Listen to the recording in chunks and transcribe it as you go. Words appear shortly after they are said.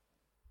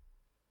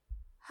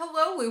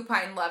Hello,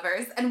 Lupine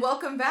lovers, and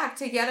welcome back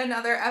to yet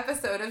another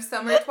episode of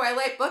Summer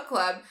Twilight Book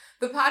Club,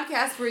 the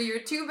podcast where your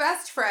two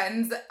best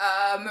friends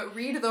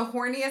read the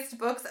horniest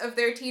books of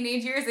their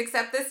teenage years,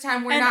 except this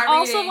time we're not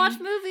reading. And also watch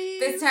movies.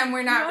 This time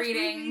we're not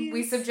reading. Movies.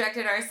 We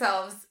subjected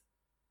ourselves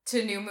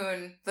to New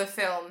Moon, the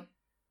film.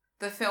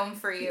 The film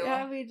for you.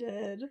 Yeah, we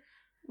did.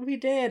 We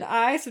did.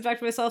 I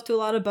subjected myself to a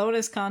lot of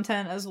bonus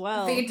content as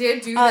well. They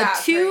did do that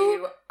for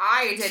you.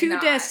 I did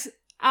not. 2 discs.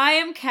 I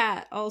am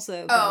Kat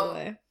also, by the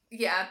way.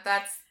 Yeah,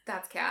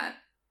 that's Kat.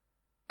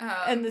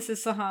 And this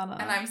is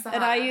Sahana. And I'm Sahana.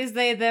 And I use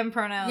they, them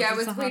pronouns. Yeah, I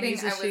was Sahana waiting.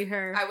 uses she,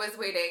 her. I was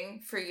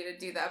waiting for you to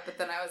do that, but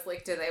then I was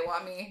like, do they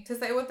want me to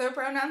say what their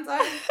pronouns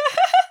are?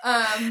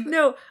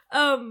 No,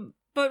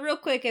 but real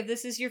quick, if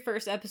this is your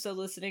first episode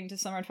listening to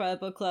Summer Twilight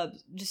Book Club,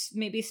 just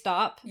maybe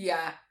stop.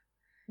 Yeah.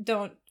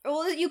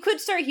 Well, you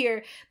could start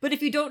here, but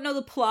if you don't know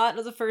the plot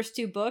of the first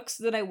 2 books,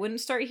 then I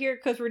wouldn't start here,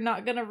 because we're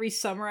not going to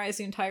re-summarize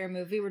the entire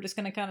movie, we're just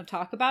going to kind of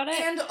talk about it.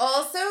 And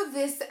also,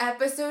 this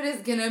episode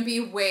is going to be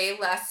way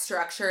less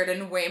structured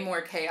and way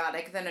more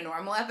chaotic than a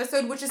normal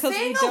episode, which is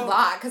saying a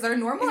lot, because our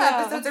normal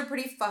episodes are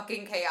pretty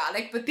fucking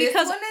chaotic, but this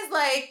one is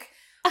like...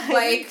 I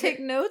didn't take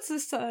notes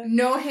this time.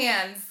 No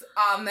hands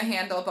on the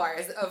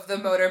handlebars of the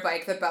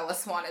motorbike that Bella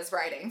Swan is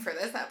riding for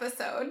this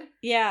episode.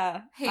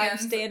 Yeah,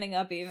 hands I'm standing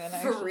up even,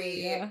 actually.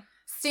 Free. Yeah.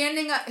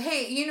 Standing up.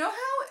 Hey, you know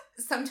how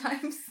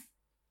sometimes...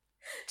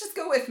 Just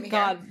go with me here.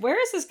 God,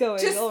 where is this going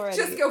already?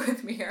 Just go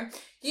with me here.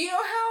 You know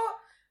how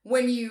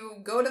when you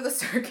go to the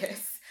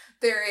circus,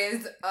 there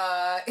is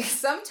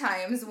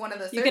sometimes one of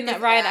the circus You can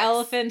ride acts,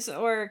 elephants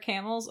or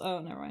camels? Oh,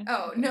 never mind.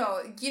 Oh, no.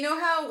 You know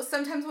how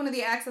sometimes one of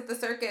the acts at the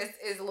circus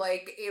is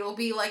like, it'll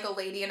be like a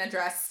lady in a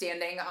dress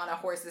standing on a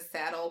horse's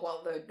saddle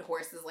while the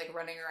horse is like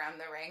running around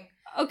the ring?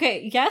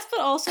 Okay, yes,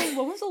 but also,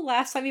 when was the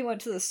last time you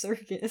went to the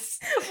circus?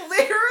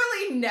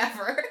 Literally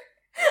never.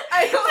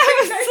 I don't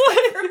think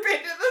I've ever been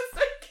to the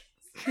circus.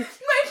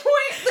 My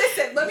point,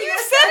 listen, let me You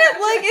said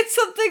it like it's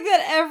something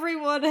that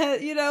everyone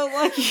has, you know,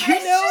 like,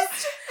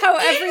 how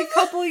every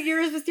couple of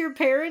years with your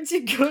parents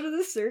you go to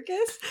the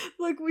circus?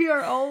 Like, we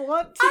are all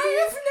want to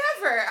I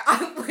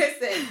have never,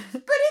 listen,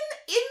 but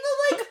in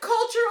the, like,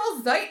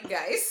 cultural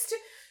zeitgeist,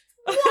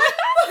 one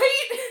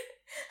might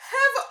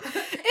have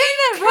in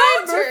that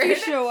Ryan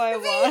Murphy show I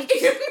watched.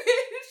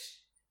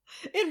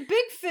 In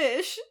Big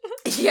Fish.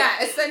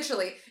 Yeah,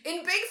 essentially.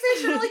 In Big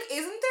Fish, I'm like,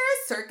 isn't there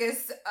a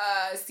circus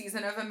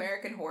season of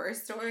American Horror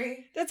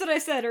Story? That's what I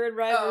said, or in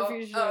Ryan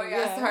Murphy's show. Oh,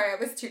 yeah, sorry,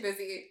 I was too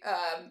busy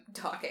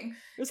talking.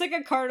 It was like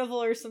a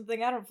carnival or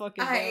something, I don't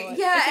fucking know. I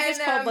think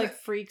it's called, like,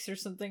 Freaks or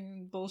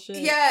something bullshit.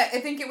 Yeah,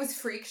 I think it was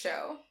Freak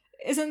Show.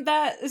 Isn't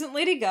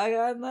Lady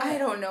Gaga in that? I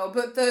don't know,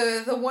 but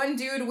the one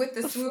dude with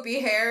the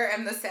swoopy hair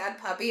and the sad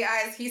puppy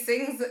eyes, he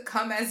sings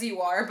Come As You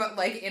Are, but,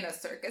 like, in a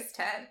circus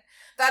tent.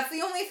 That's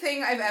the only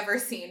thing I've ever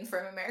seen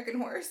from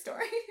American Horror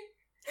Story.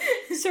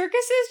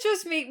 Circuses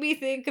just make me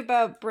think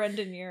about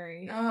Brendan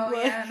Urie. Oh,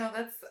 yeah, no,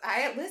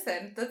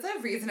 that's a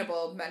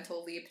reasonable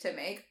mental leap to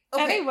make.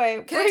 Okay,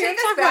 anyway, can I take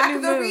us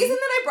back? The reason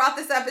that I brought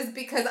this up is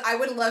because I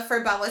would love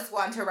for Bella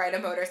Swan to ride a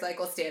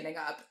motorcycle standing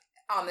up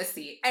on the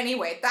seat.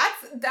 Anyway,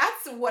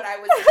 that's what I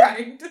was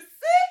trying to say.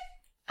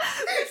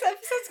 This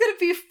episode's gonna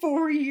be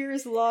 4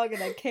 years long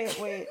and I can't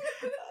wait.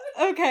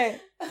 Okay,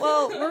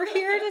 well, we're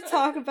here to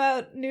talk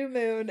about New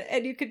Moon,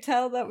 and you can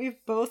tell that we've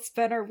both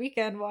spent our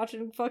weekend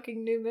watching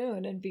fucking New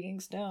Moon and being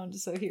stoned,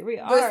 so here we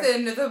are.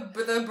 Listen,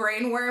 the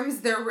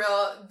brainworms,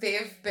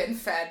 they've been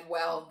fed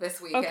well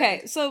this weekend.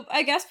 Okay, so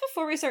I guess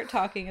before we start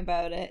talking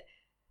about it,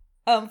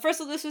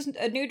 first of all, this is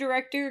a new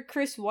director,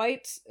 Chris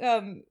Weitz,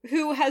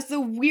 who has the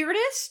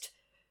weirdest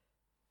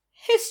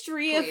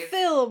history of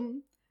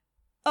film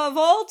of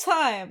all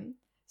time.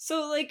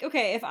 So, like,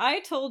 okay, if I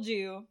told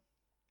you...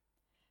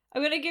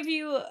 I'm gonna give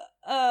you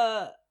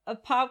a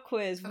pop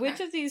quiz. Okay.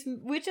 Which of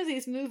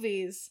these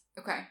movies?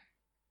 Okay.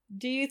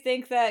 Do you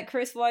think that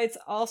Chris Weitz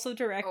also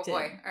directed? Oh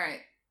boy! All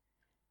right.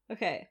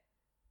 Okay.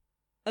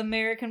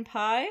 American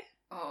Pie.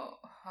 Oh,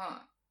 huh.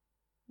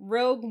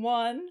 Rogue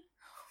One.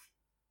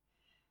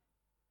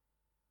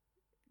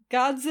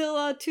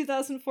 Godzilla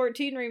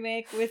 2014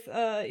 remake with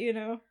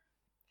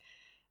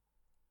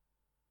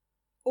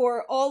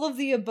or all of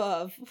the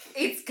above?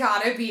 It's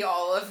gotta be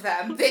all of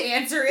them. The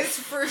answer is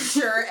for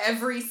sure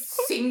every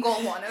single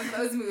one of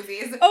those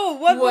movies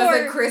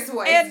was a Chris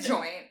Weitz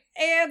joint.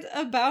 And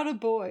About a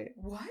Boy.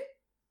 What?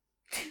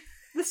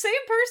 The same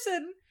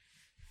person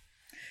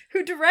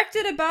who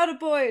directed About a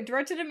Boy,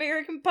 directed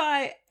American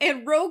Pie,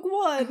 and Rogue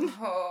One.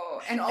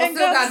 Oh, and also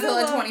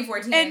Godzilla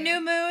 2014. And New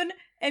Moon,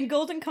 and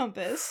Golden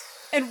Compass.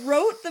 And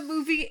wrote the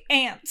movie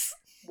Ants.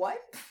 What?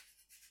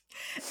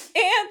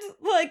 And,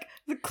 like,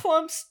 The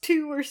Clumps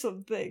 2 or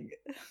something.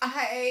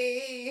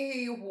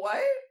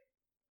 What?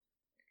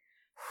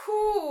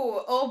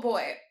 Whew. Oh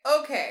boy.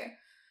 Okay.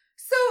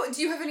 So,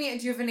 do you have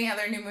any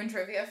other New Moon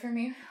trivia for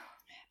me?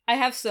 I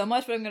have so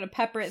much, but I'm going to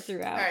pepper it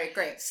throughout. Alright,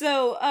 great.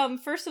 So,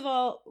 first of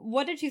all,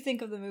 what did you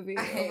think of the movie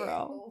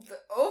overall?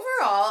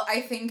 Overall,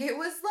 I think it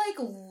was, like,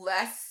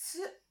 less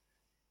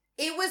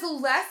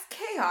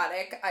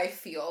chaotic, I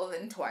feel,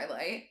 than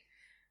Twilight.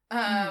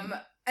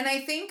 And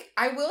I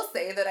will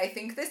say that I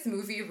think this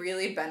movie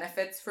really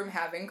benefits from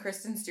having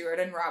Kristen Stewart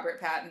and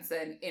Robert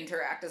Pattinson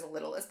interact as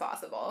little as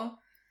possible.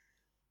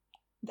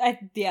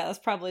 Yeah, that's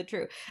probably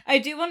true. I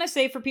do want to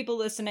say for people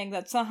listening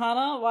that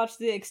Sahana watched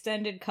the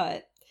extended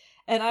cut,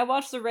 and I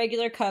watched the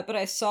regular cut, but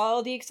I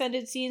saw the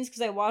extended scenes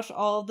because I watched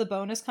all of the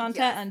bonus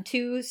content on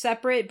 2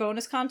 separate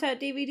bonus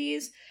content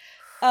DVDs.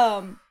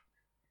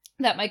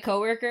 That my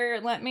coworker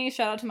lent me.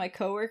 Shout out to my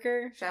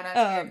coworker. Shout out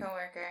to your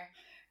coworker.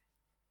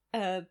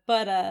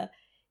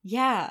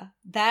 Yeah,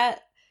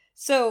 that.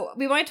 So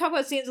we might talk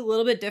about scenes a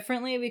little bit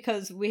differently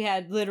because we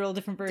had literal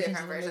different versions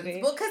of the movie.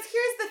 Well, because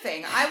here's the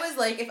thing. I was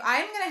like, if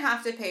I'm going to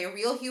have to pay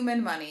real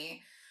human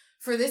money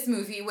for this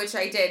movie, which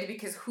I did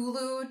because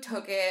Hulu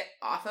took it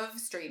off of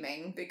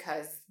streaming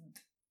because,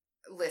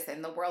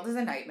 listen, the world is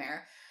a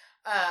nightmare.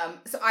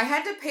 So I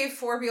had to pay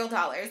 $4 real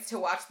to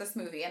watch this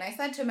movie. And I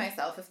said to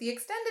myself, if the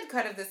extended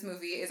cut of this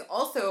movie is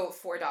also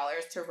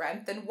 $4 to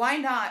rent, then why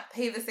not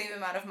pay the same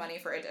amount of money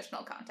for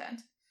additional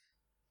content?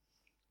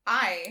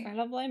 I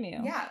don't blame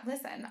you. Yeah,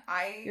 listen,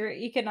 You're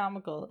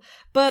economical.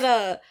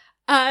 But,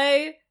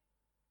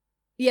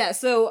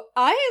 so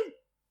I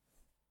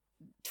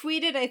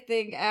tweeted, I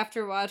think,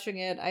 after watching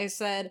it, I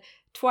said,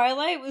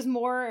 Twilight was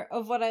more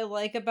of what I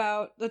like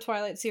about the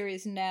Twilight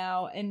series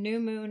now, and New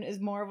Moon is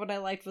more of what I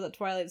liked for the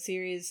Twilight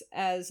series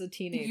as a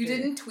teenager. You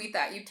didn't tweet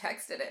that, you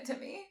texted it to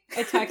me.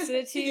 I texted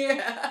it to you?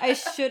 Yeah. I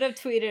should have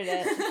tweeted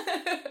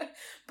it.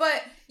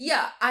 But,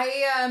 yeah,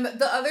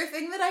 the other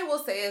thing that I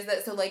will say is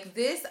that, so, like,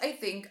 this, I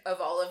think,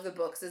 of all of the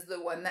books, is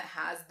the one that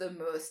has the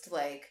most,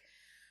 like,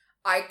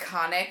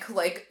 iconic,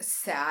 like,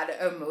 sad,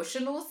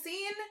 emotional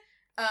scene.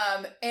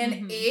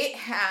 And it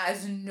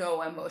has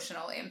no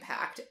emotional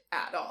impact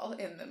at all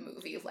in the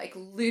movie. Like,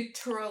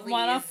 literally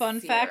Want a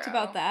fun 0. fact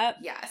about that?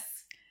 Yes.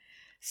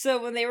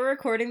 So, when they were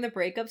recording the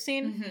breakup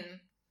scene,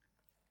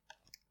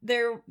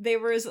 there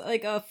was,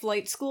 like, a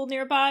flight school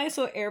nearby,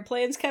 so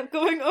airplanes kept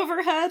going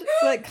overhead,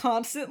 like,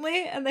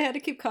 constantly, and they had to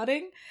keep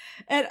cutting.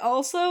 And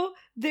also,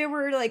 there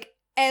were, like,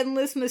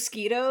 endless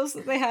mosquitoes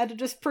that they had to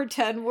just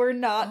pretend were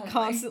not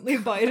constantly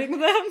biting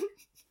them.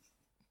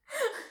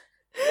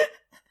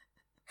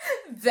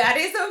 That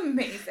is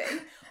amazing.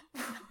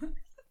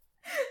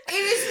 It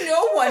is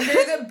no wonder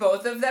that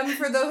both of them,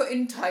 for the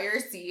entire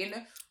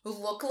scene,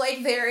 look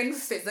like they're in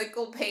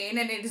physical pain,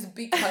 and it is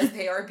because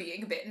they are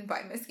being bitten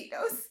by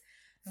mosquitoes.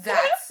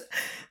 That's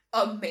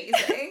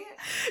amazing.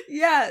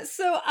 Yeah,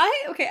 so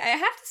I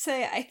have to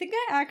say, I think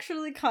I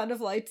actually kind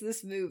of liked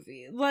this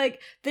movie.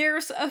 Like,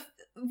 there's I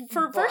don't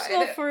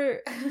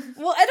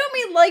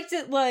mean liked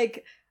it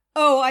like,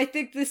 oh, I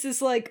think this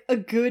is, like, a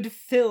good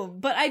film.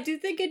 But I do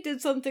think it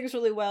did some things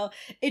really well.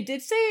 It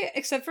did say,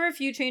 except for a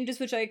few changes,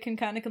 which I can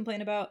kind of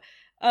complain about,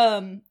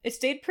 it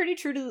stayed pretty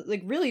true to,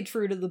 like, really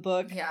true to the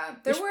book. Yeah,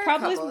 there were a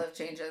couple of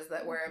changes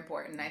that were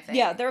important, I think.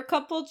 Yeah, there were a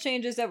couple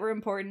changes that were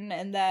important,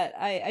 and that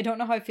I don't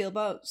know how I feel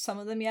about some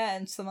of them yet,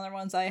 and some other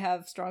ones I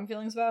have strong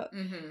feelings about.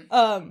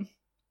 For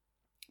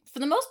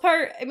the most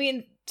part, I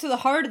mean, to the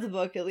heart of the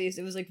book, at least,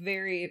 it was, like,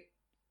 very,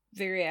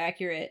 very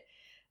accurate.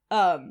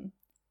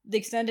 The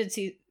extended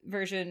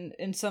version,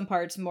 in some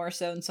parts more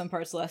so, in some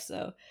parts less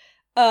so.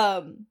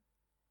 I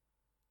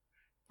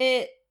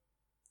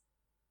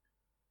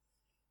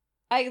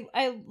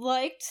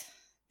liked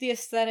the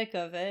aesthetic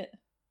of it.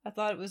 I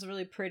thought it was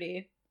really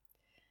pretty.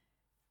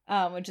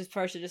 Which is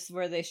partially just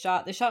where they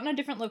shot. They shot in a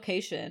different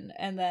location,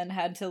 and then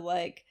had to,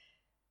 like,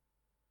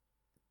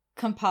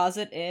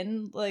 composite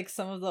in, like,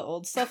 some of the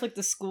old stuff, like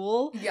the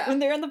school. Yeah. When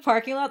they're in the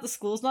parking lot, the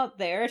school's not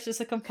there. It's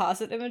just a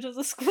composite image of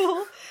the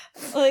school,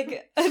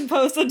 like, and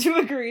posted to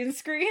a green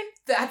screen.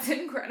 That's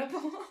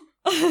incredible.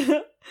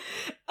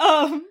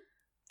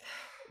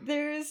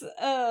 There's,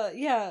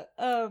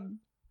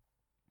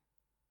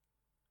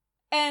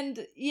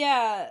 and,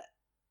 yeah.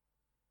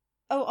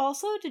 Oh,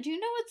 also, did you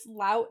know it's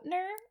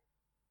Lautner?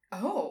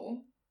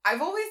 Oh.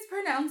 I've always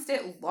pronounced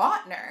it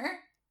Lautner.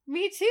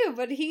 Me too,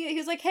 but he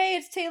was like, hey,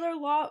 it's Taylor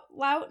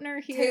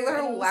Lautner here. Taylor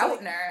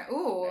Lautner. Like,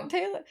 ooh.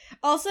 Taylor.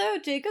 Also,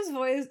 Jacob's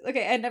voice,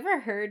 okay, I never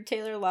heard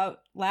Taylor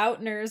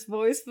Lautner's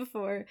voice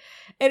before,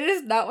 and it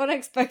is not what I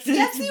expected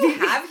it to be. Yes, you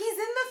have. He's in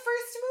the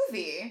first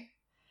movie.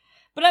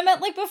 But I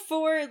meant, like,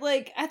 before,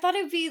 like, I thought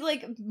it would be,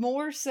 like,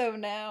 more so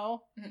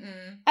now.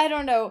 I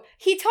don't know.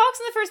 He talks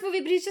in the first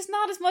movie, but he's just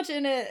not as much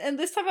in it. And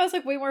this time I was,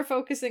 like, way more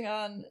focusing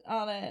on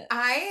it.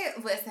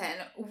 Listen,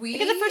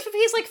 Like, in the first movie,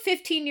 he's, like,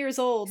 15 years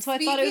old. So I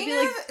thought it would be,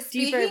 like,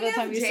 deeper by the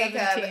time he's 17.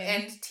 Jacob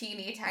and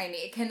teeny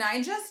tiny, can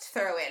I just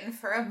throw in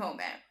for a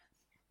moment?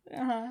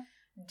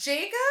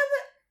 Jacob,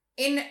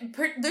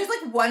 there's,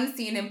 like, one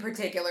scene in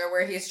particular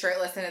where he's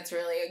shirtless and it's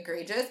really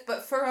egregious.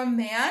 But for a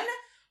man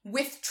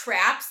with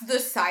traps the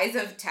size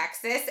of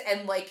Texas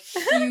and, like,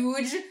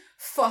 huge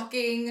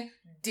fucking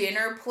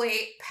dinner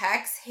plate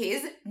pecs,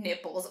 his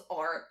nipples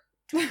are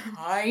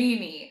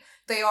tiny.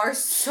 They are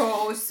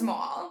so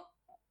small.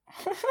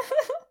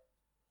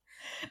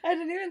 I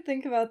didn't even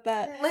think about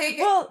that. Like,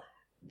 well,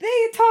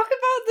 They talk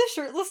about the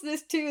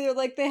shirtlessness too. They're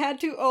like, they had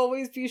to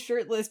always be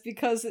shirtless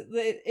because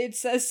it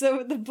says so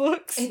in the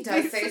books. It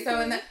does say so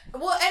in the...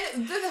 Well,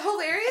 and the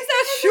hilarious...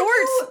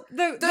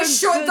 The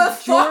shorts! The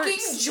fucking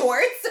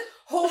jorts!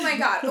 Oh my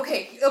god.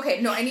 Okay,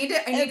 no, I need to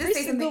say something. Every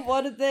single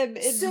one of them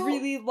is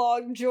really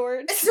long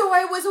jorts. So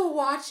I was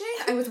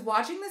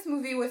watching this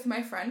movie with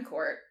my friend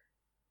Court,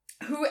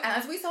 who,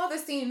 as we saw the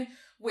scene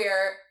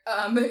where,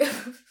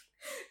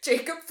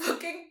 Jacob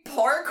fucking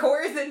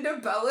parkours into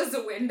Bella's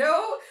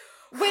window...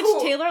 Which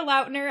Taylor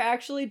Lautner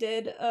actually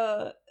did,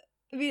 I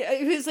mean,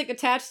 he was, like,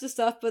 attached to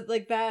stuff, but,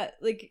 like, that,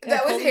 like...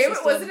 That was him?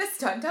 Was it a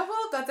stunt double?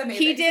 That's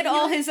amazing. He did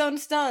all his own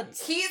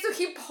stunts. He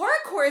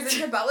parkours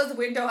into Bella's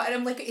window, and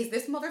I'm like, is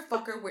this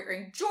motherfucker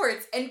wearing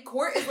jorts? And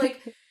Court is like...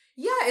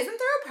 Yeah, isn't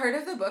there a part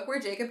of the book where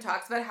Jacob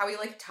talks about how he,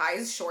 like,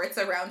 ties shorts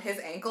around his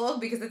ankle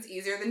because it's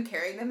easier than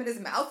carrying them in his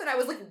mouth? And I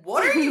was like,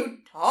 what are you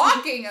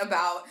talking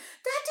about?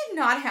 That did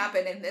not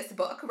happen in this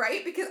book,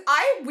 right? Because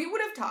we would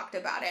have talked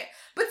about it.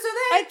 But so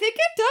then... I think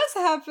it does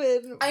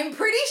happen. I'm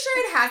pretty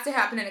sure it has to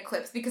happen in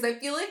Eclipse because I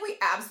feel like we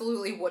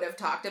absolutely would have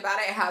talked about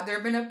it had there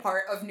been a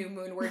part of New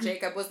Moon where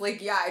Jacob was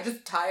like, yeah, I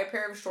just tie a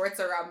pair of shorts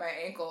around my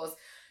ankles.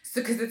 So,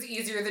 because it's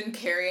easier than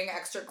carrying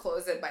extra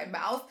clothes in my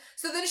mouth.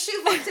 So then she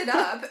looked it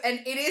up,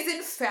 and it is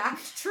in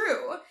fact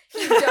true.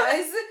 He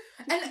does.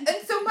 And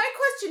so my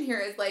question here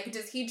is, like,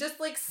 does he just,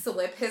 like,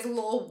 slip his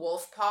little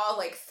wolf paw,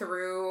 like,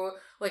 through,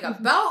 like, a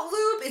belt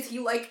loop? Is he,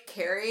 like,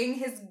 carrying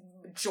his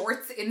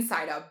jorts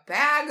inside a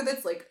bag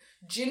that's, like,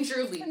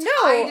 gingerly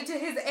tied to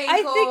his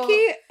ankle?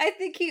 I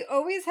think he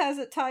always has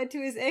it tied to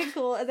his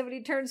ankle, and then when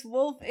he turns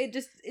wolf,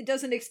 it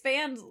doesn't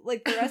expand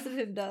like the rest of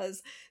him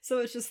does. So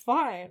it's just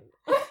fine.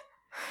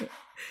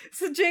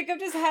 So Jacob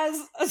just has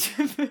a... That has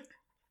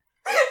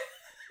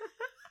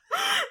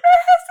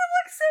to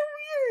look so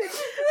weird.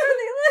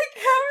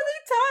 How are they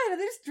tied? Are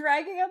they just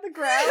dragging on the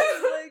ground?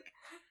 Like,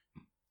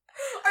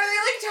 are they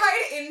like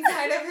tied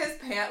inside of his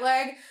pant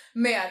leg?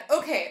 Man,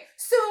 okay.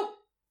 So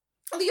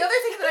the other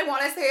thing that I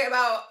want to say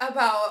about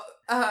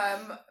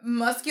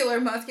muscular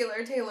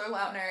Taylor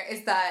Lautner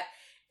is that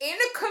in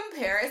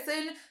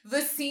comparison, the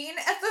scene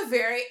at the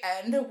very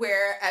end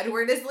where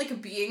Edward is,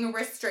 like, being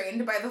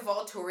restrained by the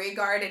Volturi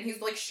guard and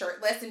he's, like,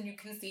 shirtless and you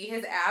can see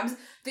his abs,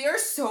 they are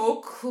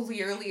so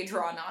clearly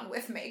drawn on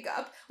with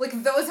makeup.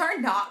 Like, those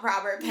are not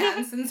Robert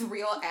Pattinson's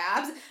real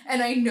abs,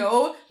 and I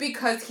know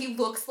because he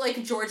looks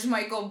like George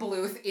Michael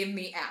Bluth in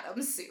the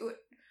Atom suit.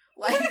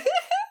 Like... I'm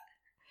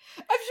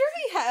sure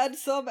he had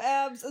some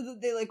abs and then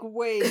they, like,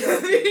 way... He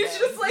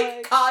just,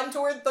 like,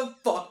 contoured the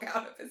fuck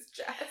out of his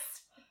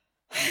chest.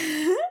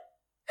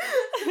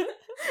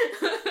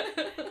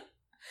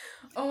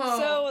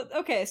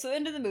 So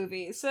into the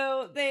movie.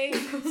 So they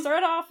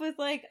start off with,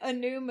 like, a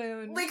new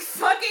moon. Like,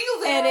 fucking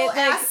little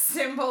ass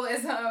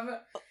symbolism.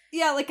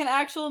 Yeah, like an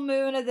actual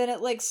moon, and then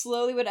it, like,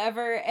 slowly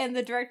whatever. And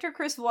the director,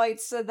 Chris Weitz,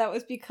 said that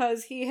was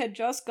because he had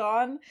just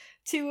gone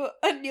to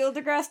a Neil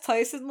deGrasse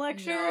Tyson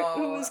lecture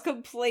who was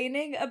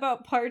complaining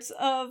about parts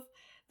of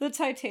the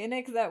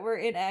Titanic that were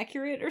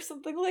inaccurate or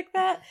something like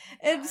that.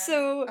 And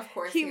so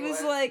he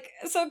was like,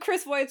 so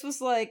Chris Weitz was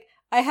like,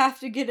 I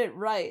have to get it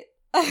right.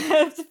 I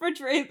have to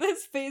portray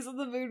this phase of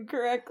the moon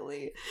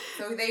correctly.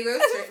 So they go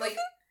straight, like,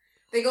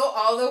 they go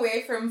all the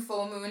way from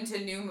full moon to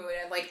new moon,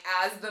 and, like,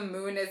 as the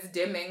moon is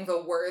dimming,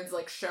 the words,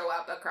 like, show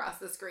up across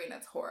the screen.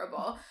 It's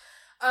horrible.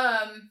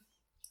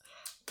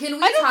 Can we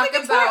talk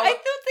about... I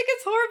don't think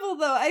it's horrible,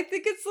 though. I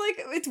think it's, like,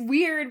 it's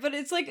weird, but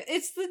it's, like,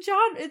 it's a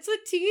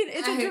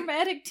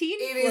dramatic teen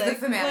flick. It is a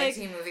thematic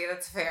teen movie,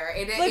 that's fair.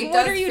 It what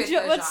does are you, fit the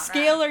what genre.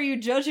 Scale are you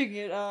judging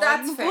it on?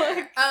 That's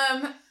fair.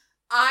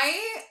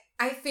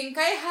 I think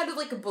I had,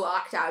 like,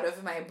 blocked out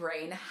of my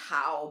brain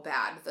how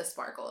bad the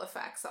sparkle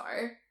effects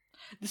are.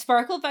 The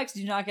sparkle effects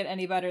do not get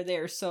any better. They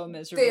are so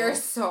miserable. They are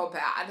so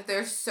bad.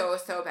 They're so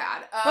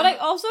bad. But I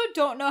also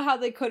don't know how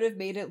they could have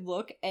made it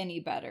look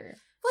any better.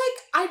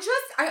 Like,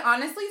 I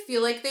honestly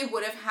feel like they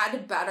would have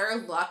had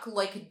better luck,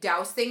 like,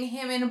 dousing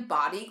him in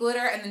body glitter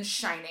and then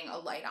shining a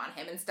light on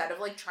him instead of,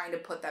 like, trying to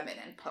put them in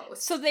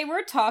post. So they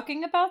were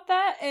talking about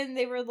that, and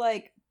they're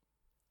like,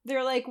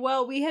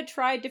 well, we had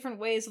tried different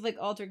ways of, like,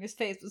 altering his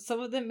face, but some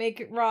of them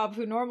make Rob,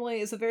 who normally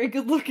is a very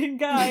good-looking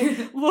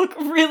guy, look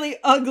really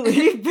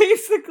ugly,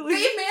 basically.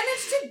 They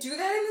managed to do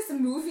that in this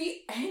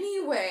movie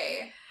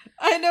anyway.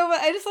 I know, but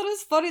I just thought it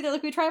was funny. They're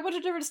like, we tried a bunch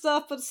of different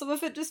stuff, but some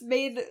of it just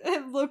made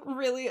him look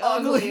really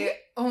ugly.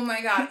 Oh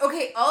my god.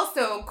 Okay,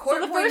 also,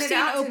 Court pointed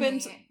out to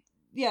me...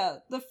 Yeah,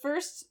 the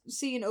first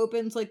scene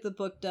opens like the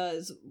book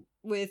does,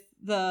 with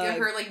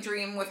her, like,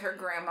 dream with her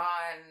grandma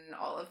and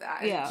all of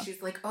that. And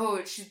she's like, oh,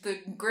 the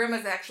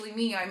grandma's actually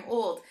me, I'm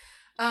old.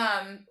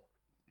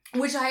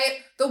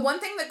 The one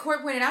thing that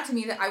Court pointed out to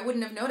me that I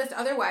wouldn't have noticed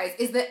otherwise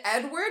is that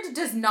Edward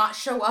does not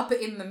show up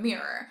in the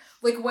mirror.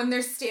 Like, when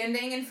they're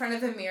standing in front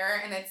of the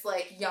mirror and it's,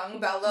 like, young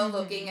Bella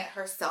looking at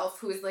herself,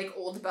 who is, like,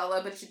 old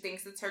Bella, but she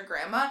thinks it's her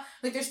grandma.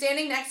 Like, they're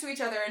standing next to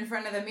each other in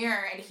front of the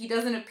mirror, and he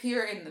doesn't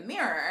appear in the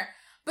mirror.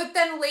 But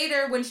then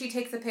later, when she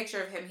takes a picture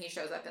of him, he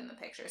shows up in the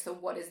picture. So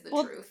what is the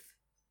truth?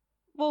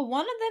 Well,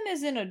 one of them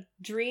is in a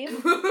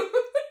dream.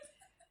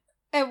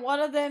 And one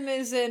of them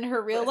is in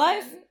her real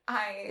life.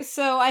 I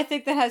So I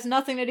think that has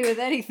nothing to do with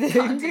anything.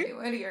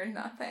 Continuity or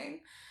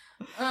nothing.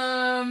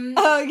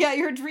 Oh yeah,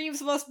 your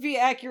dreams must be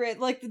accurate,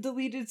 like the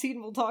deleted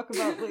scene we'll talk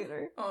about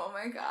later. Oh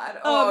my god.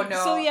 Oh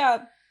no. So yeah,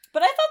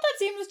 but I thought that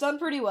scene was done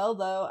pretty well,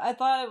 though. I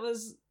thought it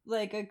was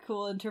like a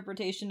cool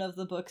interpretation of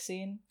the book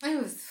scene.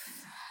 It was.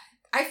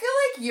 I feel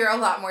like you're a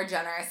lot more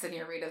generous in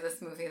your read of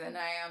this movie than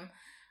I am.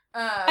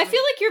 I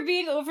feel like you're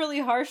being overly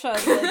harsh on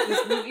like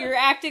this movie. You're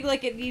acting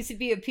like it needs to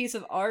be a piece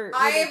of art.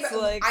 I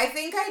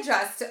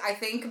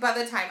think by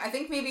the time, I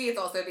think maybe it's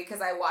also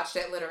because I watched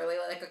it literally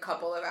like a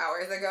couple of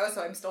hours ago,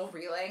 so I'm still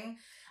reeling.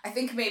 I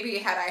think maybe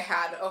had I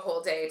had a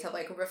whole day to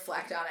like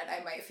reflect on it,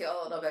 I might feel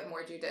a little bit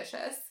more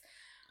judicious.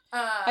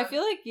 I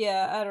feel like,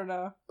 yeah, I don't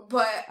know.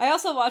 But I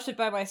also watched it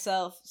by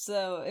myself,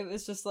 so it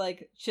was just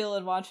like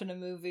chilling watching a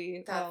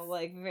movie while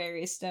like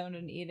very stoned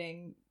and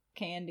eating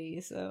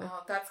candy, so.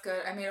 Oh, that's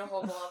good. I made a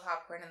whole bowl of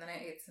popcorn and then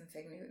I ate some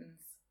Fig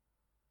Newtons.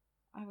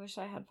 I wish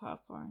I had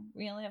popcorn.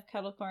 We only have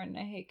kettle corn and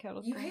I hate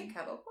kettle corn. You hate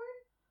kettle corn?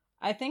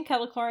 I think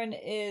kettle corn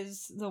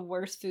is the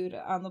worst food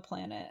on the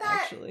planet,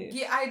 actually.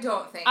 Yeah, I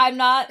don't think. I'm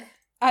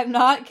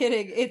not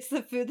kidding. It's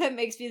the food that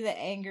makes me the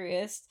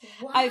angriest.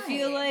 Why? I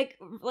feel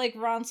like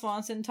Ron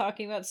Swanson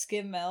talking about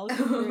skim milk,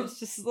 where it's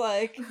just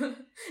like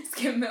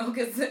skim milk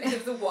is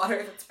the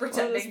water that's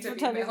pretending to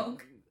be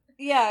milk.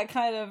 Yeah,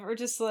 kind of. Or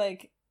just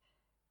like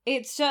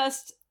it's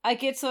just I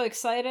get so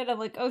excited. I'm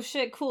like, oh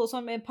shit, cool. So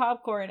I made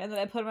popcorn, and then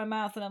I put it in my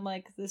mouth, and I'm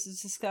like, this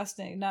is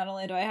disgusting. Not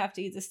only do I have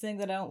to eat this thing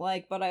that I don't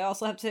like, but I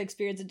also have to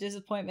experience the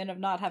disappointment of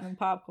not having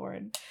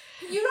popcorn.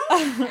 You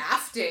don't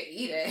have to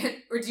eat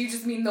it, or do you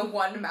just mean the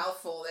one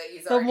mouthful that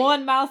he's already... The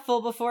one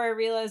mouthful before I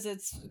realize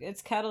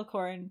it's kettle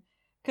corn,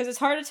 because it's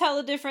hard to tell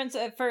the difference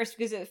at first.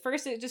 Because at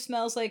first it just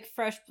smells like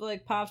fresh,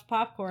 like popped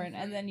popcorn,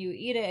 and then you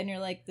eat it, and you're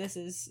like, this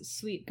is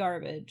sweet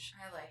garbage.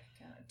 I like.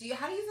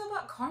 How do you feel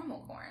about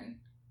caramel corn?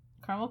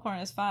 Caramel corn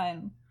is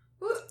fine.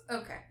 Ooh,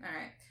 okay, all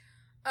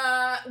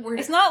right.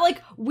 It's not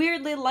like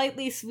weirdly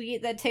lightly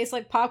sweet that tastes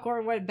like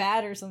popcorn went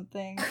bad or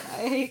something.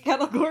 I hate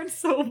kettle corn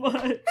so much.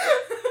 I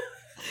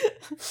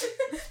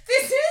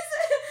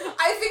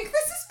think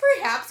this is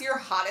perhaps your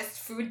hottest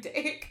food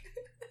take.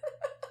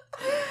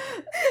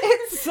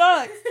 It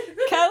sucks.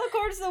 Kettle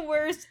corn's the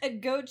worst,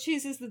 and goat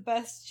cheese is the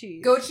best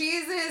cheese. Goat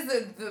cheese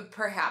is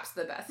perhaps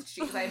the best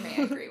cheese. I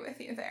may agree with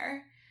you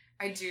there.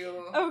 I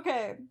do.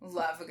 Okay.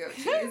 Love goat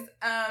cheese.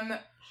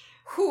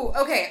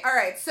 Okay,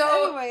 alright,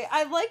 so... Anyway,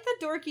 I like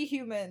the dorky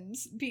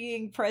humans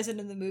being present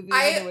in the movie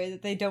in a way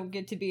that they don't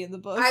get to be in the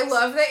books. I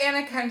love that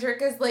Anna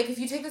Kendrick is like, if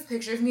you take this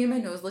picture of me and my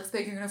nose looks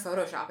big, you're gonna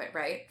Photoshop it,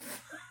 right?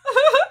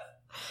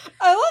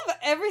 I love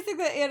everything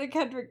that Anna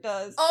Kendrick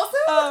does. Also,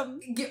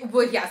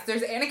 well, yes,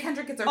 there's Anna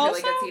Kendrick. It's a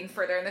really good scene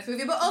further in this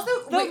movie, but also,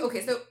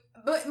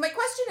 but my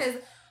question is,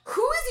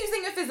 who is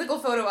using a physical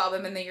photo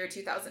album in the year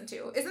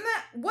 2002? Isn't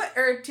that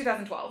or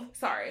 2012?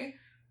 Sorry.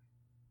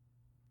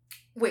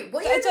 Wait,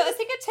 what year? I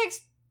think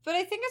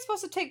it's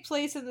supposed to take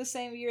place in the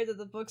same year that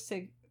the books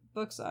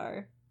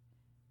are.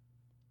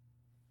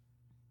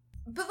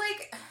 But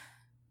like,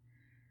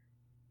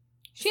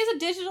 she has a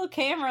digital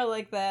camera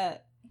like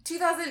that.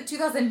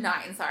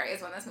 2009, sorry,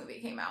 is when this movie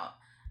came out.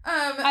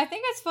 I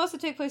think it's supposed to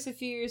take place a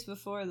few years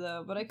before,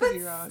 though, but I could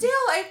be wrong. Still,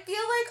 I feel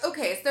like,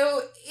 okay,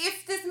 so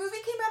if this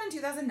movie came out in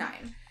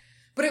 2009,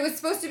 but it was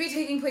supposed to be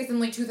taking place in,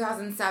 like,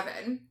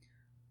 2007,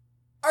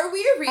 are we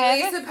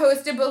really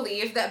supposed to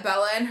believe that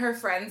Bella and her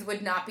friends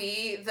would not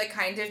be the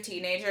kind of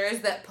teenagers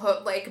that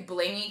put, like,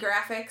 blingy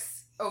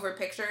graphics over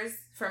pictures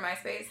for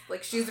MySpace?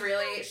 Like, she's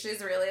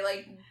really,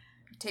 like,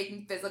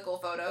 taking physical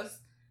photos.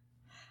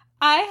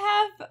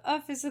 I have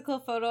a physical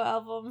photo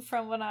album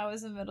from when I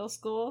was in middle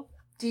school.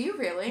 Do you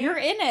really? You're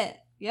in it.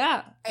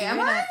 Yeah. Am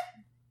I?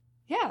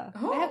 Yeah.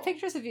 Oh. I have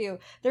pictures of you.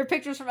 There are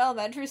pictures from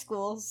elementary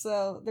school,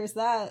 so there's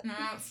that.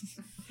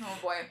 Oh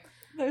boy.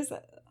 There's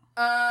that.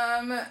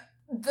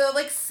 The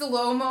like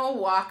slow-mo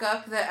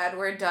walk-up that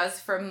Edward does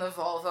from the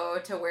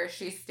Volvo to where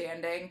she's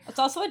standing. It's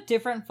also a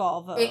different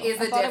Volvo. It is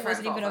a different Volvo. It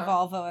wasn't even a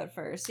Volvo at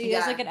first. He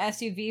has like an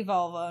SUV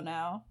Volvo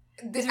now.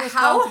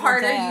 How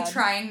hard are you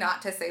trying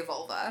not to say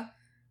vulva?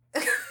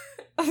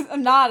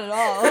 Not at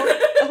all.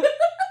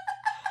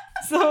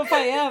 So if I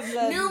am,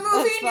 then new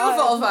movie, new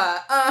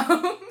vulva.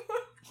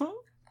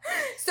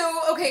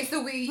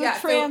 The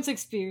trans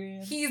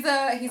experience. He's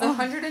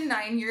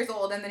 109 years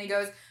old, and then he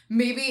goes,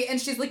 maybe, and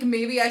she's like,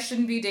 maybe I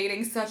shouldn't be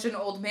dating such an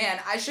old man.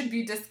 I should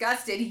be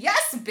disgusted.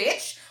 Yes,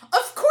 bitch.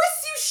 Of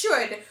course you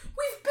should.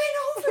 We've been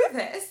over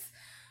this.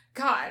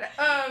 God.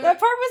 That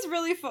part was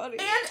really funny.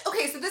 And,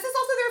 okay, so this is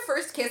also their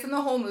first kiss in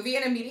the whole movie,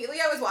 and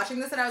immediately I was watching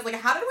this and I was like,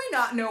 how did we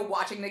not know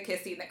watching the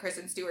kiss scene that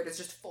Kristen Stewart is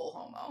just full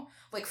homo?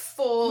 Like,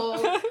 full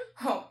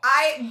homo.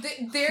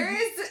 There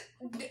is,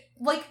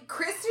 like,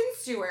 Kristen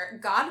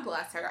Stewart, God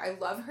bless her, I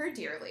love her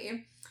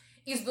dearly,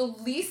 is the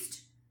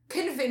least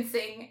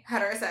convincing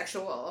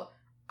heterosexual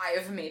I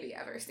have maybe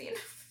ever seen.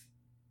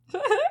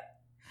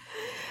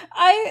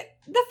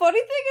 the funny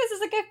thing is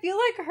like, I feel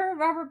like her and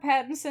Robert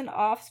Pattinson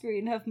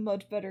off-screen have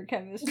much better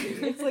chemistry.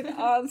 It's like,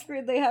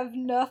 on-screen they have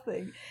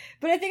nothing.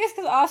 But I think it's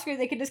because off-screen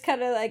they can just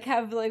kind of, like,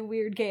 have, like,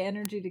 weird gay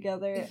energy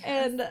together. Yes.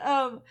 And,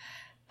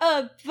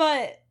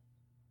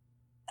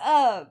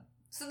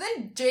 so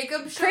then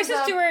Jacob shows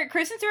up.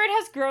 Kristen Stewart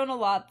has grown a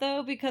lot,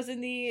 though, because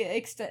in the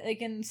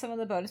in some of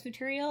the bonus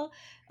material,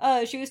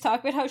 she was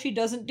talking about how she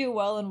doesn't do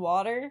well in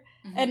water,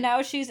 and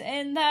now she's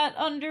in that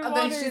underwater.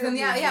 Then she's in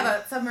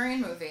that submarine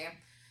movie,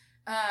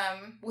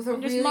 with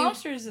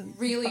a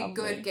really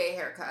good gay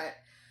haircut.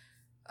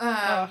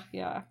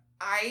 Yeah.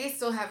 I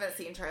still haven't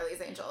seen Charlie's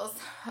Angels,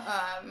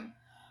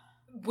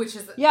 which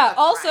is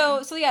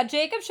also crime.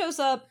 Jacob shows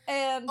up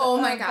and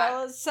oh my God,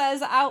 Bella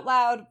says out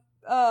loud,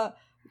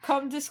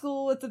 come to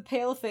school with the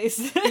pale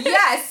faces.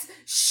 Yes,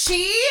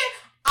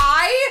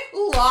 I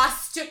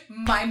lost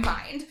my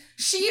mind.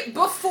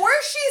 Before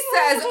she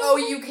says, oh,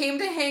 you came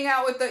to hang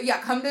out with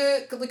come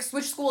to, like,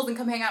 switch schools and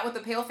come hang out with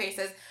the pale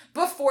faces.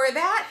 Before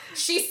that,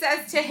 she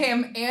says to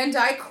him, and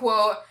I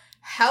quote,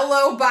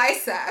 hello,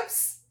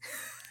 biceps.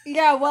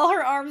 Yeah, while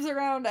her arm's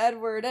around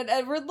Edward, and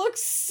Edward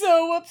looks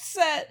so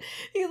upset.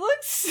 He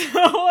looks so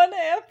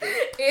unhappy.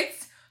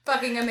 It's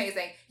fucking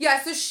amazing.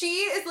 Yeah, so she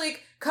is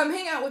like, come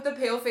hang out with the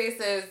pale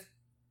faces.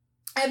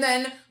 And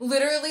then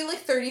literally like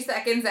 30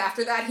 seconds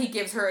after that, he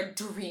gives her a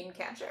dream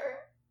catcher.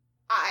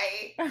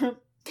 I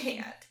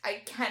can't.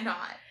 I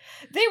cannot.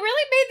 They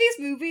really made these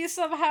movies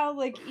somehow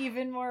like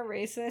even more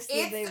racist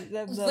than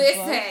the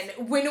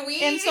books. When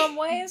we in some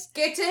ways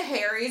get to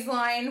Harry's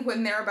line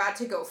when they're about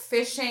to go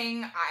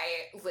fishing,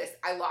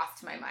 I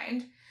lost my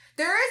mind.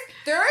 There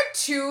are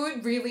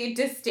two really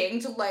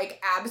distinct,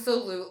 like,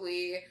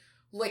 absolutely,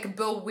 like,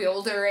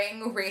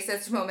 bewildering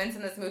racist moments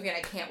in this movie, and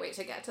I can't wait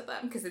to get to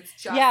them, because it's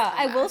just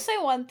I will say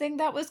one thing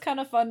that was kind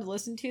of fun to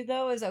listen to,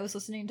 though, is I was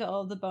listening to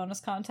all of the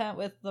bonus content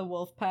with the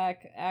Wolfpack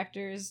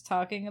actors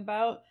talking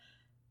about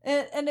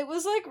it, and it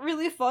was, like,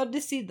 really fun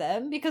to see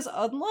them, because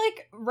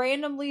unlike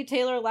randomly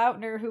Taylor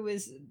Lautner, who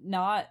is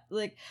not,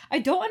 like, I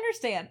don't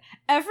understand,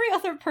 every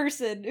other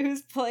person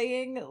who's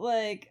playing,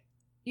 like,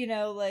 you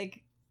know,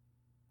 like,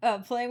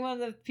 playing one of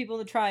the people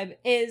in the tribe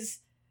is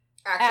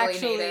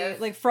actually native.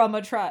 Like, from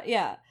a tribe.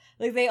 Yeah.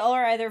 Like, they all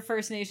are either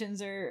First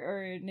Nations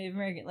or Native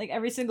American. Like,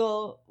 every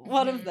single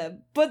one of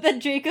them. But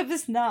then Jacob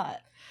is not.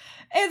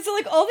 And so,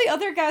 like, all the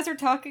other guys are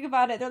talking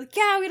about it. They're like,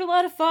 yeah, we had a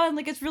lot of fun.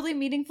 Like, it's really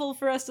meaningful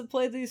for us to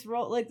play this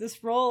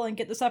role and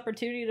get this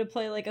opportunity to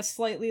play, like, a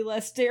slightly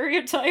less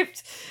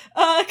stereotyped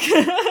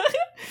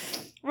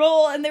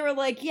role. And they were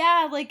like,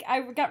 yeah, like,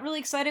 I got really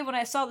excited when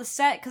I saw the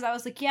set, because I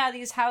was like, yeah,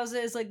 these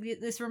houses, like,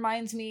 this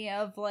reminds me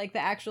of, like, the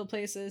actual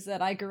places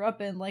that I grew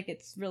up in. Like,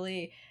 it's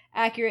really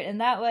accurate in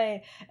that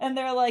way. And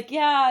they're like,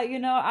 yeah, you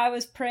know, I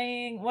was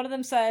praying. One of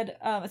them said,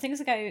 I think it's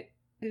the guy,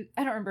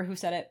 I don't remember who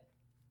said it.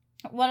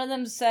 One of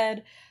them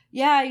said,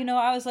 yeah, you know,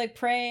 I was, like,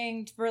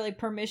 praying for, like,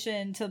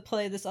 permission to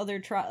play this other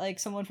tribe, like,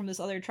 someone from this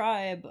other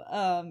tribe.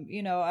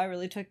 You know, I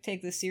really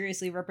take this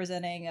seriously,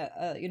 representing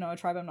a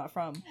tribe I'm not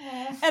from.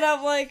 And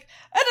I'm like,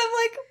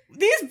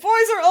 these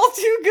boys are all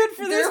too good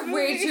for this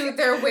movie.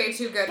 They're way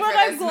too good for this movie. But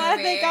I'm glad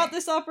they got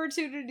this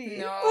opportunity.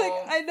 No. Like,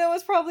 I know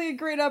it's probably a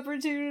great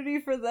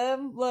opportunity for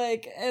them,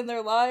 like, in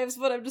their lives,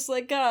 but I'm just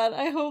like, God,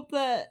 I hope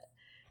that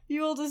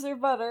you all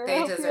deserve better.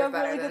 They deserve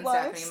better than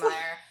Stephenie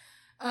Meyer.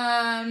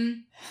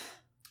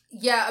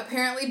 Yeah,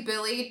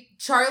 apparently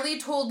Charlie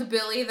told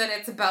Billy that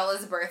it's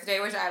Bella's birthday,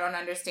 which I don't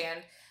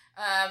understand.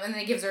 And then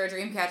he gives her a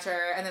dream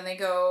catcher, and then they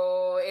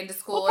go into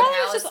school. Well, probably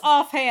and Alice was just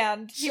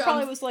offhand. He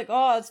probably was like,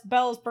 oh, it's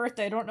Bella's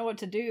birthday, I don't know what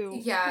to do.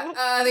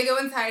 Yeah, they go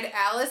inside.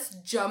 Alice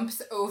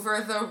jumps over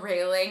the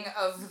railing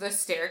of the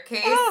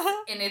staircase,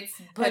 and it's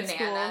bananas.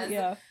 Cool.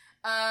 Yeah.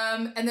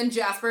 And then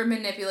Jasper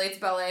manipulates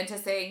Bella into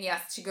saying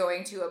yes to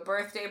going to a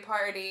birthday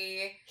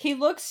party. He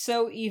looks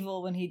so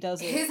evil when he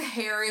does it. His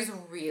hair is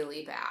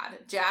really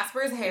bad.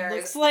 Jasper's hair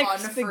is like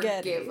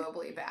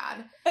unforgivably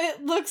bad.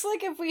 It looks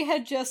like if we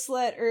had just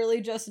let early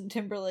Justin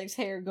Timberlake's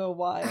hair go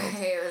wild.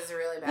 It was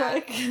really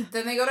bad.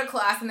 Then they go to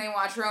class and they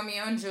watch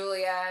Romeo and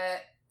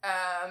Juliet.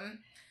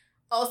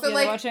 Also,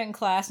 they watch it in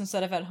class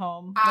instead of at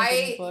home.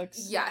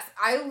 Books. Yes,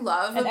 I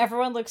love... And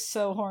everyone looks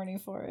so horny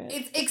for it.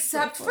 It's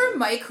except for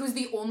Mike, who's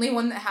the only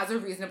one that has a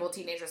reasonable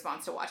teenage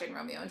response to watching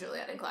Romeo and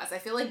Juliet in class. I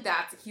feel like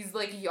he's,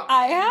 like, young.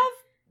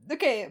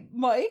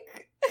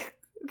 Mike.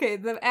 Okay,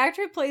 the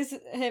actor who plays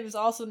him is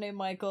also named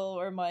Michael,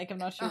 or Mike, I'm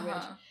not sure which.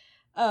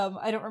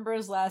 I don't remember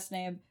his last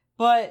name,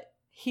 but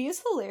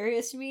he's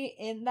hilarious to me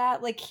in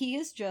that, like, he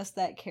is just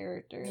that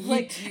character.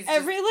 Like,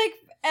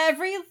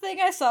 everything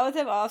I saw with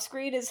him off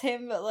screen is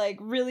him, like,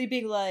 really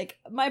being like,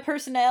 my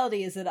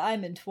personality is that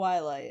I'm in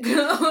Twilight.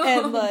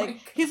 And,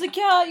 like, he's like,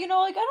 yeah, you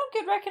know, like, I don't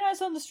get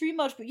recognized on the street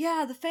much, but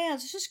yeah, the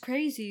fans, it's just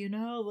crazy, you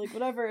know, like,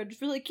 whatever. And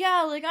just really like,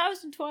 yeah, like, I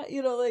was in Twilight,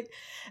 you know, like,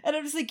 and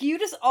I'm just like, you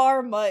just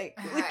are Mike.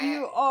 Like,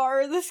 you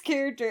are this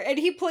character. And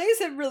he plays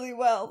him really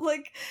well.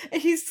 Like,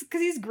 because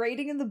he's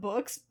grating in the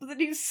books, but then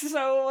he's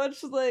so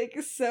much, like,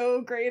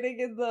 so grating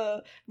in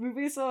the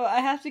movie, so I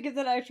have to give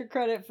that actor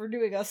credit for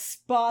doing a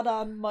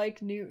spot-on Mike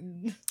Newton.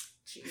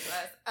 Jesus.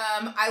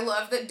 I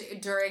love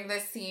that during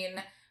this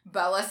scene,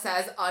 Bella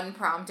says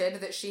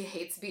unprompted that she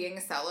hates being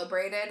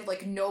celebrated.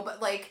 Like,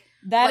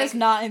 that is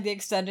not in the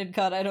extended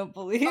cut, I don't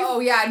believe. Oh,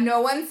 yeah,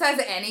 no one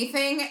says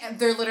anything.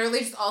 They're literally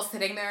just all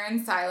sitting there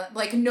in silence.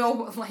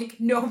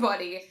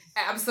 Nobody.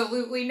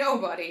 Absolutely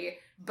nobody.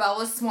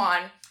 Bella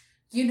Swan,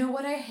 you know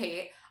what I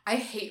hate? I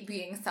hate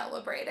being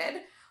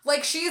celebrated.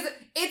 Like,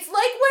 it's like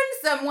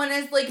when someone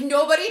is like,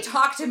 nobody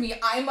talk to me,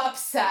 I'm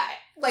upset.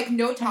 Like,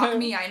 no talk to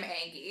me, I'm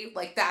angry.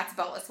 Like, that's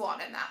Bella Swan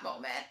in that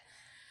moment.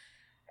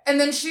 And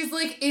then she's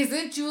like,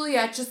 isn't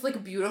Juliet just,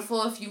 like,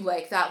 beautiful if you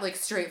like that, like,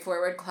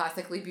 straightforward,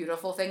 classically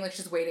beautiful thing? Like,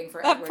 she's waiting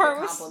for Edward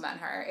to compliment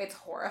her. It's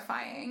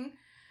horrifying.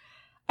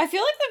 I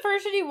feel like the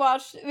version you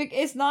watched, like,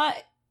 it's not,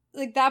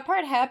 like, that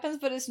part happens,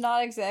 but it's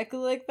not exactly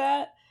like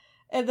that.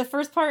 And the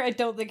first part, I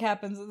don't think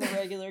happens in the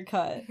regular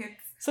cut.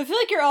 So I feel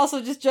like you're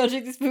also just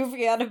judging this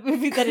movie on a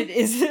movie that it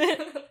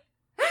isn't.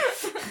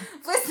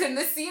 Listen,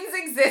 the scenes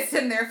exist,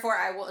 and therefore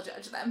I will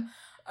judge them.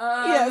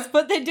 Yes,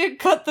 but they did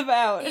cut them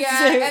out. Yeah,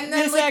 so and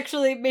then this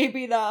actually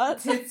maybe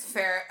not. It's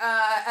fair.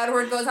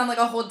 Edward goes on like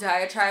a whole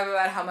diatribe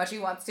about how much he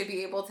wants to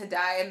be able to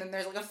die, and then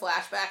there's like a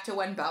flashback to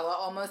when Bella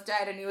almost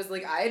died, and he was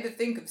like, I had to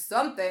think of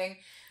something.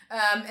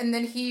 And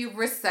then he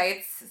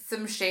recites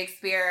some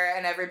Shakespeare,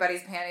 and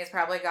everybody's panties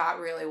probably got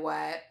really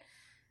wet.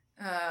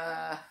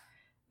 That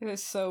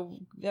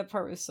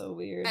part was so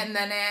weird. And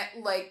then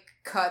it like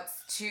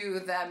cuts to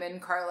them in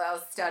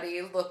Carlisle's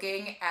study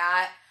looking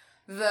at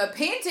the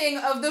painting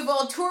of the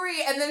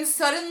Volturi, and then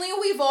suddenly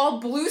we've all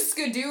blue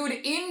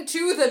skidooed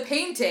into the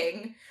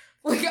painting.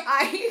 Like,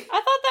 I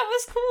thought that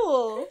was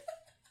cool.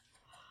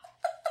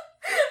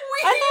 I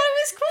thought it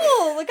was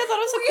cool. Like, I thought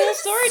it was a cool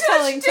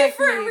storytelling technique.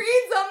 Different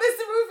reads on this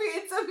movie.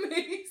 It's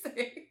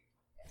amazing.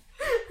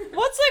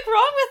 What's, like,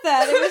 wrong with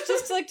that? It was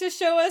just, like, to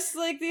show us,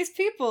 like, these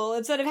people,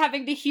 instead of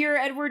having to hear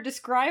Edward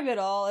describe it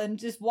all and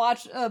just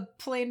watch a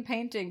plain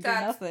painting do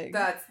nothing.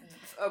 That's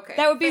okay.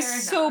 That would be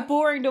so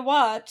boring to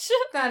watch.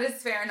 That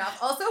is fair enough.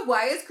 Also,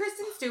 why is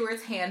Kristen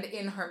Stewart's hand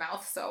in her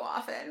mouth so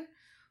often?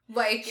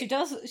 Like, she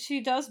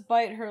does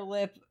bite her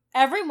lip.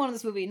 Everyone in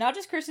this movie, not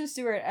just Kristen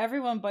Stewart,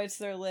 everyone bites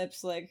their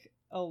lips, like,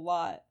 a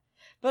lot.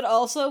 But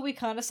also, we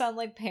kind of sound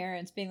like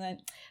parents being like,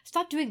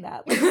 stop doing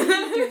that. Like, what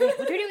are you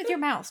doing with your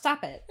mouth?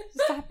 Stop it.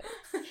 Stop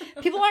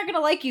it. People aren't going to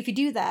like you if you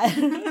do that.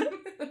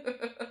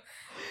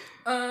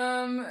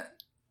 And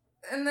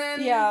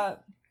then... Yeah.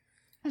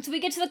 So we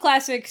get to the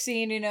classic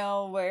scene,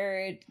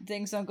 where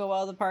things don't go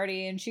well at the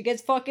party, and she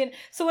gets fucking...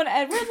 So when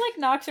Edward, like,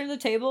 knocks her to the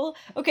table...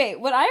 Okay,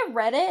 when I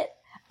read it,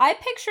 I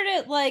pictured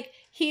it like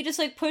he just,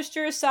 like, pushed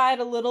her aside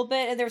a little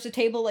bit, and there was a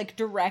table, like,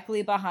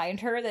 directly behind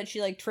her that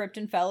she, like, tripped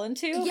and fell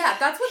into. Yeah,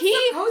 that's what's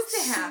supposed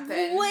to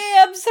happen.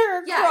 Slams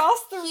her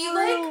across the room. He,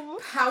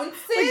 like, pounces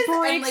like,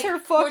 breaks and, like, her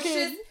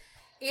pushes.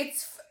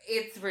 It's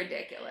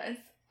ridiculous.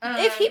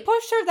 If he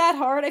pushed her that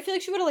hard, I feel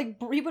like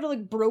he would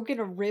have broken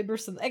a rib or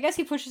something. I guess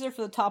he pushes her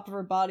for the top of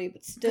her body,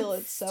 but still,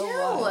 it's so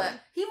wild.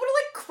 He would have,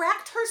 like,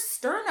 cracked her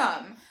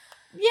sternum.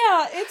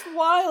 Yeah, it's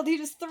wild. He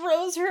just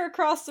throws her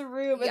across the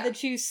room, and then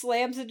she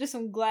slams into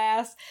some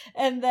glass,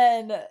 and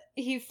then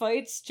he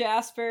fights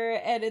Jasper,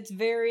 and it's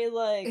very,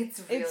 like...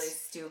 It's really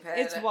stupid.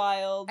 It's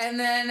wild. And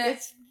then...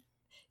 It's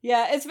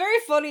very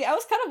funny. I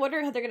was kind of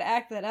wondering how they're gonna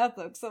act that out,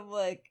 though, because I'm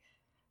like...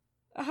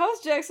 How's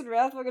Jackson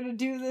Rathbone gonna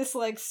do this,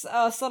 like,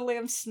 suddenly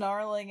I'm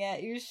snarling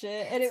at you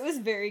shit? And it was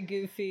very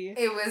goofy.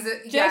 It was,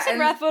 Jackson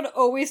Rathbone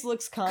always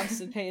looks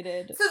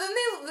constipated. So then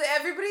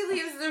everybody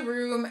leaves the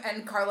room,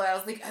 and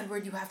Carlisle's like,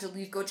 Edward, you have to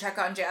leave, go check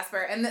on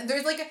Jasper. And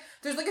there's a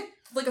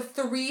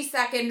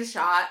 3-second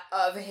shot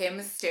of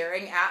him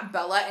staring at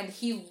Bella, and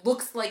he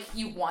looks like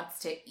he wants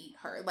to eat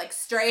her. Like,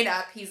 straight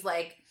up, he's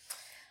like,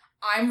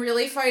 I'm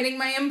really fighting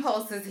my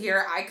impulses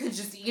here. I could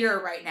just eat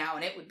her right now,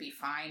 and it would be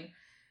fine.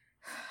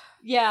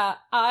 Yeah,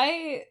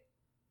 I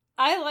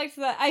liked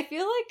that. I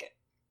feel like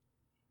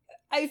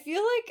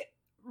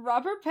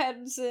Robert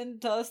Pattinson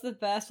does the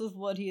best with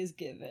what he is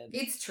given.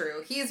 It's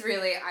true. He's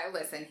really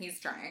he's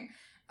trying.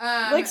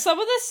 Like some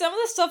of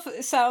the stuff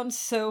sounds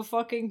so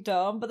fucking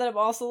dumb, but then I'm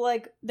also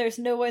like, there's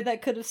no way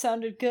that could have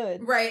sounded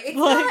good. Right.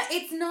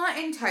 It's not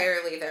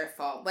entirely their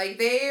fault. Like,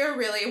 they are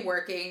really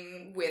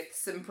working with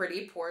some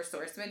pretty poor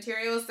source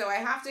material, so I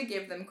have to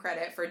give them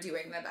credit for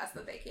doing the best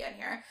that they can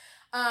here.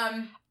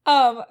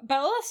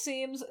 Bella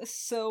seems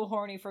so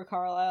horny for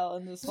Carlisle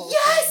in this whole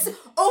thing.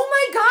 Oh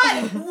my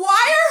god!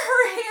 Why are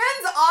her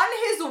hands on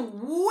his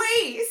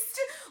waist?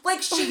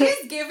 Like, she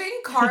is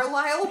giving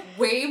Carlisle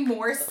way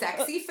more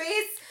sexy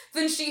face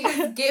than she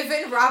has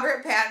given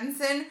Robert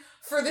Pattinson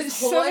for this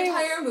whole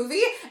entire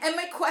movie. And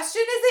my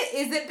question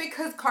is it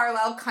because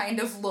Carlisle kind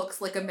of looks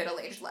like a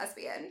middle-aged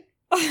lesbian?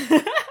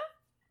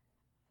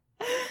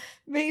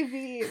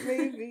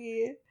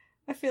 Maybe.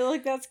 I feel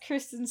like that's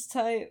Kristen's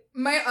type.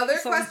 My other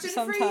question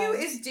for you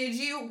is,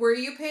 were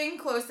you paying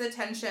close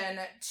attention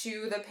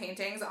to the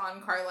paintings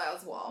on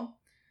Carlisle's wall?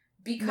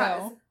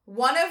 Because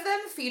one of them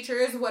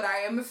features what I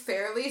am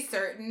fairly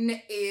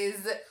certain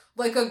is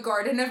like a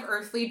Garden of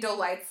Earthly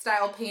Delight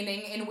style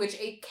painting in which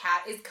a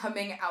cat is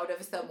coming out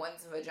of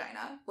someone's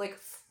vagina. Like,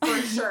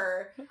 for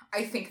sure,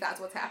 I think that's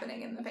what's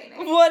happening in the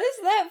painting. What is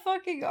that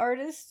fucking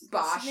artist's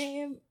Bosch.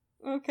 name?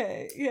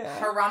 Okay, yeah.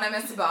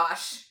 Hieronymus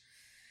Bosch.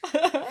 It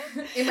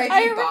might be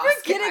I remember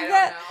Bosch, getting I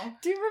that. don't know.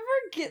 Do you remember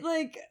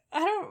I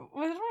don't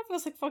know if it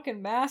was like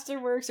fucking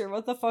Masterworks or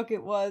what the fuck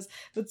it was,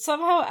 but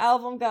somehow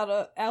Album got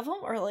a album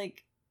or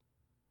like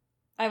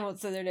I won't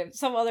say their name.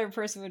 Some other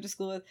person we went to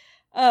school with,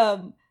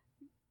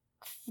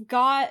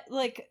 got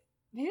like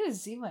maybe it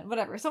was Z-Man,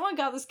 whatever. Someone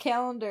got this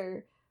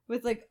calendar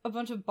with like a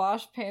bunch of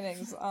Bosch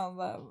paintings on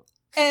them.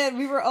 And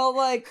we were all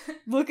like,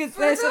 look at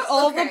this, and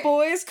all the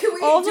boys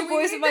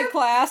in my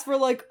class were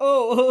like,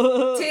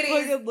 oh,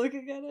 titties. like,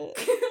 looking at it.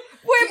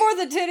 Way more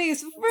than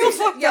titties. Real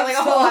fucked yeah, up like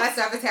stuff. a whole lot of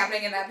stuff is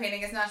happening in that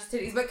painting. It's not just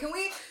titties. But do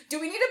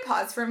we need to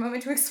pause for a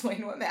moment to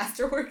explain what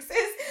Masterworks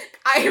is?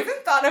 I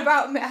haven't thought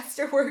about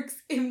Masterworks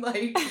in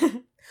like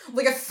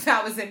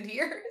 1,000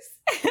 years.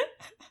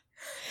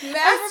 I remember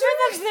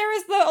that there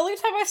was the only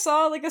time I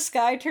saw like a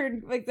sky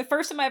turn, like the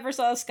first time I ever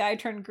saw a sky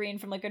turn green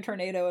from like a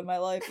tornado in my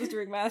life was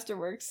during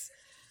Masterworks.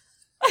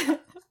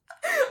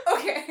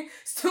 Okay,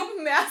 so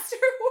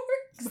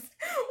Masterworks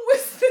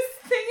was this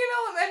thing in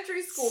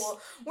elementary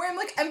school where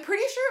I'm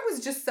pretty sure it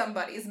was just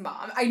somebody's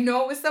mom. I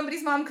know it was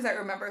somebody's mom because I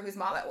remember whose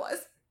mom it was.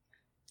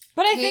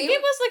 But I think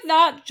it was like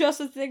not just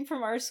a thing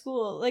from our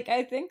school. Like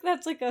I think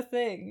that's like a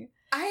thing.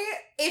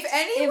 If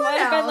anyone it might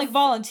have else, been like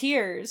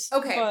volunteers.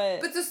 Okay,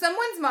 but so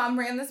someone's mom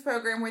ran this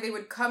program where they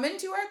would come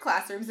into our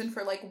classrooms and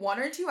for like 1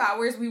 or 2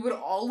 hours we would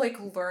all like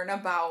learn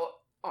about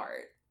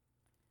art.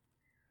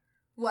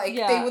 Like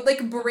they would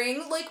like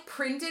bring like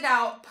printed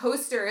out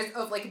posters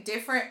of like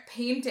different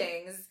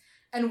paintings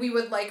and we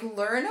would like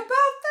learn about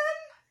them.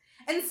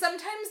 And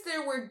sometimes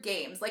there were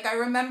games. Like I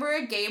remember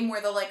a game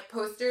where the like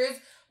posters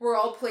were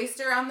all placed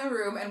around the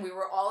room and we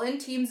were all in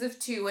teams of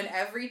 2 and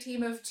every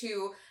team of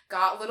 2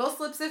 got little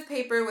slips of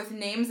paper with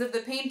names of the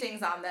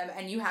paintings on them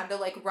and you had to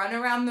like run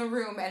around the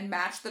room and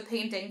match the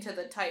painting to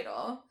the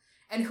title.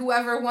 And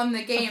whoever won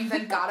the game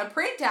then got a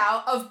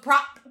printout of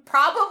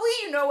probably,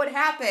 you know what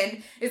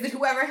happened, is that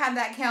whoever had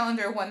that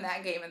calendar won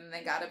that game and then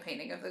they got a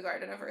painting of the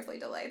Garden of Earthly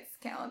Delights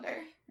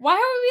calendar. Why are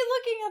we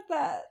looking at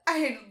that?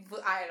 I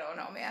don't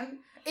know,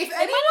 man. It might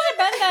have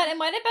been that. It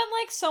might have been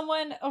like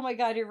someone, oh my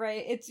god, you're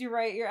right. You're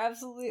right. You're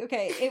absolutely,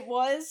 okay. It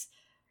was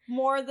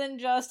more than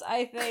just,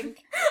 I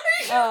think,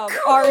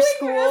 our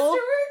school.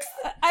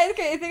 I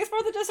think it's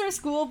more than just our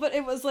school, but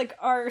it was like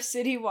our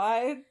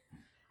citywide.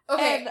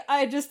 Okay. And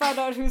I just found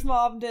out whose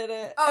mom did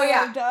it. Oh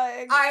yeah, I'm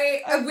dying.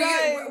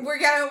 We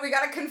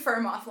gotta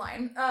confirm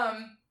offline.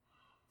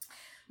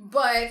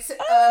 But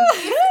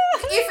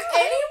if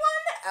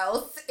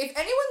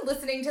anyone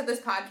listening to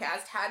this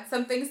podcast had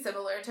something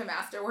similar to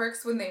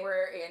Masterworks when they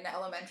were in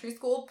elementary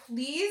school,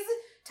 please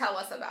tell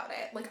us about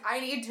it. Like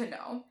I need to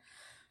know.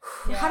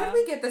 Yeah. How did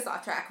we get this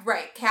off track?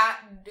 Right, cat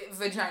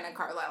vagina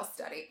Carlisle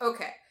study.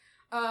 Okay.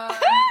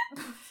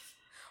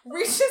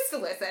 Reach just to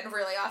listen.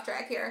 Really off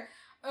track here.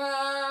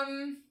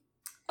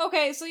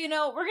 Okay, so,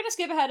 we're gonna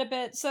skip ahead a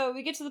bit. So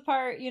we get to the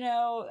part,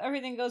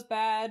 everything goes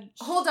bad.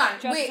 Hold on,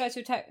 wait.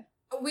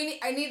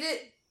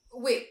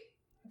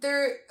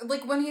 They're,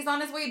 like, when he's on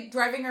his way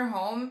driving her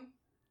home.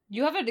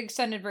 You have an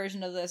extended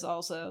version of this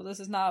also. This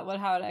is not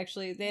how it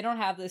actually, they don't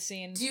have this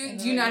scene. Do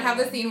you not have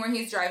the scene where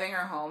he's driving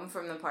her home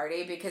from the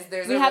party? Because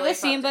we have the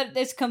scene, but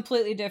it's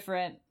completely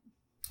different.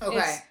 Okay.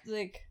 It's,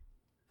 like...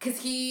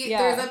 Because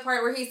there's a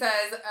part where he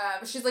says,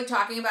 she's, like,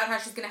 talking about how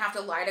she's going to have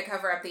to lie to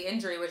cover up the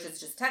injury, which is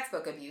just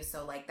textbook abuse,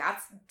 so, like,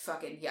 that's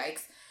fucking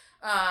yikes.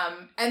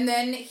 And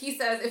then he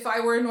says, if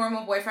I were a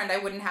normal boyfriend, I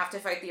wouldn't have to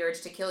fight the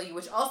urge to kill you,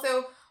 which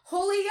also,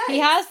 holy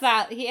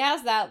yikes. He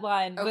has that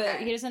line, but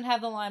he doesn't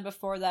have the line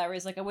before that where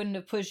he's like, I wouldn't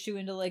have pushed you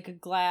into, like, a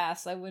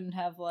glass, I wouldn't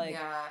have, like,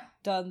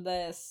 done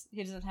this.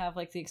 He doesn't have,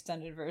 like, the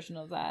extended version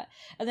of that.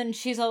 And then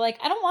she's all like,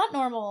 I don't want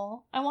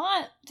normal. I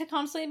want to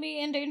constantly be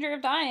in danger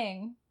of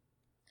dying.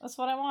 That's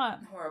what I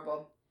want.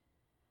 Horrible.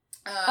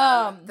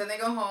 Then they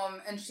go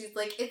home, and she's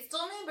like, it's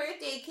still my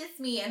birthday, kiss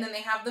me. And then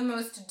they have the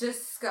most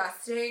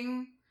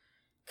disgusting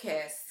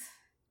kiss.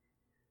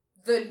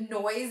 The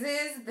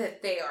noises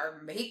that they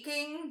are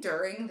making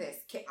during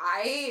this kiss.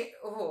 I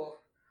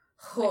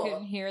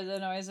couldn't hear the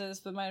noises,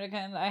 but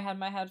I had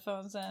my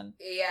headphones in.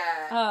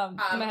 Yeah.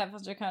 My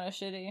headphones are kind of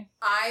shitty.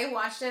 I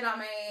watched it on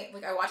my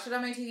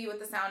TV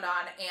with the sound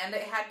on, and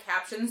it had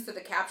captions, so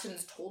the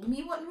captions told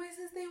me what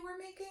noises they were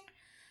making.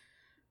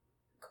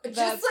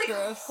 Just like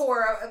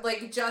horror,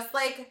 like just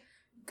like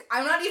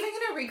I'm not even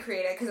gonna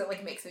recreate it because it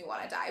like makes me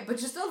want to die. But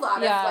just a lot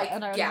of like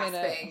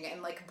gasping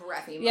and like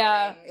breathy moaning.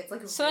 Yeah. It's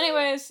like so. Really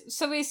anyways,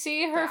 so we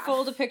see her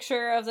fold a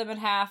picture of them in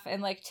half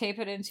and like tape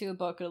it into a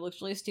book. And it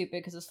looks really stupid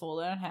because it's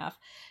folded in half.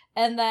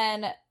 And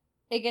then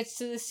it gets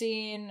to the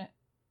scene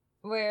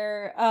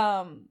where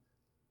they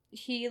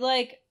do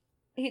it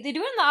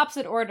in the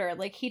opposite order.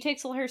 Like he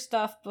takes all her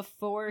stuff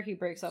before he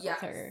breaks up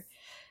with her.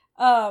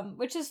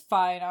 Which is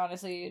fine,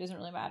 honestly. It doesn't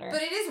really matter.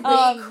 But it is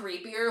way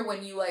creepier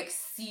when you, like,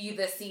 see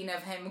the scene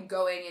of him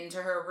going into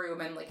her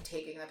room and, like,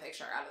 taking the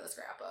picture out of the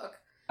scrapbook.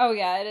 Oh,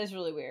 yeah, it is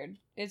really weird.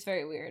 It's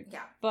very weird.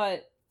 Yeah.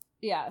 But,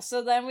 yeah,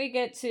 so then we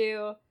get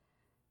to,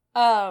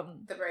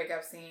 the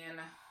breakup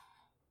scene.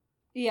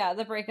 Yeah,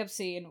 the breakup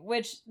scene,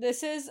 which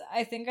this is,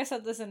 I think I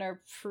said this in our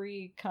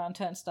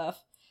pre-content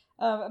stuff.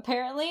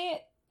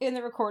 Apparently, in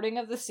the recording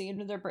of the scene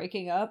when they're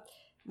breaking up,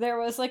 there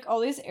was, like,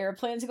 all these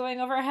airplanes going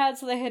overhead,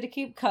 so they had to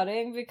keep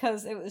cutting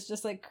because it was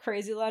just, like,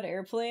 crazy loud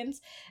airplanes.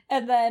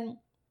 And then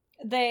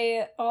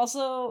they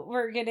also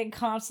were getting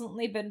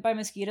constantly bitten by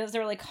mosquitoes.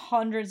 There were, like,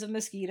 hundreds of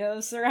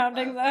mosquitoes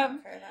surrounding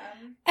them. For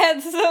them.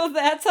 And so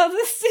that's how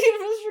this scene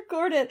was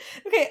recorded.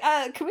 Okay,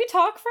 can we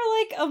talk for,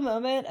 like, a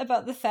moment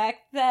about the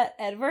fact that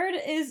Edward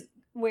is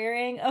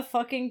wearing a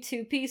fucking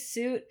two-piece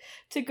suit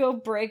to go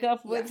break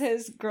up with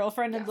his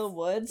girlfriend in the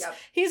woods? Yep.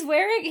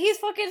 He's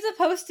fucking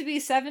supposed to be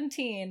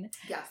 17.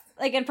 Yes.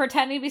 Like, and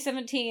pretending to be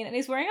 17, and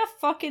he's wearing a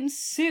fucking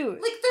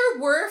suit. Like,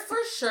 there were for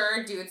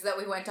sure dudes that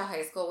we went to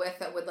high school with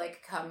that would,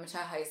 like, come to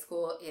high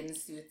school in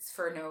suits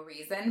for no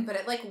reason, but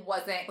it, like,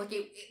 wasn't, like,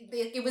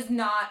 it was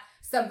not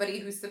somebody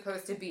who's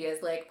supposed to be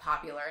as, like,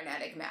 popular and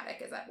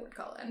enigmatic as Edward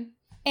Cullen.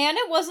 And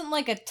it wasn't,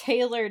 like, a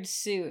tailored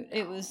suit. No.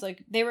 It was,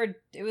 like,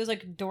 it was,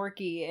 like,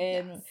 dorky,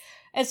 and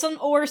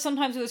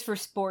sometimes it was for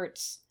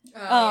sports. Oh,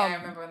 yeah, I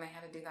remember when they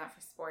had to do that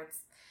for sports.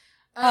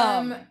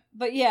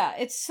 But yeah,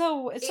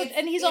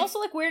 and he's also,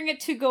 like, wearing it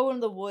to go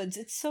in the woods.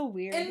 It's so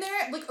weird. And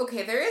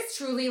there is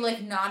truly,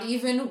 like, not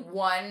even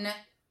one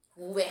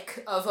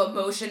lick of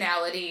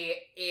emotionality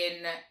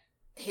in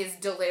his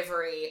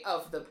delivery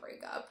of the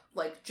breakup.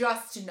 Like,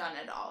 just none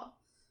at all.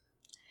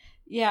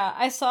 Yeah,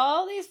 I saw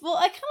all these. Well,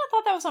 I kind of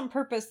thought that was on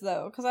purpose,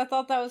 though, because I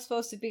thought that was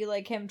supposed to be,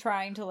 like, him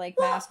trying to, like,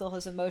 mask all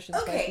his emotions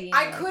by being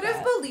I like could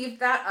have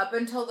believed that up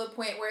until the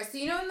point where, so,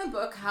 you know, in the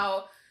book,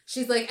 how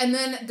she's like, and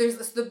then there's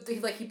this,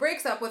 like, he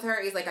breaks up with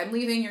her, he's like, I'm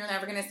leaving, you're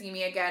never gonna see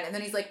me again, and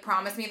then he's like,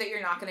 promise me that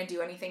you're not gonna do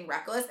anything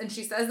reckless, and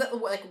she says that,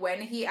 like,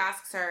 when he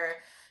asks her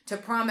to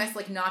promise,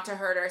 like, not to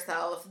hurt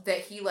herself, that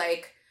he,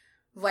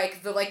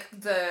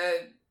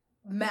 the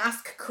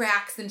mask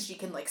cracks and she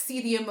can, like,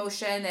 see the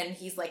emotion, and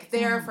he's, like,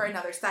 there for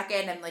another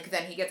second, and, like,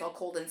 then he gets all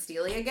cold and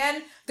steely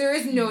again. There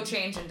is no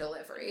change in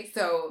delivery,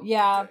 so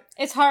yeah,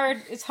 it's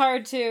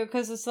hard too,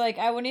 because it's like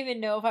I wouldn't even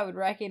know if I would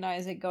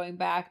recognize it going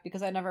back,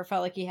 because I never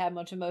felt like he had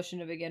much emotion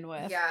to begin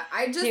with. Yeah,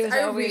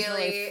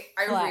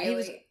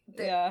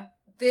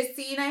 this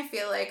scene, I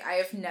feel like I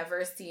have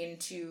never seen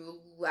two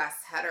less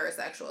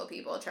heterosexual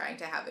people trying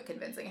to have a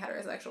convincing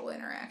heterosexual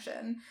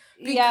interaction.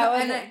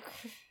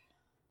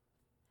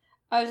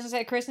 I was gonna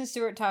say, Kristen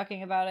Stewart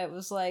talking about it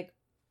was like,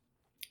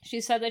 she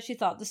said that she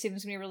thought the scene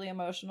was gonna be really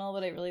emotional,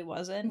 but it really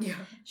wasn't. Yeah.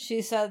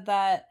 She said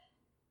that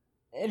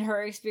in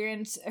her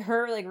experience,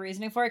 her, like,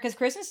 reasoning for it, because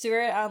Kristen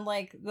Stewart on,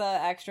 like, the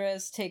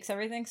extras takes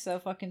everything so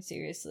fucking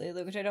seriously,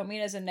 like, which I don't mean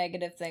as a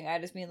negative thing. I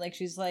just mean, like,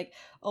 she's like,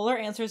 all her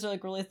answers are,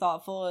 like, really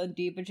thoughtful and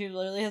deep, and she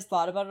literally has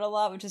thought about it a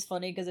lot, which is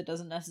funny because it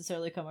doesn't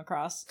necessarily come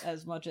across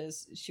as much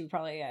as she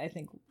probably, I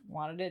think,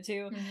 wanted it to.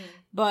 Mm-hmm.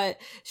 But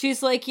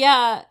she's like,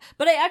 yeah,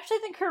 but I actually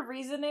think her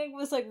reasoning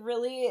was, like,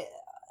 really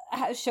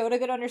showed a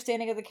good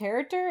understanding of the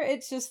character.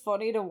 It's just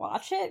funny to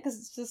watch it because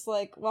it's just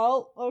like,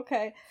 well,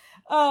 okay.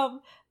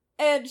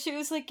 And she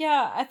was like,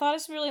 yeah, I thought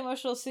it's a really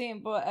emotional scene,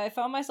 but I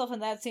found myself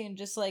in that scene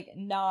just, like,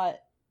 not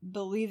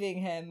believing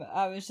him.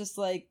 I was just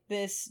like,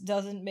 this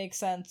doesn't make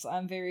sense.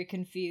 I'm very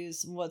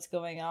confused what's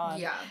going on.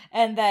 Yeah.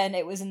 And then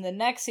it was in the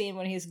next scene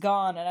when he's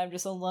gone and I'm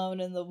just alone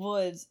in the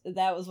woods.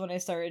 That was when I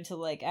started to,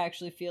 like,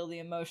 actually feel the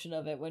emotion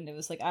of it, when it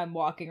was like, I'm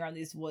walking around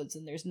these woods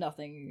and there's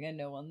nothing and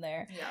no one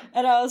there. Yeah.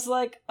 And I was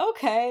like,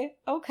 okay.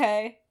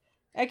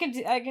 I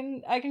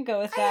can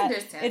go with that. I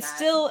understand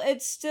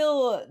It's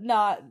still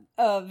not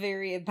a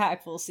very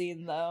impactful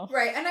scene, though.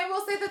 Right, and I will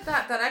say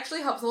that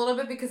actually helps a little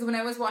bit, because when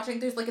I was watching,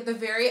 there's, like, at the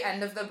very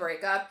end of the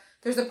breakup,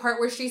 there's a part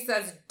where she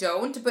says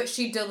don't, but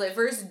she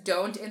delivers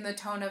don't in the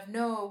tone of,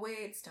 no,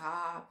 wait,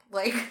 stop.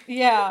 Like...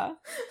 Yeah.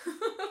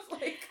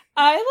 like...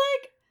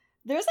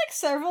 There's, like,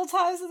 several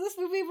times in this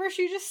movie where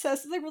she just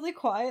says something really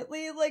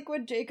quietly, like,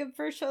 when Jacob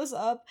first shows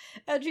up,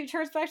 and she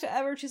turns back to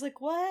Edward, she's like,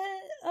 what?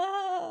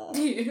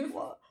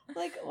 What?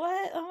 Like,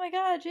 what? Oh my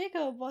god,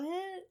 Jacob, what?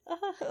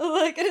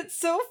 Like, and it's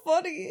so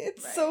funny.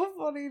 It's so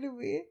funny to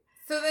me.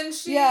 So then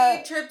she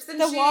trips and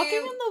the walking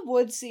in the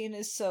woods scene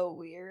is so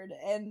weird,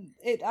 and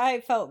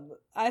I thought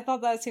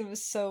that scene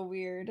was so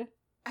weird.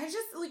 I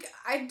just, like,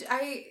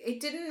 it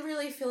didn't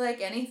really feel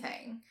like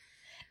anything.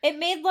 It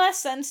made less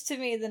sense to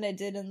me than it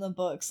did in the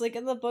books. Like,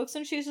 in the books,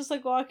 when she's just,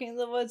 like, walking in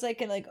the woods, I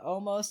can, like,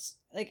 almost,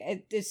 like,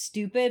 it's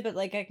stupid, but,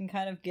 like, I can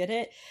kind of get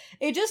it.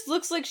 It just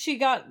looks like she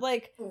got,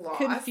 like, lost,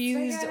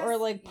 confused or,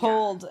 like,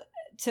 pulled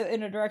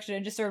in a direction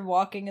and just started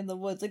walking in the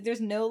woods. Like,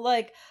 there's no,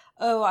 like,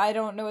 oh, I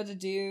don't know what to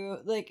do.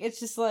 Like, it's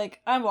just,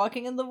 like, I'm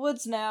walking in the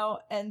woods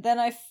now, and then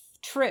I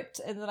tripped,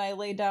 and then I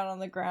lay down on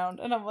the ground,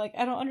 and I'm like,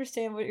 I don't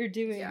understand what you're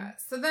doing. Yeah,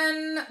 so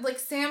then, like,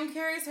 Sam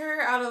carries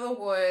her out of the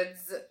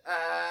woods,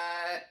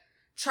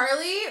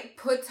 Charlie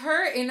puts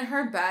her in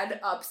her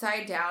bed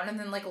upside down and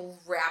then, like,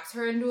 wraps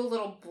her into a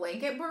little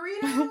blanket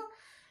burrito.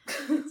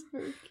 It's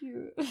very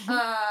cute.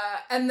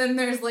 And then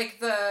there's, like,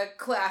 the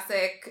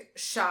classic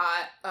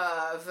shot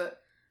of,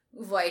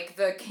 like,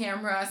 the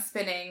camera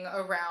spinning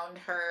around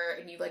her,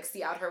 and you, like,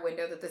 see out her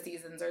window that the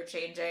seasons are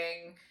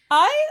changing.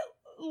 I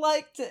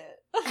liked it.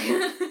 I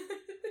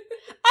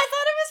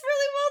thought it was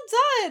really well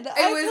done.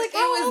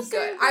 It was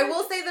good. I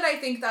will say that I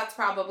think that's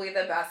probably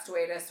the best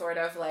way to sort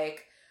of,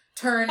 like,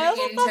 turn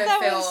into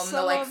film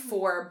the, like,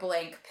 4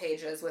 blank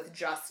pages with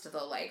just the,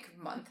 like,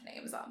 month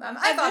names on them.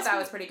 I thought that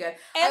was pretty good.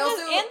 And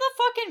the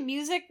fucking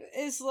music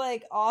is,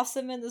 like,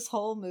 awesome in this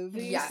whole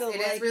movie. Yes, so,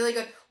 it is really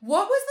good.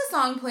 What was the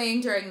song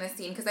playing during this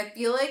scene? Because I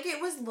feel like it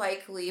was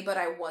likely, but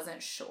I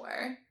wasn't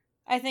sure.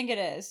 I think it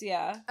is,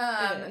 yeah.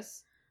 It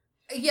is.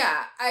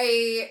 Yeah,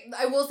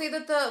 I will say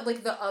that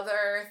the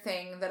other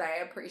thing that I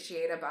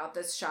appreciate about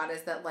this shot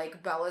is that,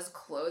 like, Bella's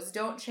clothes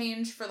don't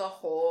change for the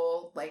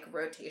whole, like,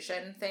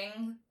 rotation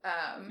thing.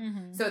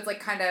 So it's, like,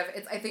 kind of,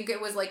 I think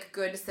it was, like,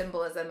 good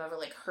symbolism of,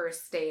 like, her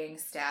staying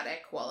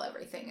static while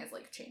everything is,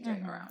 like,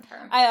 changing around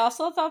her. I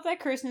also thought that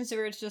Kristen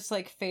Stewart's just,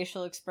 like,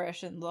 facial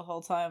expression the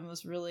whole time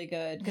was really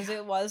good, because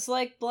it was,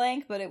 like,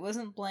 blank, but it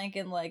wasn't blank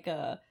in, like,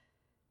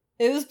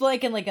 it was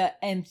blank in, like, an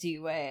empty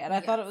way, and I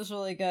thought it was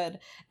really good.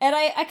 And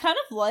I kind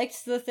of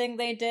liked the thing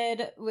they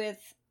did with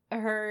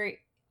her.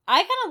 I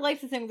kind of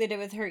liked the thing they did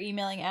with her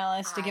emailing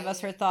Alice to give us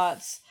her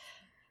thoughts.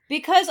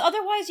 Because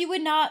otherwise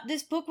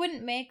this book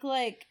wouldn't make,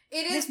 like,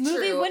 this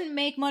movie wouldn't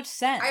make much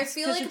sense. I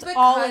feel like it's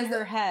all in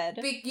her head.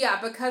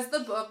 Because the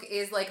book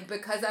is, like,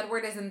 because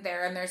Edward isn't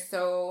there and there's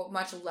so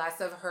much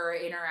less of her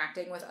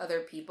interacting with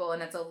other people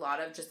and it's a lot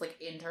of just, like,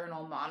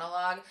 internal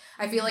monologue,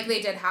 I feel like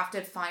they did have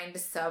to find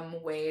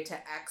some way to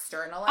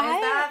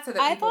externalize that so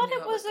that people knew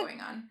what was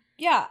going on.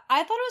 Yeah,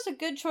 I thought it was a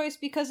good choice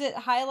because it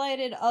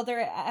highlighted other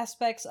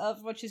aspects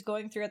of what she's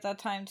going through at that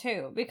time,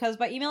 too. Because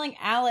by emailing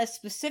Alice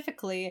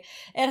specifically,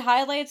 it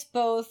highlights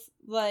both,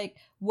 like,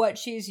 what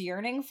she's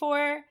yearning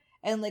for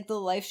and, like, the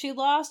life she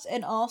lost,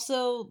 and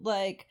also,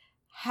 like,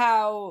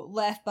 how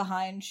left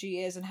behind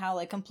she is and how,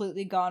 like,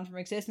 completely gone from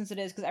existence it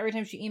is. Because every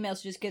time she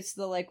emails, she just gets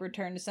the, like,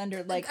 return to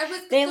sender. Like,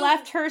 they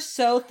left her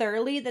so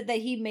thoroughly that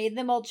he made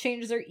them all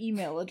change their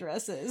email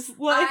addresses.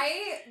 Like,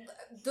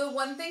 the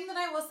one thing that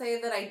I will say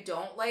that I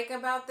don't like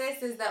about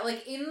this is that,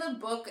 like, in the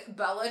book,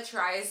 Bella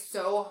tries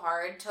so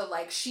hard to,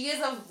 like, she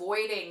is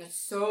avoiding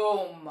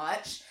so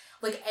much,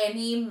 like,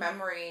 any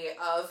memory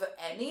of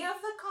any of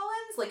the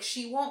Cullens. Like,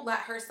 she won't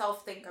let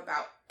herself think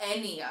about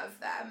any of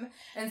them.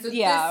 And so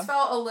this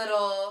felt a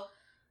little,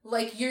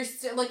 like, you're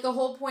still, like, the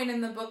whole point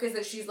in the book is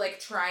that she's, like,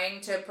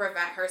 trying to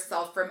prevent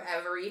herself from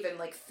ever even,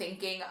 like,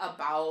 thinking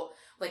about,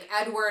 like,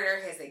 Edward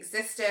or his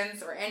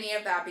existence or any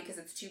of that because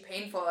it's too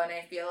painful. And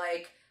I feel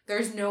like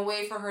there's no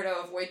way for her to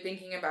avoid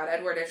thinking about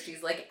Edward if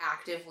she's, like,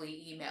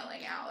 actively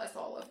emailing Alice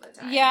all of the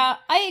time. Yeah,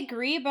 I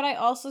agree, but I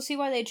also see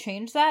why they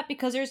changed that,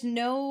 because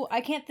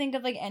I can't think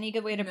of, like, any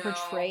good way to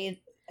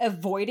portray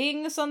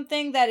avoiding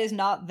something that is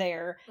not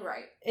there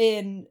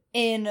in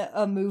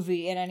a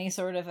movie in any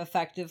sort of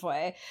effective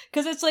way.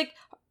 Because it's, like,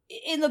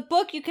 in the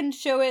book, you can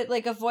show it,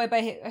 like, avoid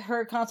by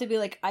her constantly be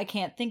like, I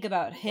can't think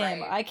about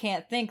him, I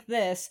can't think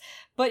this,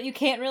 but you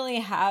can't really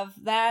have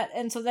that,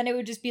 and so then it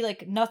would just be,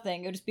 like,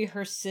 nothing. It would just be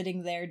her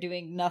sitting there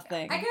doing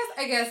nothing.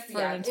 I guess,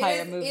 for an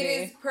entire movie.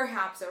 It is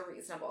perhaps a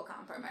reasonable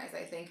compromise,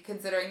 I think,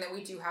 considering that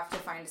we do have to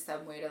find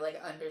some way to,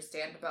 like,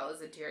 understand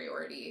Bella's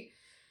interiority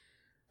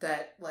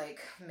that, like,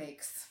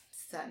 makes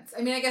sense.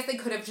 I mean, I guess they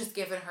could have just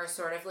given her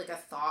sort of, like, a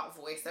thought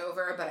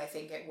voiceover, but I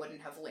think it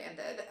wouldn't have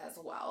landed as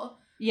well.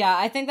 Yeah,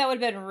 I think that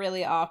would have been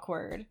really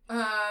awkward.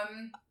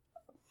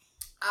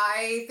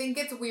 I think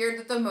it's weird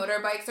that the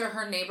motorbikes are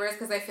her neighbors,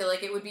 because I feel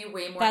like it would be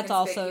way more That's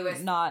conspicuous.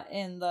 Also not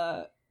in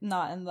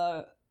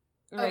the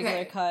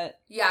regular cut.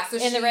 Yeah, so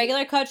in the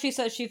regular cut, she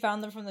says she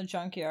found them from the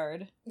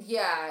junkyard.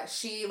 Yeah,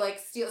 she, like,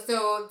 steals.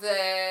 So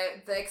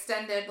the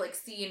extended, like,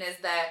 scene is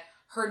that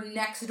her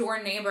next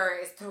door neighbor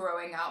is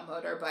throwing out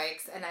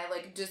motorbikes, and I,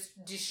 like, does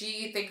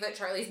she think that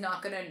Charlie's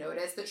not gonna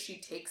notice that she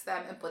takes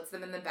them and puts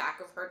them in the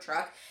back of her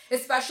truck?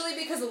 Especially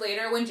because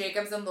later when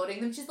Jacob's unloading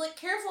them, she's like,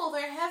 careful,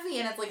 they're heavy,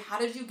 and it's like, how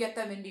did you get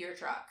them into your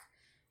truck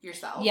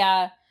yourself?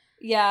 Yeah,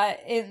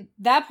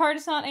 that part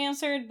is not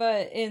answered,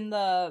 but in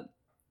the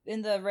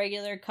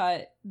regular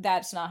cut,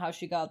 that's not how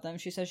she got them.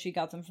 She says she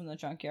got them from the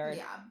junkyard.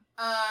 Yeah.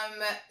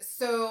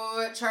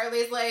 So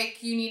Charlie's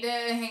like, you need to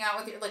hang out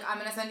with your, like, I'm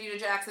gonna send you to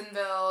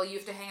Jacksonville, you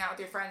have to hang out with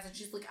your friends, and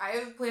she's like, I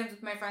have plans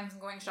with my friends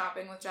and going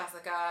shopping with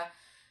Jessica.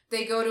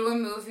 They go to a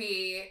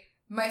movie.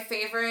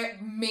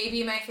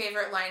 Maybe my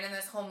favorite line in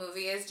this whole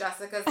movie is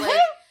Jessica's,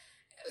 like,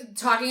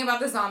 talking about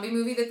the zombie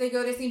movie that they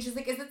go to see, and she's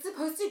like, is it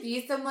supposed to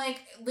be some, like,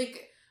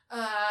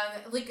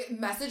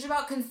 message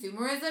about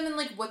consumerism, and,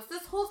 like, what's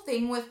this whole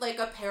thing with, like,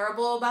 a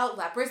parable about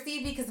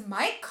leprosy, because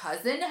my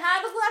cousin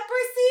had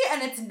leprosy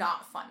and it's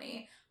not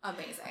funny.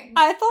 amazing.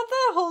 I thought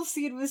that whole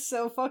scene was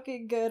so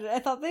fucking good. I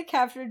thought they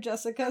captured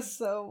Jessica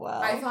so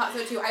well. I thought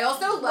so too. I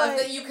also love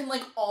that you can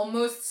like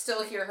almost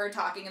still hear her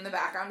talking in the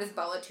background as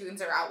Bella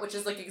tunes her out, which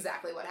is like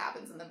exactly what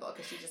happens in the book.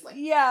 Is she just like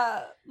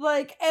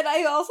like, and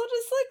I also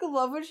just like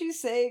love what she's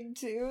saying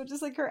too,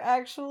 just like her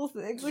actual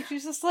things. Like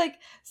she's just like,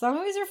 some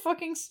movies are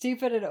fucking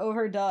stupid and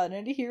overdone,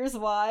 and here's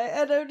why.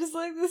 And I'm just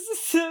like, this is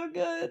so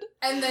good.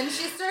 And then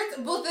she starts.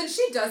 Well, then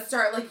she does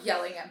start like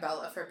yelling at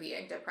Bella for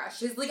being depressed.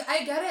 She's like,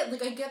 I get it.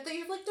 Like I get that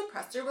you're like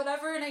depressed or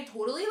whatever, and I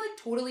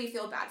totally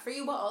feel bad for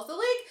you, but also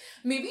like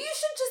maybe you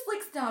should just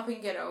like stop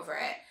and get over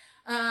it.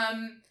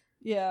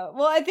 Yeah,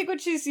 well, I think what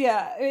she's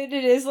it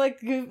is like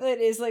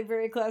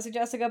very classic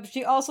Jessica, but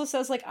she also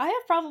says like, I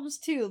have problems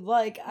too,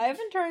 like I've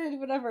been trying to do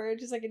whatever, and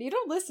she's like, and you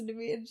don't listen to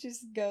me, and she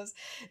just goes,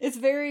 it's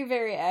very,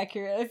 very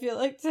accurate, I feel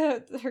like,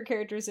 to her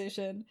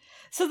characterization.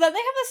 So then they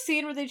have a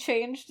scene where they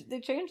changed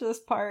this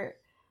part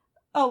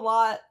a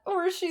lot,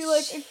 where she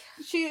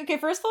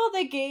first of all,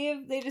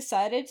 they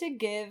decided to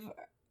give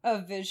a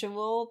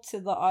visual to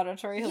the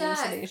auditory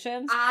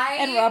hallucinations.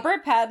 And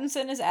Robert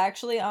Pattinson is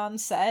actually on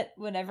set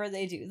whenever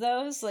they do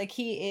those. Like,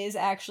 he is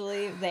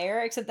actually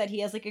there, except that he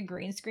has like a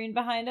green screen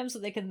behind him, so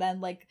they can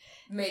then like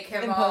make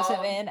him impose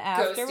him in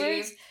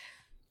afterwards.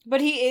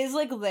 But he is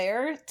like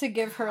there to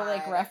give her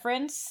like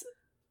reference,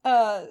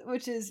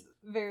 which is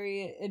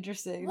very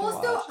interesting.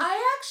 Well, so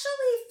I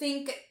actually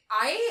think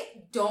I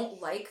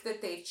don't like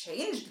that they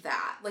changed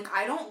that. Like,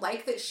 I don't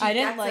like that she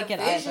gets a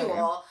visual.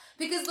 Either.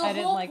 Because the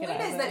whole point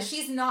is that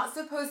she's not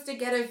supposed to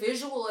get a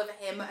visual of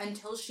him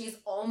until she's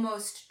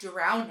almost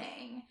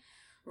drowning.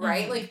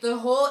 Right? Mm-hmm. Like, the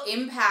whole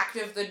impact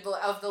of the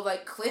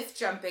like cliff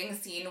jumping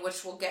scene,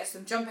 which we'll get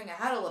some jumping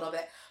ahead a little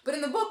bit. But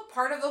in the book,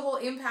 part of the whole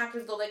impact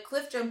of the like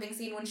cliff jumping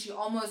scene when she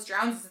almost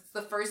drowns is it's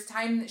the first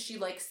time that she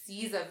like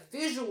sees a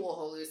visual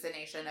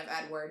hallucination of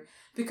Edward,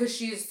 because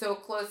she's so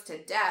close to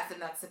death,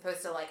 and that's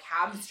supposed to like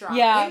have strong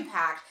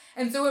impact.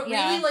 And so it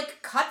really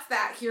like cuts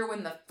that here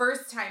when the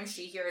first time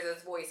she hears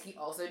his voice, he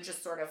also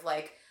just sort of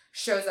like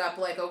shows up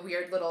like a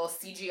weird little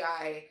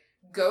CGI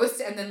ghost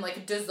and then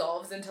like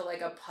dissolves into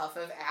like a puff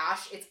of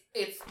ash.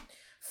 It's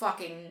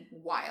fucking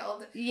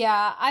wild.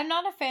 Yeah, I'm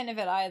not a fan of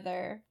it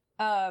either.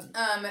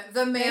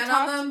 The man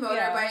on the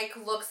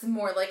motorbike looks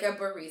more like a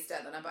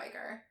barista than a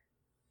biker.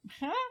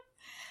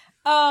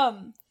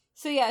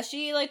 So yeah,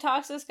 she like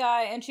talks to this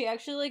guy, and she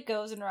actually like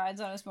goes and rides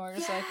on his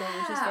motorcycle,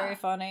 which is very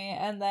funny.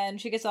 And then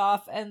she gets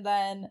off, and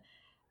then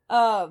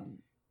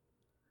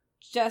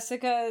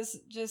Jessica's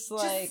just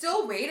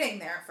still waiting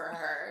there for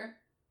her.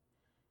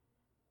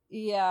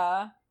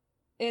 Yeah,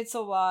 it's a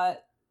lot.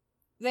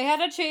 They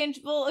had to change.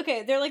 Well,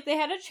 okay, they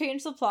had to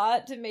change the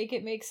plot to make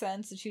it make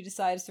sense that she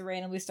decides to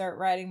randomly start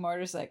riding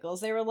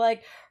motorcycles. They were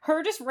like,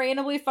 her just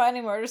randomly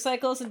finding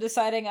motorcycles and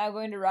deciding I'm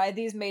going to ride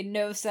these made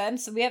no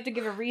sense. So we have to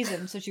give a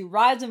reason. So she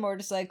rides a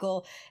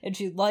motorcycle and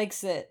she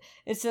likes it,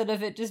 instead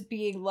of it just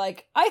being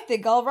like, I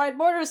think I'll ride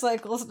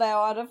motorcycles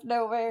now out of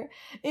nowhere.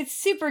 It's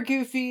super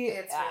goofy.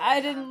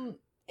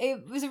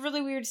 It was a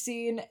really weird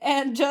scene,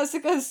 and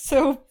Jessica's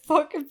so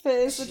fucking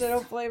pissed, which I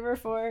don't blame her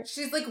for.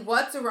 She's like,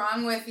 what's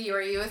wrong with you?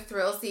 Are you a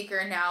thrill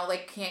seeker now?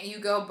 Like, can't you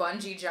go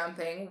bungee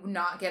jumping,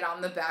 not get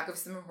on the back of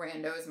some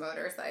rando's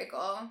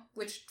motorcycle?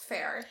 Which,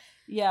 fair.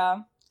 Yeah.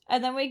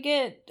 And then we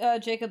get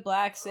Jacob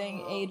Black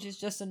saying age is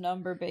just a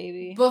number,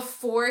 baby.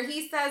 Before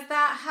he says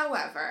that,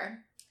 however,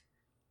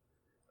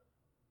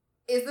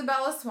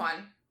 Isabella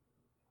Swan,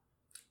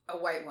 a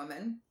white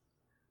woman,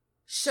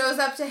 shows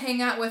up to hang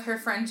out with her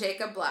friend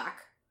Jacob Black,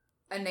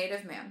 a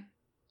native man.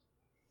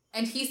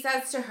 And he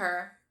says to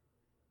her,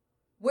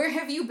 where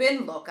have you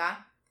been,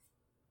 loca?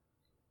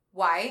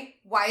 Why?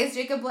 Why is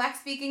Jacob Black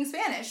speaking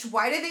Spanish?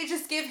 Why did they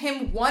just give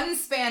him one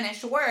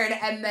Spanish word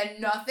and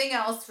then nothing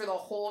else for the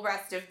whole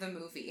rest of the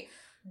movie?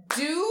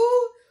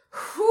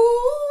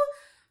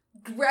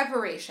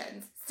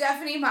 Reparations.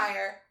 Stephenie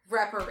Meyer,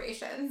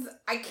 reparations.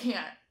 I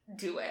can't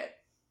do it.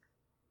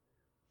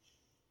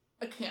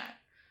 I can't.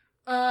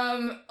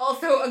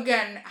 Also,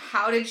 again,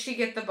 how did she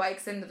get the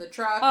bikes into the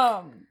truck?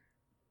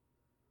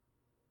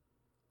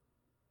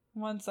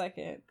 1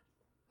 second.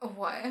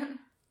 What?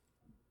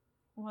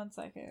 1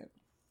 second.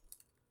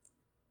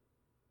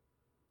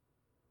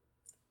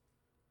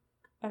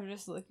 I'm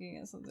just looking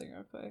at something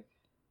real quick.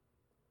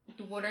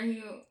 What are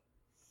you...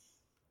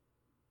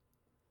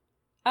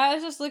 I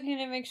was just looking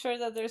to make sure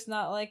that there's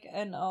not, like,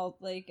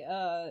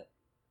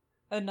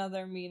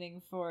 another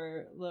meaning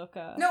for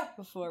loca. No.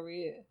 Before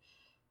we...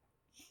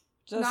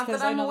 Just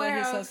because I know that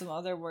he says some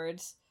other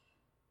words.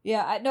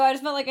 Yeah, I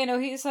just meant, like, I know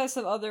he says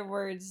some other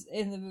words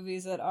in the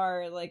movies that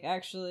are, like,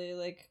 actually,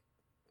 like,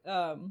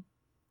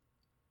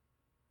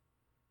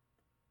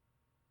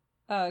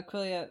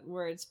 Quillette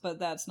words, but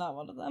that's not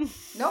one of them.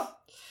 Nope.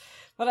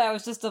 But I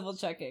was just double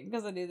checking,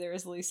 because I knew there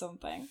was at least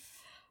something.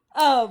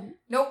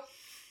 Nope.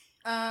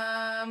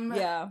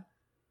 Yeah.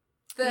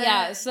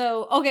 Yeah,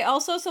 so, okay,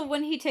 also, so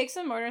when he takes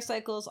the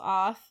motorcycles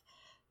off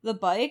the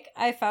bike,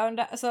 I found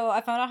out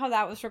how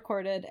that was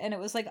recorded, and it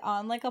was like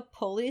on like a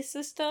pulley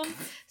system.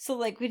 So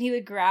like when he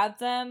would grab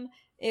them,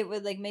 it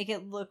would like make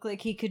it look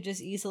like he could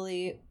just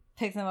easily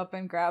pick them up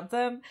and grab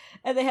them.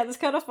 And they had this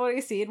kind of funny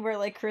scene where,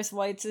 like, Chris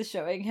Weitz is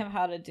showing him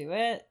how to do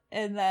it.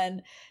 And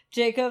then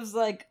Jacob's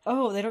like,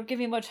 oh, they don't give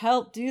me much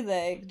help, do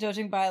they?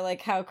 Judging by,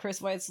 like, how Chris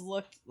Weitz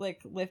looked,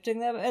 like, lifting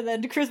them. And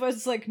then Chris Weitz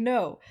is like,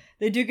 no,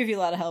 they do give you a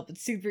lot of help.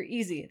 It's super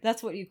easy.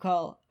 That's what you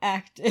call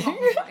acting. Oh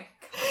my god.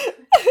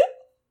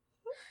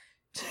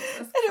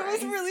 And it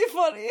was really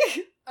funny.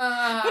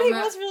 But he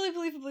was really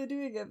believably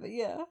doing it, but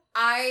yeah.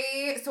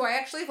 I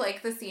actually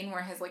like the scene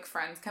where his, like,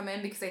 friends come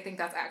in, because I think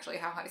that's actually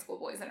how high school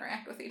boys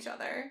interact with each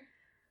other.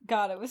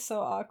 God, it was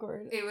so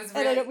awkward. It was really...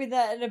 And I don't mean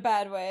that in a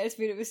bad way.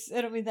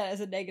 I don't mean that as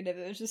a negative.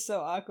 It was just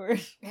so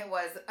awkward. It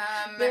was.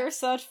 They were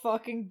such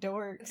fucking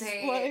dorks.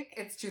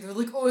 It's true. They're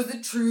like, oh, is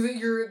it true that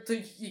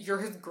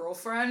you're his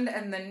girlfriend?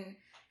 And then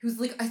he was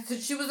like, I said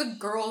she was a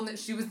girl and that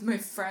she was my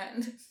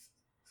friend.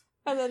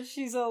 And then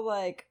she's all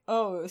like,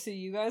 oh, so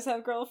you guys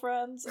have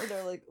girlfriends? And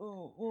they're like,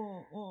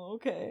 oh,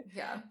 okay.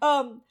 Yeah.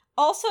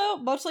 Also,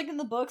 much like in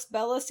the books,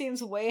 Bella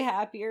seems way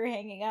happier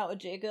hanging out with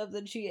Jacob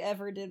than she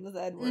ever did with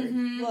Edward.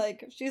 Mm-hmm.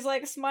 Like, she's,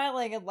 like,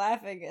 smiling and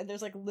laughing, and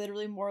there's, like,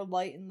 literally more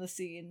light in the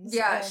scenes.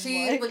 Yeah,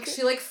 she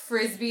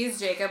frisbees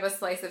Jacob a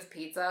slice of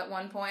pizza at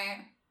one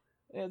point.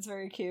 It's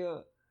very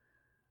cute.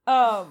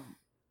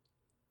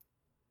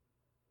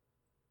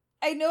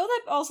 I know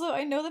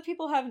that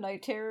people have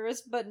night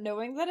terrors, but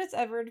knowing that it's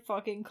Edward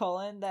fucking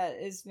Cullen that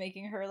is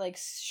making her, like,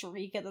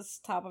 shriek at the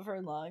top of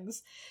her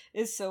lungs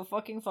is so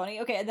fucking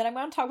funny. Okay, and then I'm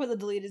gonna talk about the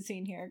deleted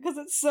scene here, because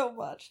it's so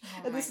much.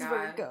 Oh and this my is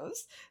where God. it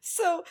goes.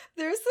 So,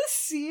 there's this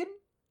scene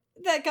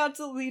that got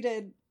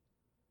deleted,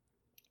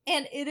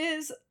 and it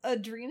is a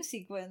dream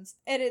sequence,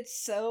 and it's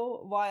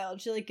so wild.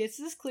 She, like, gets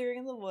this clearing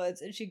in the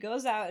woods, and she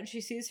goes out, and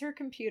she sees her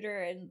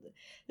computer, and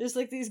there's,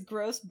 like, these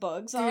gross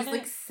bugs on it. There's,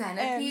 like,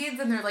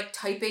 centipedes, and they're, like,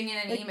 typing in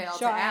an like, email to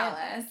giant,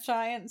 Alice.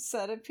 Giant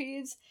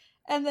centipedes.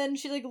 And then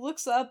she, like,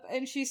 looks up,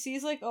 and she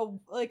sees, like,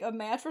 a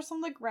mattress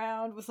on the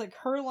ground with, like,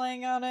 her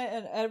laying on it,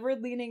 and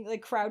Edward leaning,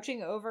 like,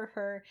 crouching over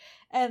her,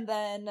 and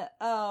then,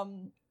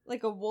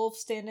 like, a wolf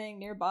standing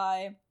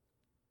nearby.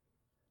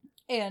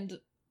 And,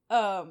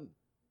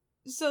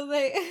 so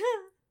they...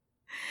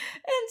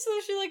 and so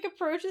she, like,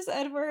 approaches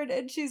Edward,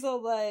 and she's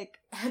all like,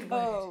 Edward.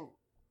 oh,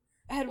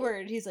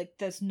 Edward. He's like,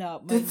 that's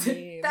not my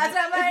name. That's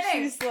not my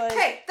name. She's like,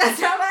 hey, that's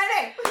not my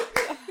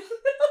name.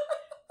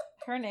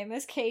 her name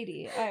is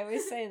Katie. I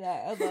always say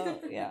that, although,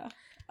 yeah.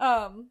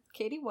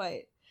 Katie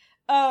White.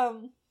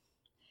 And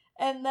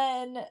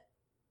then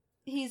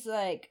he's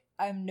like,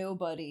 I'm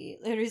nobody.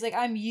 And he's like,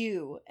 I'm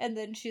you. And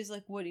then she's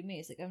like, what do you mean?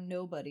 He's like, I'm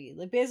nobody.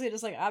 Like, basically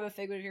just like, I'm a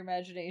figment of your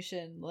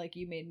imagination. Like,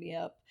 you made me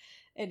up.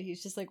 And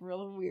he's just like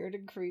real weird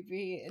and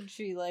creepy. And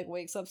she like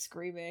wakes up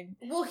screaming.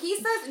 Well,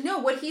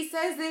 what he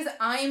says is,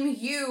 I'm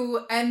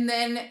you. And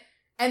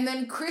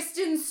then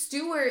Kristen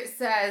Stewart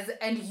says,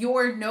 and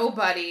you're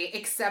nobody,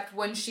 except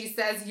when she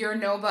says you're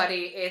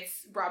nobody,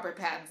 it's Robert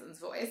Pattinson's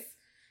voice.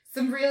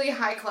 Some really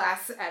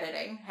high-class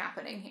editing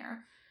happening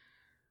here.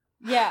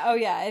 Yeah, oh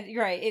yeah,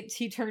 you're right.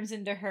 He turns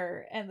into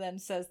her and then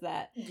says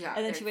that. Yeah.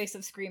 And then she wakes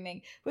up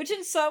screaming. Which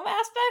in some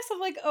aspects, I'm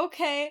like,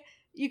 okay,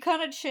 you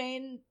kind of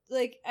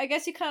I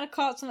guess you kind of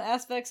caught some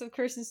aspects of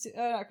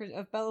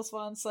of Bella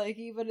Swan's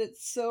psyche, but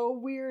it's so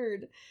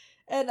weird.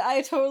 And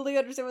I totally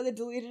understand why they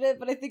deleted it,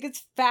 but I think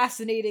it's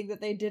fascinating that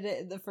they did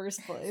it in the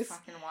first place. It's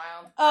fucking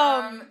wild.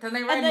 Then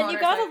they ride and then you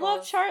gotta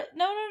motorcycles. love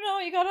No,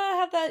 you gotta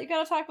have that. You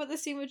gotta talk about the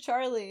scene with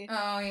Charlie.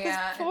 Oh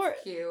yeah,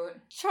 it's cute.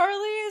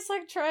 Charlie is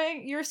like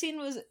trying. Your scene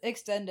was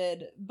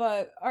extended,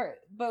 but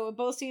what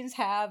both scenes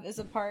have is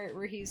a part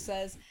where he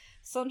says,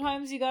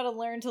 sometimes you gotta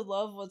learn to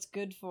love what's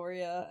good for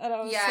you. And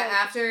I was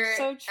after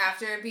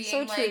being so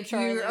like, true,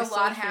 Charlie, you're a so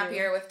lot true.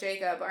 happier with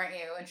Jacob, aren't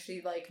you? And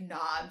she like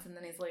nods, and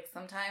then he's like,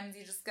 sometimes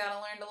you just gotta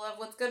learn to love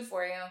what's good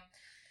for you.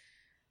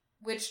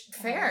 Which,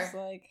 fair.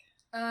 Like,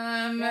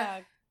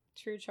 yeah,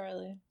 true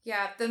Charlie.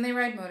 Yeah, then they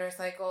ride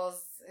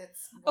motorcycles.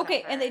 It's whatever.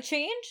 Okay, and they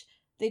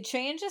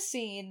change a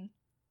scene,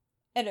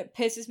 and it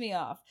pisses me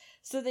off.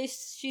 So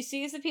she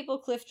sees the people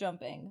cliff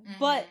jumping,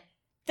 but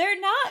they're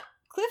not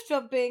cliff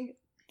jumping.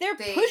 They're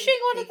pushing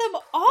one of them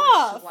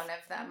off. One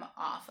of them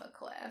off a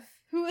cliff.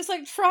 Who is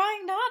like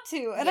trying not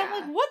to. And I'm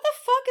like, what the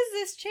fuck is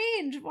this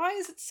change? Why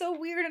is it so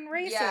weird and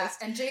racist? Yeah,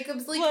 and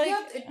Jacob's like,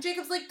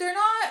 they're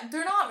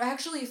not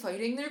actually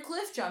fighting, they're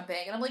cliff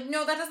jumping. And I'm like,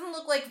 no, that doesn't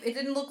look like, it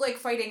didn't look like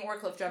fighting or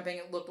cliff jumping,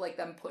 it looked like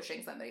them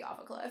pushing somebody off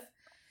a cliff.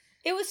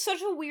 It was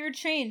such a weird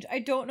change. I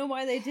don't know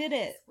why they did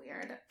it. It's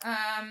weird.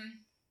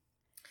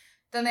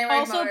 Then they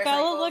ride motorcycles. Also,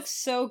 Bella looks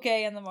so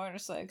gay on the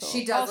motorcycle.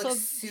 She does look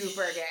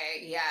super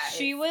gay, yeah.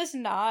 She was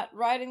not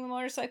riding the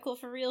motorcycle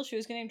for real. She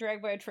was getting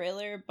dragged by a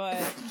trailer,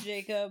 but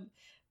Jacob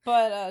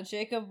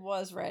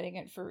was riding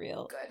it for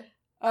real. Good.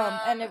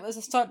 And it was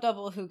a stunt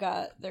double who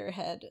got their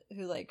head,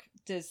 who, like,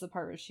 does the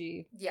part where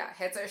she... Yeah,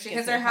 hits her. She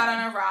hits her head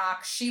on a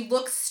rock. She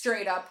looks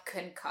straight up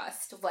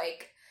concussed.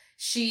 Like,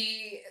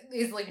 she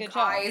is, like,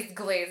 eyes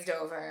glazed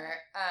over.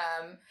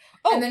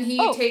 And then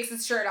he takes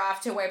his shirt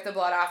off to wipe the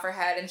blood off her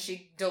head, and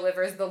she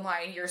delivers the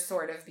line, "You're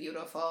sort of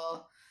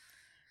beautiful."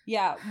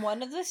 Yeah,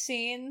 one of the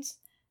scenes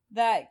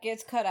that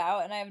gets cut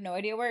out, and I have no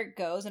idea where it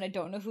goes, and I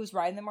don't know who's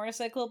riding the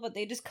motorcycle, but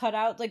they just cut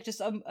out, like,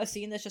 just a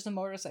scene that's just a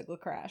motorcycle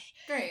crash.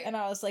 Great. And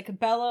I was like,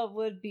 Bella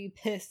would be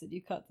pissed that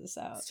you cut this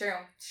out. It's true.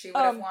 She would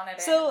have wanted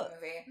it in the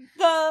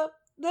movie.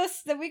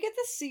 Then we get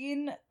the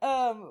scene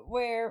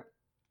where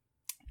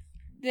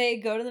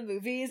they go to the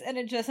movies, and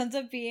it just ends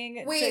up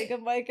being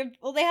Jacob, Mike, and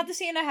they have the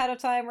scene ahead of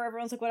time where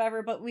everyone's like,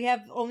 whatever, but we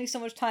have only so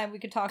much time we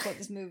could talk about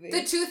this movie.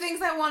 The two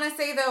things I want to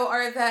say, though,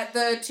 are that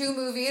the two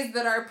movies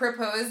that are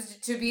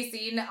proposed to be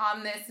seen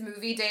on this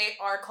movie date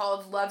are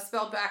called Love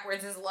Spelled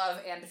Backwards is Love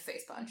and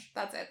Face Punch.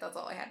 That's it. That's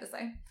all I had to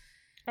say.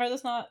 Are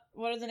those not...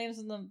 What are the names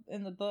in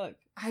the book?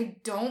 I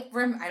don't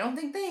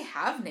think they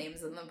have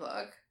names in the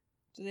book.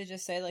 Do they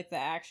just say, like, the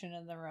action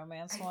and the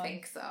romance one? I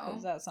think so.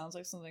 Because that sounds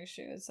like something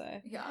she would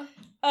say. Yeah.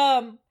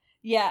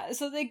 Yeah,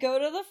 so they go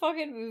to the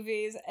fucking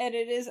movies, and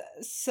it is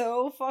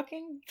so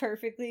fucking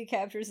perfectly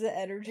captures the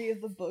energy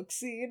of the book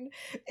scene.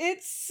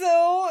 It's so...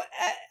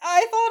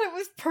 I thought it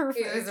was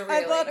perfect. It was really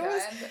I thought good. It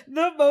was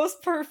the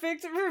most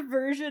perfect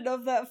version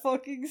of that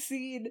fucking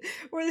scene,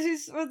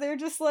 where they're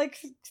just, like,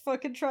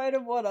 fucking trying to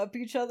one-up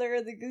each other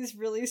in these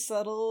really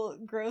subtle,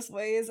 gross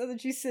ways, and then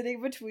she's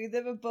sitting between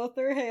them, and both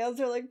their hands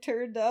are, like,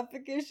 turned up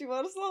in case she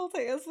wants to hold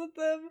hands with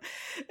them,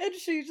 and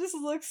she just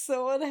looks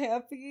so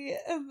unhappy,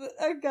 and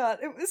oh god,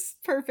 it was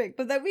perfect.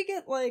 But then we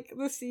get, like,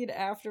 the scene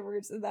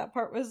afterwards, and that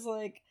part was,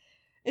 like,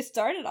 it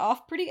started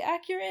off pretty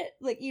accurate,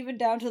 like, even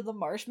down to the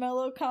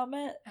marshmallow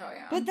comment. Oh,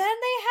 yeah. But then they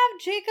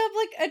have Jacob,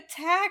 like,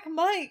 attack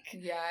Mike.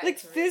 Yeah. Like,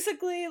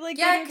 physically, like,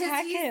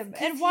 attack him.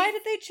 And why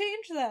did they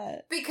change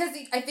that? Because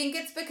I think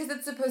it's because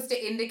it's supposed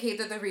to indicate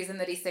that the reason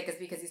that he's sick is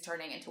because he's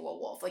turning into a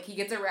wolf. Like, he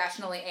gets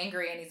irrationally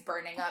angry and he's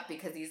burning up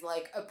because he's,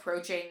 like,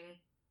 approaching,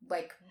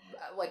 like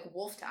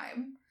wolf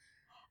time.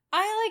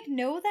 I, like,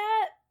 know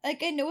that.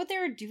 Like, I know what they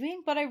were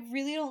doing, but I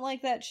really don't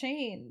like that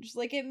change.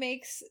 Like, it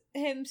makes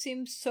him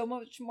seem so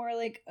much more,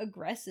 like,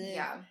 aggressive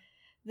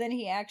than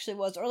he actually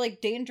was. Or,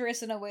 like,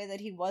 dangerous in a way that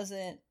he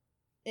wasn't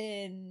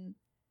in...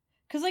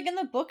 Because, like, in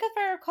the book, if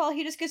I recall,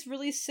 he just gets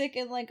really sick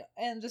and, like,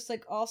 and just,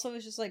 like, also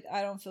is just, like,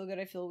 I don't feel good,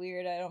 I feel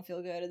weird, I don't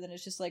feel good, and then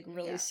it's just, like,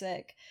 really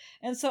sick.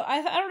 And so,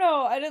 I don't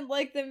know, I didn't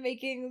like them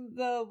making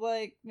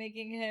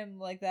him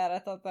like that. I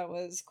thought that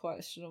was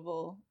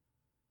questionable.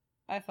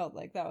 I felt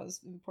like that was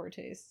in poor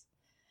taste.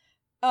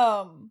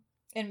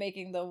 And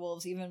making the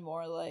wolves even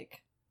more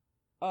like,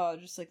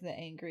 just like the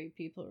angry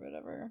people or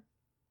whatever.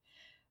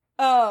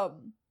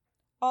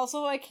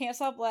 Also, I can't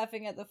stop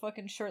laughing at the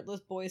fucking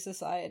shirtless boy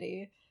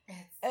society.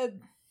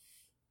 And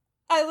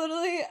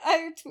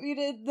I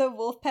tweeted the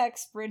Wolfpack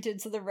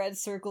sprinted so the red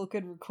circle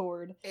could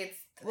record. It's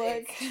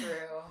true.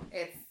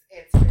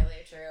 It's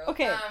really true.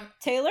 Okay,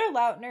 Taylor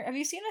Lautner. Have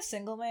you seen A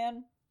Single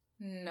Man?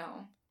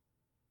 No.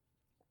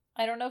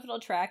 I don't know if it'll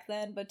track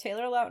then, but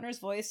Taylor Lautner's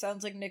voice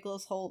sounds like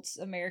Nicholas Holt's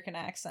American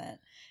accent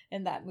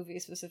in that movie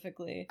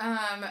specifically.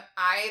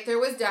 There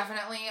was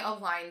definitely a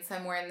line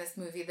somewhere in this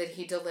movie that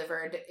he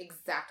delivered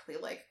exactly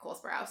like Cole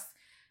Sprouse.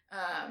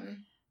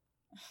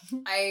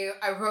 I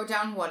wrote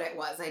down what it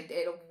was.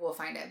 We'll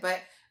find it. But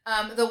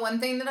the one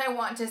thing that I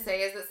want to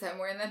say is that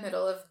somewhere in the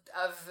middle of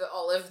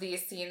all of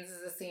these scenes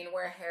is a scene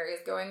where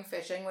Harry's going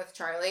fishing with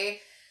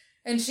Charlie.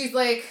 And she's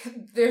like,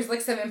 there's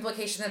like some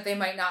implication that they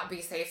might not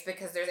be safe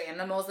because there's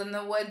animals in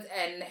the woods.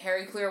 And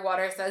Harry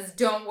Clearwater says,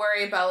 "Don't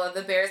worry, Bella,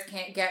 the bears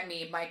can't get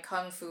me. My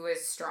kung fu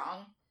is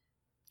strong."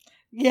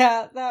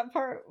 Yeah, that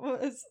part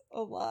was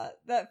a lot.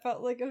 That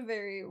felt like a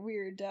very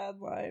weird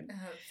dad line.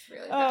 It's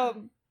really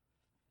bad.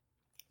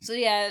 So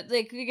yeah,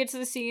 like we get to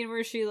the scene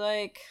where she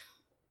like,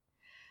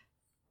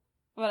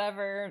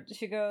 whatever,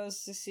 she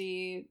goes to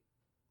see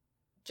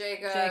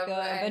Jacob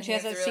and she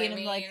has that scene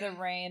in like the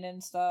rain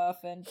and stuff,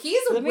 and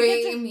he's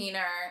way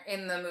meaner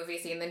in the movie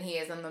scene than he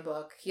is in the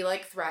book. He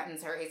like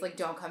threatens her. He's like,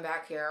 "Don't come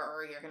back here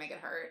or you're gonna get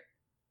hurt."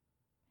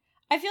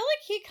 I feel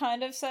like he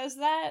kind of says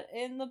that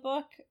in the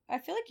book. I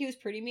feel like he was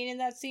pretty mean in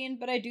that scene,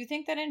 but I do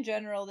think that in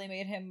general they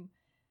made him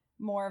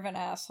more of an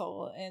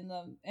asshole in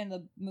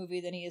the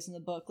movie than he is in the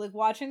book. Like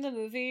watching the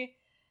movie,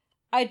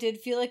 I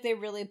did feel like they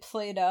really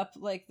played up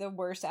like the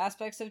worst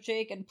aspects of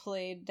Jake and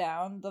played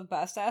down the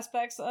best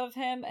aspects of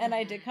him. And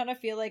I did kind of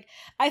feel like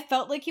I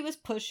felt like he was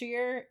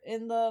pushier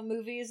in the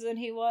movies than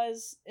he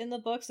was in the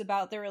books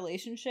about their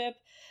relationship.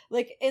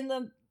 Like in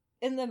the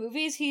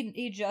movies,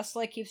 he just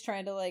like keeps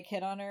trying to like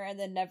hit on her and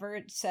then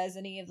never says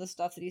any of the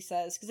stuff that he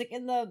says. Because like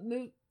in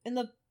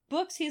the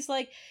books, he's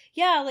like,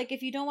 yeah, like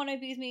if you don't want to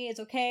be with me, it's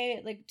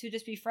okay, like to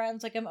just be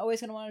friends. Like I'm always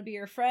gonna want to be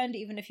your friend,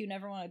 even if you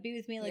never want to be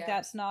with me. Like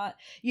that's not,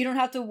 you don't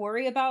have to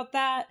worry about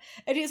that.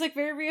 And he's like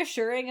very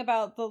reassuring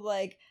about the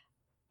like,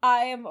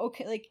 I am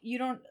okay. Like you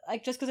don't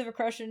like just because I have a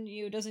crush on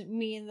you doesn't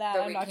mean that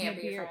I'm not gonna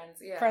be your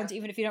friends,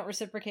 even if you don't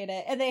reciprocate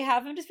it. And they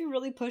have him just be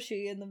really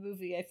pushy in the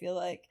movie, I feel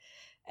like.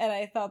 And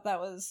I thought that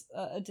was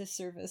a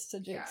disservice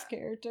to Jake's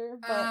character.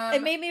 But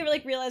it made me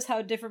like realize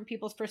how different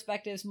people's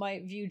perspectives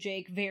might view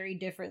Jake very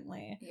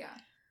differently.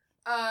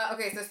 Yeah.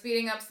 Okay, so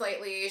speeding up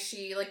slightly,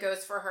 she like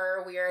goes for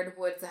her weird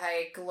woods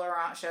hike.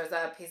 Laurent shows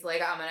up. He's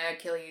like, "I'm gonna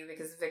kill you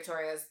because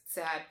Victoria's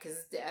sad because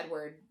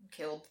Edward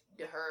killed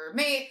her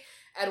mate."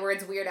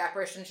 Edward's weird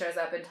apparition shows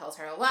up and tells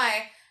her a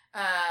lie.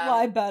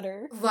 Lie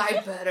better.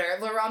 Lie better.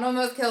 Laurent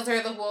almost kills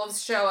her. The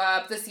wolves show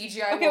up. The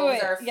CGI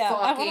wolves are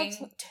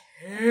fucking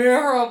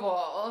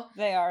terrible.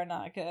 They are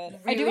not good.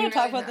 Really, I do want to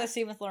talk about not. this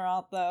scene with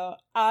Laurent, though.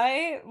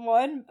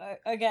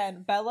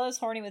 Again, Bella is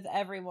horny with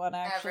everyone,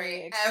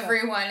 actually.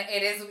 Everyone.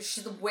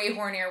 She's way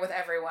hornier with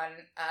everyone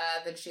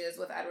than she is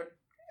with Edward.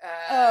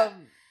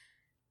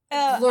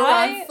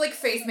 Laurent's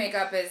face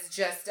makeup is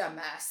just a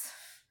mess.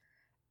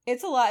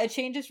 It's a lot. It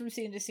changes from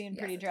scene to scene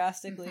pretty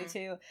drastically,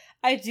 too.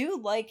 I do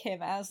like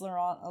him as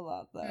Laurent a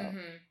lot, though.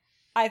 Mm-hmm.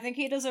 I think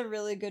he does a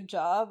really good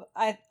job.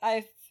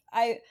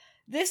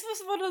 This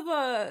was one of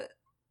the...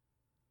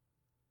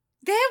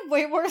 They have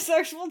way more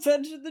sexual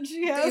tension than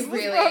she has. They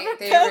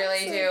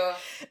really do.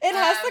 It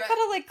has the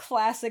kind of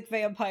classic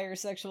vampire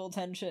sexual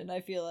tension,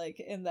 I feel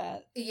like, in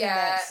that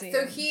scene.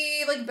 So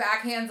he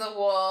backhands a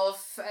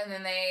wolf, and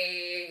then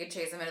they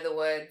chase him into the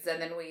woods,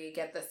 and then we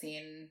get the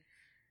scene.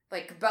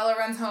 Bella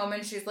runs home,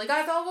 and she's like,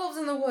 I saw wolves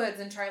in the woods,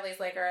 and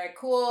Charlie's like, alright,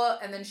 cool,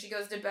 and then she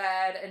goes to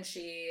bed, and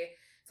she's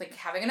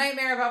having a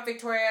nightmare about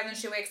Victoria, and then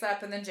she wakes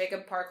up, and then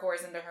Jacob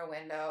parkours into her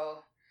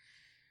window.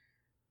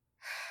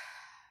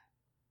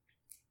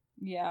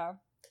 Yeah.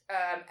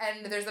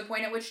 And there's a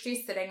point at which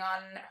he's sitting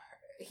on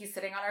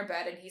her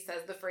bed, and he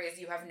says the phrase,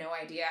 you have no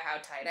idea how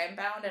tight I'm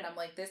bound, and I'm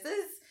like, this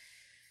is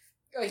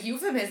a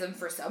euphemism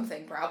for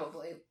something,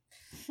 probably.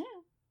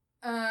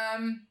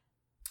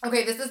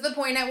 Okay, this is the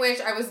point at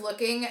which I was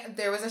looking,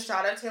 there was a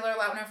shot of Taylor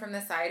Lautner from the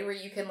side where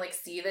you can,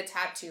 see the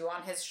tattoo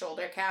on his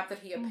shoulder cap that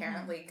he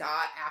apparently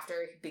got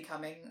after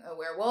becoming a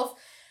werewolf.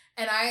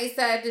 And I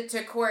said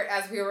to Court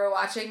as we were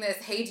watching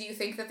this, hey, do you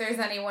think that there's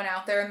anyone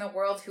out there in the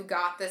world who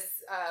got this,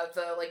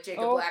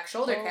 Jacob Black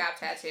shoulder cap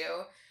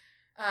tattoo?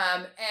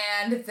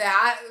 And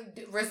that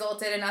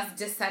resulted in us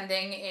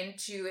descending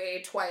into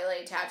a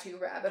Twilight tattoo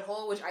rabbit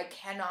hole, which I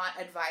cannot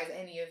advise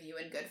any of you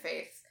in good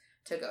faith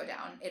to go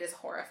down. It is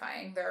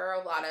horrifying. There are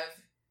a lot of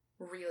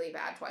really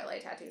bad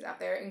Twilight tattoos out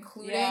there,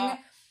 including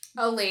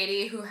a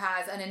lady who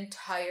has an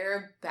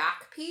entire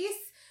back piece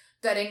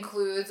that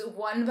includes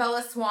 1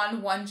 Bella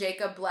Swan, 1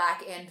 Jacob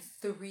Black, and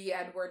 3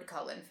 Edward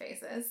Cullen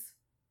faces.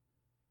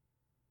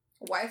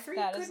 Why 3?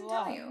 Couldn't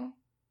tell you.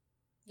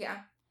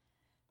 Yeah.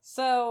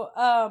 So,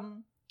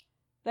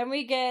 then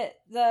we get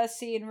the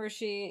scene where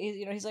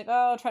he's like,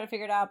 oh, try to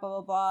figure it out, blah,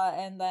 blah, blah,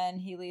 and then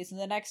he leaves. And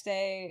the next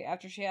day,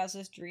 after she has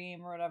this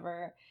dream or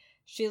whatever,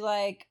 she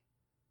and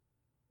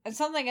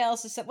something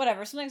else is,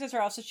 whatever, something sets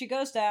her off, so she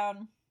goes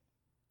down,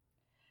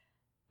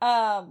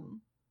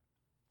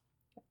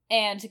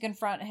 and to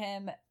confront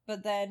him,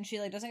 but then she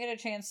doesn't get a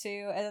chance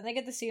to, and then they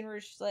get the scene where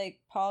she's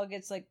Paul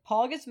gets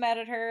mad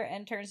at her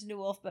and turns into a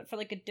wolf, but for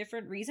a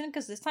different reason,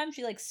 because this time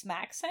she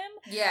smacks him,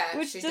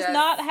 which does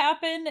not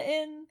happen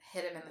in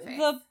hit him in the face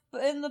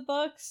in the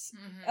books.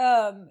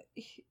 Mm-hmm.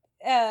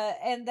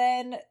 And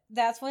then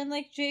that's when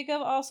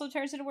Jacob also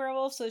turns into a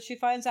werewolf, so she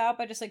finds out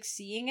by just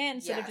seeing it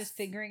instead of just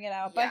figuring it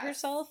out by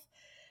herself,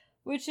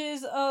 which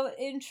is a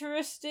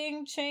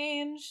interesting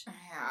change.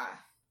 Yeah.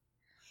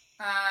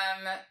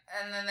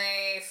 And then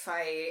they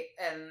fight,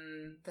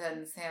 and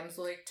then Sam's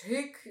like,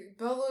 take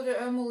Bella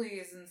to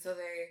Emily's, and so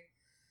they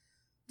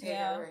take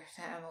her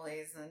to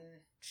Emily's,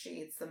 and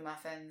she eats some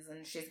muffins,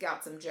 and she's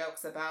got some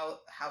jokes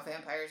about how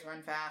vampires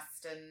run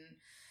fast, and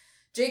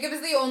Jacob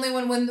is the only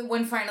one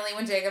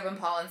when Jacob and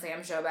Paul and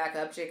Sam show back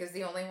up, Jacob's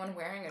the only one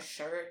wearing a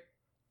shirt.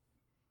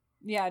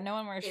 Yeah, no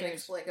one wears shirts.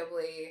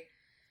 Inexplicably.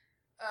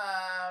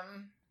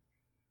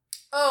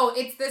 Oh,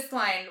 it's this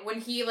line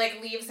when he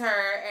leaves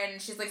her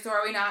and she's like, so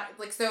are we not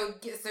so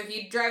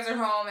he drives her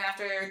home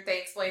after they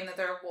explain that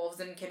they're wolves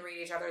and can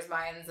read each other's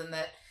minds and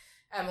that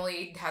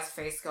Emily has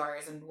face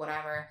scars and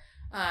whatever.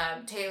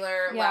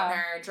 Taylor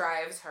Lautner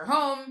drives her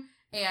home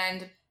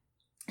and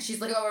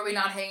she's like, oh, are we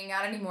not hanging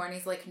out anymore? And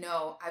he's like,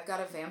 no, I've got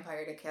a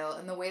vampire to kill.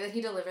 And the way that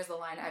he delivers the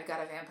line, I've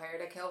got a vampire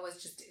to kill,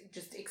 was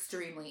just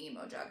extremely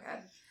emo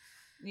Jughead.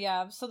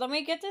 Yeah, so then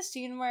we get this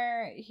scene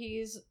where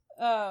he's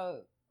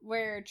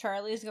where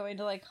Charlie's going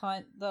to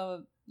hunt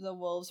the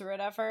wolves or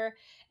whatever,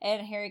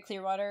 and Harry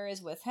Clearwater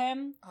is with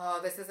him. Oh,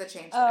 this is a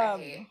change that I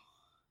hate.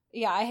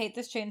 Yeah, I hate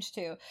this change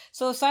too.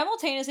 So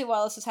simultaneously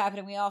while this is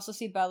happening, we also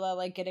see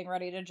Bella getting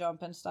ready to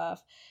jump and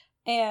stuff.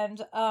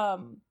 And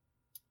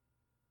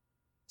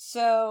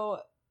so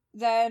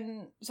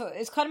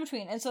it's cut in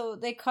between, and so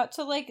they cut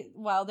to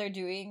while they're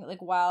doing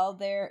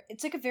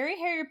it's a very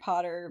Harry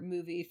Potter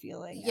movie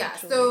feeling. Yeah,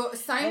 actually. So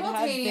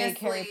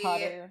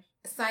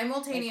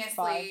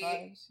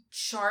simultaneously,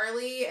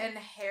 Charlie and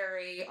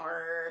Harry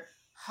are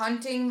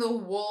hunting the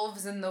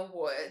wolves in the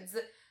woods.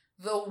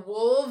 The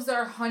wolves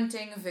are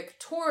hunting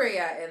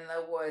Victoria in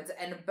the woods,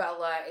 and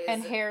Bella is...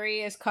 And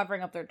Harry is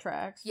covering up their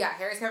tracks. Yeah,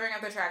 Harry's covering up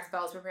their tracks.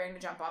 Bella's preparing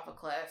to jump off a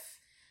cliff.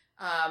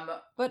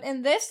 But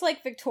in this,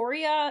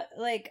 Victoria,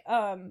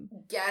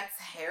 Gets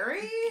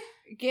Harry?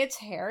 Gets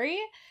Harry,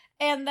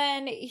 and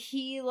then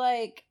he,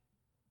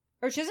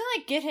 or she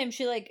doesn't get him,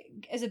 she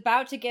is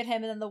about to get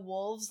him, and then the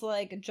wolves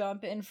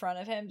jump in front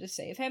of him to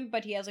save him,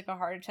 but he has a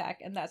heart attack,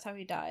 and that's how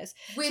he dies.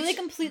 So they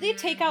completely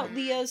take out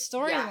Leah's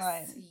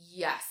storyline.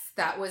 Yes,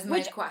 That was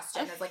my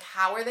question. Is like,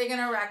 how are they going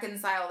to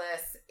reconcile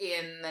this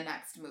in the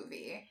next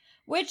movie?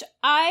 Which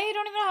I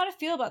don't even know how to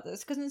feel about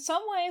this, because in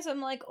some ways I'm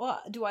like,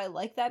 well, do I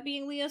like that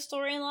being Leah's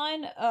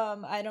storyline?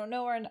 I don't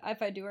know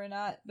if I do or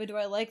not, but do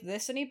I like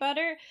this any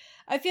better?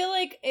 I feel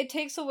like it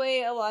takes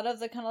away a lot of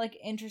the kind of like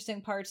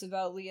interesting parts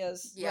about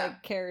Leah's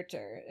like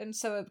character, and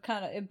so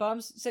it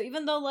bums. So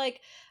even though like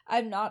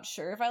I'm not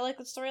sure if I like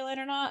the storyline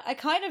or not, I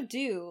kind of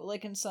do,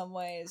 like in some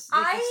ways.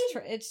 Like,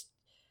 it's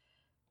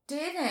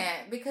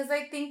didn't, because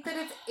I think that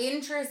it's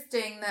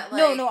interesting that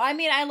like I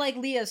mean I like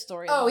Leah's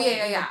story. Oh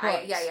yeah.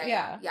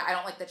 I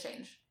don't like the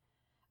change.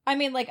 I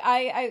mean, like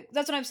I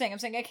that's what I'm saying. I'm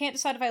saying I can't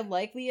decide if I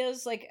like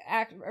Leah's like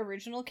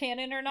original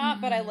canon or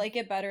not, but I like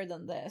it better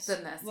than this.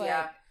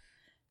 Like,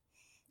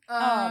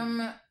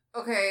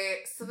 okay,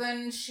 so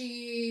then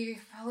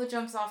Bella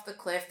jumps off the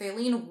cliff. They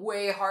lean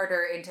way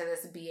harder into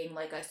this being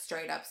like a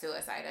straight up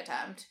suicide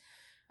attempt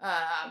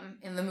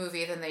in the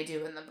movie than they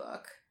do in the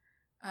book.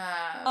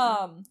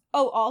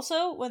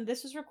 Also, when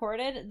this was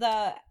recorded,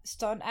 the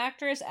stunt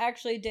actress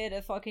actually did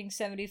a fucking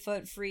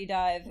 70-foot free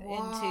dive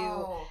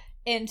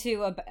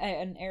into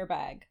an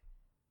airbag.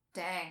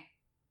 Dang.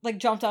 Like,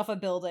 jumped off a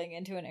building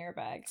into an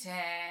airbag.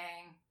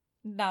 Dang.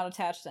 Not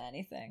attached to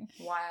anything.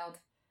 Wild.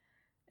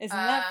 Isn't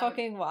that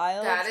fucking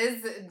wild?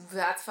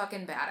 That's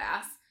fucking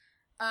badass.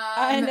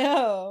 I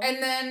know.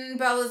 And then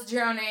Bella's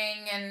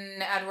drowning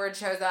and Edward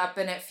shows up,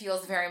 and it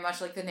feels very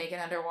much like the naked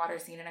underwater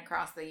scene in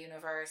Across the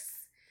Universe.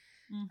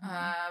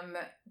 Mm-hmm.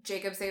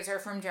 Jacob saves her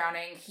from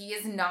drowning. He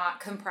is not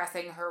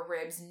compressing her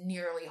ribs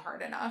nearly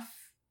hard enough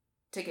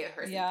to give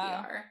her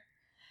CPR.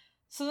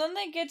 So then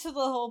they get to the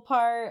whole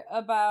part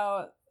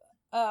about,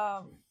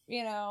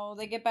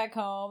 they get back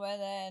home,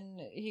 and then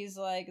he's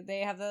like,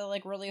 they have the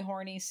like really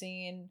horny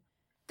scene.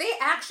 They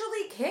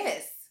actually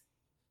kiss.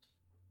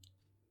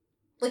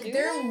 Like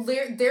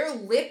their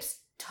lips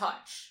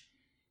touch.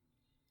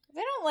 They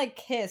don't like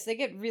kiss. They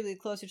get really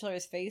close to each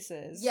other's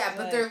faces. Yeah,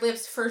 but their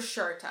lips for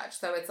sure touch,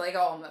 so it's like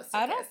almost a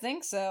I don't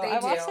think so. I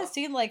watched this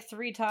scene like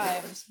 3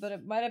 times, but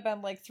it might have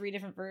been like 3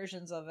 different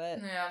versions of it.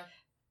 Yeah.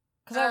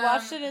 Because I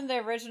watched it in the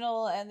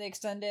original and the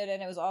extended,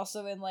 and it was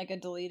also in like a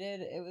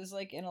deleted. It was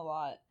like in a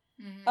lot.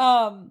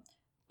 Mm-hmm.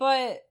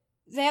 But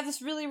they have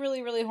this really,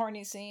 really, really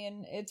horny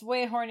scene. It's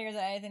way hornier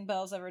than anything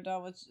Bella's ever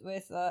done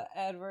with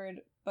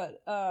Edward.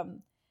 But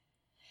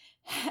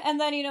and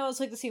then, it's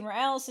like the scene where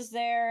Alice is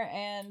there,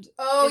 and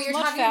you're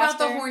talking about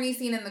the horny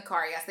scene in the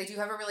car. Yes, they do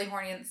have a really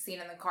horny scene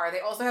in the car.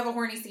 They also have a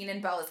horny scene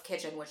in Bella's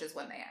kitchen, which is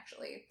when they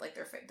actually, like,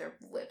 their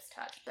lips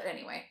touch. But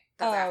anyway,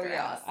 that's after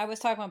Alice. I was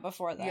talking about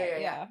before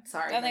that. Yeah.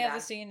 Sorry. Then they have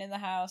the scene in the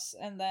house,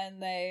 and then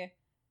they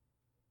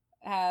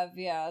have,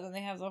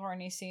 the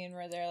horny scene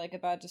where they're, like,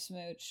 about to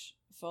smooch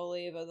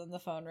fully, but then the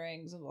phone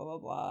rings and blah, blah,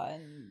 blah,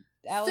 and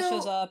Alice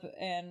shows up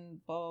and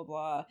blah,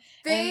 blah, blah.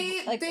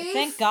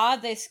 Thank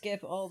God they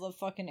skip all the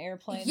fucking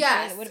airplane shit.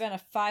 It would have been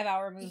a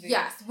 5-hour movie.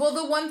 Yes. Well,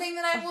 the one thing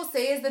that I will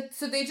say is that,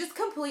 so they just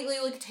completely,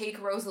 like, take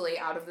Rosalie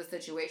out of the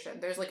situation.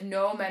 There's, like,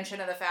 no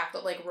mention of the fact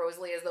that, like,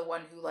 Rosalie is the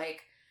one who,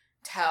 like,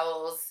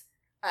 tells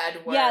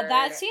Edward. Yeah,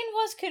 that scene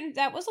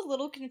was a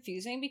little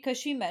confusing because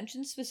she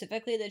mentioned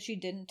specifically that she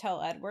didn't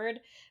tell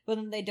Edward, but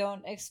then they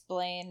don't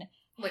explain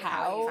like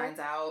how he finds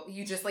out.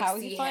 You just like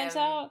see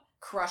him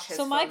crush his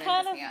phone in his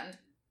hand.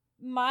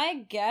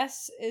 My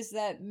guess is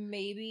that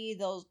maybe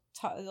they'll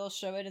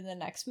show it in the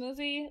next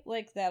movie,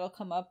 like that'll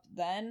come up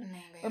then,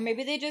 maybe. Or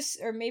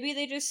maybe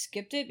they just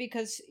skipped it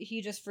because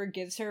he just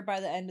forgives her by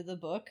the end of the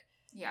book.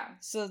 Yeah.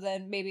 So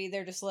then maybe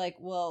they're just like,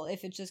 well,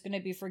 if it's just going to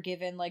be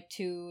forgiven like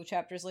 2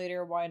 chapters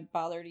later, why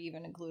bother to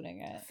even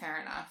including it? Fair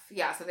enough.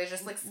 Yeah, so they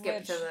just like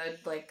skip to the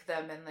like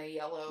them in the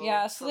yellow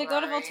Yeah, so Ferrari. They go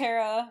to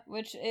Volterra,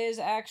 which is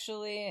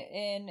actually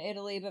in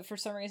Italy, but for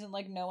some reason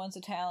like no one's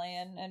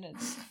Italian, and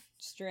it's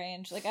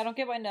strange. Like I don't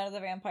get why none of the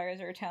vampires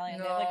are Italian.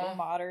 No, they have like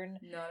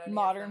a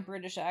modern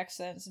British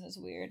accents, and it's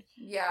weird.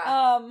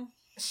 Yeah.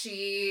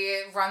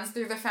 She runs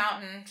through the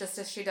fountain just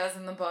as she does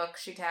in the book.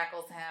 She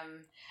tackles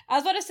him. I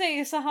was about to say,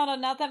 Sahana,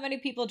 not that many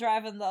people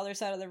drive on the other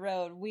side of the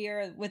road. We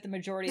are with the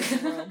majority of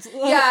the world.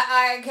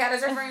 Kat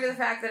is referring to the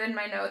fact that in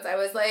my notes I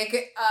was like,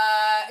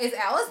 is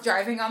Alice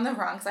driving on the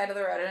wrong side of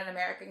the road in an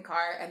American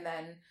car? And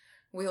then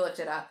we looked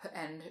it up,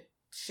 and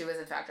she was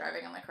in fact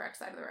driving on the correct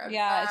side of the road.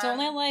 Yeah, it's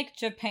only like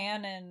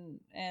Japan and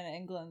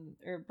England,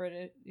 or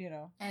British,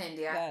 and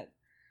India.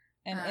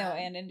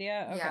 And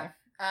India? Okay.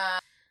 Yeah.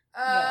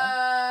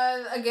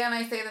 Again,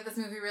 I say that this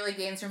movie really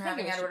gains from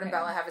having Edward and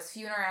Bella have as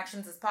few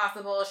interactions as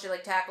possible. She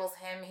like tackles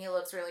him. He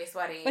looks really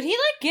sweaty, but he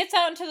like gets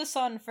out into the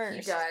sun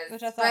first. He does,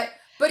 which I thought.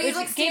 But he's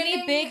like gave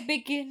me big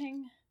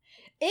beginning.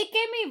 It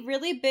gave me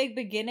really big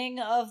beginning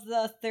of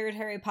the 3rd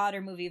Harry Potter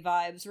movie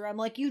vibes, where I'm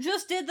like, you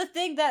just did the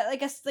thing that I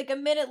guess like a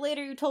minute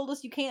later you told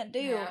us you can't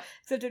do,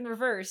 except in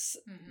reverse,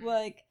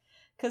 like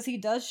because he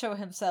does show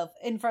himself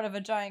in front of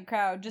a giant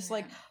crowd, just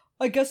like.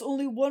 I guess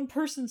only one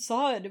person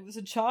saw it. It was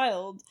a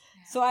child.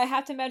 Yeah. So I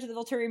have to imagine that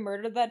Volturi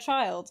murdered that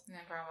child. Yeah,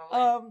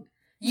 probably.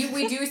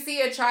 We do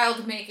see a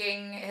child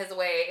making his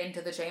way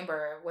into the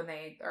chamber when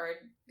they are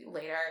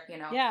later,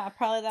 Yeah,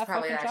 probably that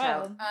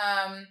child.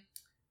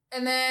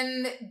 And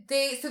then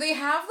they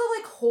have the,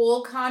 like,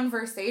 whole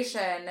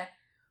conversation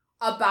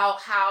about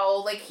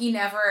how, like, he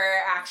never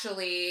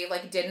actually,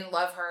 like, didn't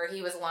love her.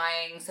 He was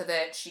lying so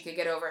that she could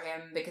get over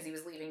him because he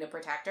was leaving to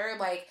protect her.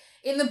 Like,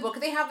 in the book,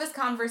 they have this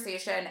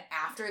conversation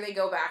after they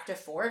go back to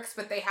Forks,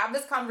 but they have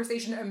this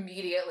conversation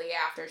immediately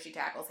after she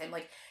tackles him.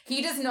 Like,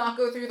 he does not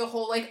go through the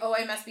whole, like, oh,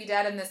 I must be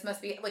dead and this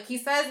must be... Like, he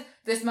says,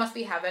 this must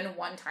be heaven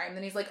one time.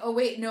 Then he's like, oh,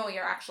 wait, no,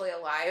 you're actually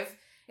alive.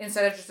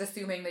 Instead of just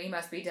assuming that he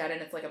must be dead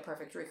and it's, like, a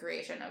perfect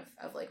recreation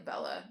of like,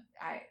 Bella.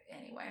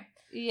 Anyway.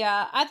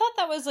 Yeah, I thought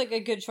that was, like,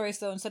 a good choice,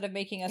 though, instead of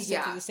making us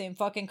sit through the same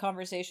fucking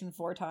conversation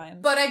 4 times.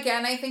 But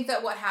again, I think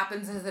that what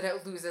happens is that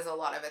it loses a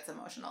lot of its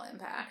emotional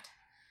impact.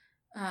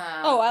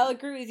 I'll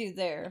agree with you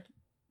there.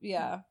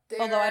 Yeah.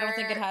 Although I don't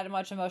think it had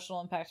much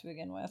emotional impact to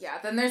begin with. Yeah,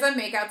 then there's a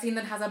makeout scene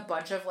that has a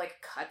bunch of, like,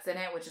 cuts in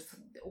it, which is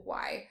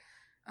why.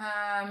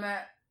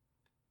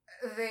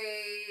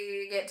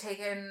 They get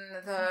taken,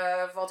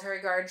 the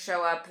Volturi guards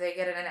show up, they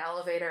get in an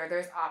elevator,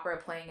 there's opera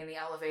playing in the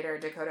elevator,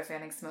 Dakota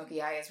Fanning's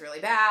smoky eye is really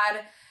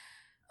bad.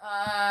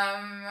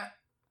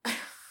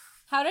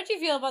 How did you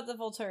feel about the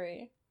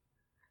Volturi?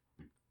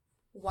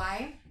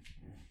 Why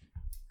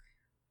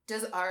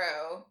does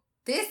Aro,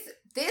 this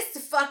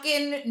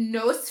fucking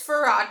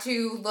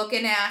Nosferatu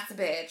looking ass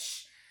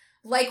bitch,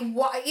 like,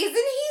 why isn't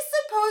he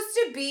supposed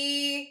to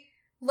be,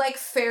 like,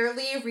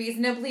 fairly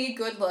reasonably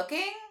good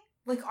looking?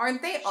 Like,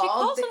 aren't they all? She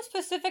calls him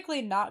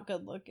specifically not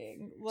good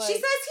looking. Like, she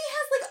says he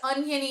has, like,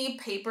 oniony,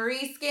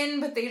 papery skin,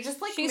 but they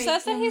just, like, she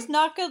says that he's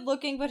not good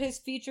looking, but his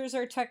features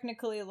are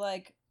technically,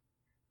 like,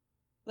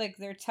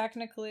 they're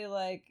technically,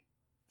 like,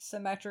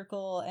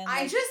 symmetrical and,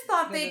 like, I just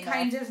thought they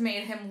kind of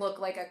made him look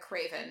like a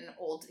craven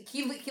old...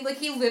 He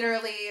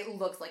literally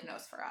looks like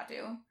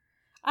Nosferatu.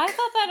 I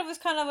thought that it was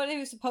kind of what he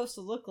was supposed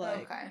to look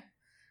like. Okay.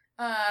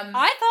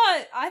 I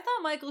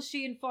thought Michael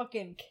Sheen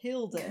fucking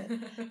killed it.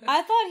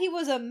 I thought he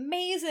was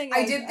amazing.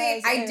 I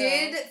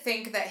did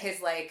think that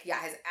his, like, his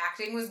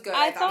acting was good.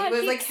 I thought he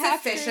was, like,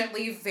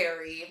 sufficiently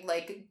very,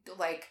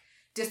 like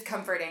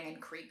discomforting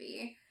and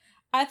creepy.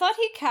 I thought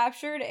he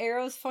captured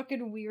Arrow's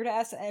fucking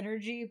weird-ass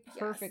energy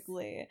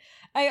perfectly. Yes.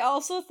 I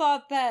also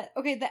thought that,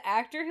 okay, the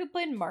actor who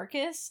played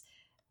Marcus,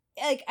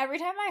 like, every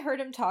time I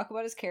heard him talk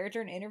about his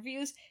character in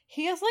interviews,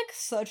 he has, like,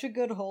 such a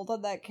good hold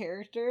on that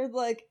character.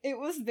 Like, it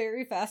was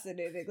very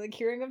fascinating. Like,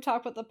 hearing him talk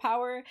about the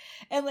power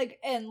and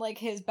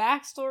his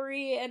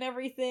backstory and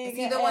everything. Is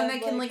he the one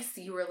that can, like,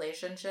 see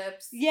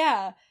relationships?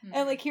 Yeah. Mm-hmm.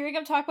 And, like, hearing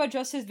him talk about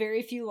just his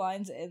very few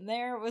lines in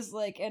there was,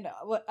 like, and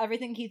what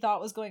everything he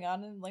thought was going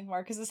on in, like,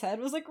 Marcus's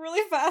head was, like,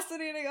 really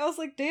fascinating. I was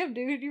like, damn,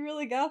 dude, you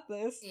really got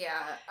this.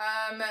 Yeah.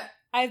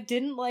 I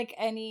didn't like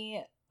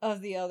any of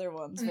the other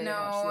ones very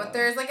much,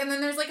 there's, like, and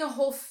then there's, like, a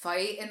whole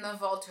fight in the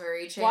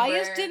Volturi chamber. Why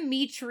is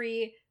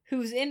Dimitri,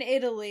 who's in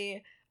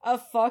Italy, a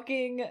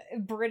fucking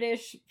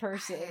British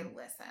person?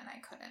 I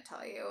couldn't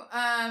tell you.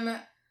 I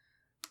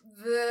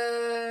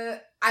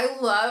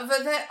love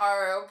that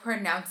Aro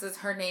pronounces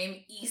her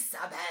name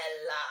Isabella.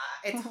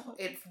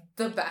 It's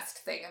the best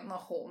thing in the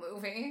whole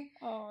movie.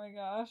 Oh my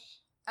gosh.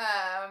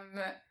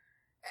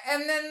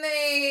 And then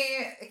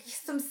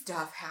some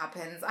stuff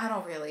happens. I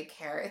don't really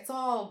care. It's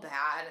all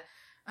bad.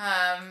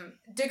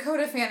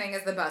 Dakota Fanning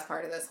is the best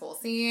part of this whole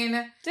scene.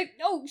 She's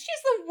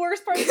the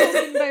worst part of this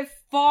whole scene by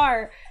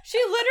far. She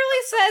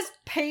literally says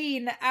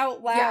pain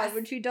out loud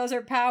when she does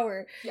her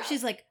power. Yes.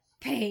 She's like,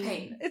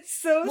 pain. It's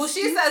so well,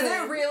 stupid. She says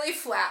it really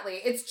flatly.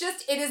 It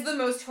is the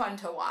most fun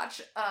to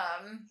watch.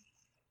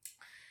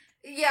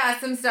 Yeah,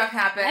 some stuff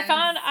happened.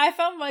 I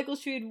found Michael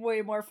Sheen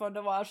way more fun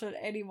to watch than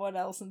anyone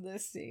else in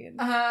this scene.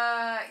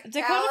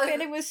 Dakota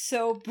Fanning was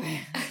so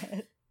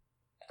bad.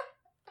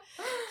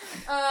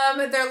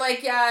 They're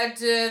like,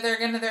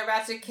 they're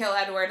about to kill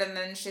Edward, and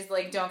then she's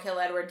like, don't kill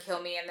Edward,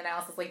 kill me, and then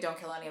Alice is like, don't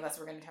kill any of us,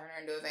 we're gonna turn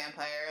her into a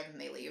vampire, and then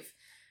they leave.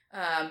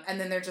 And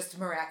then they're just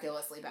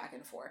miraculously back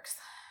in Forks.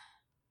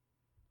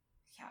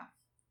 Yeah.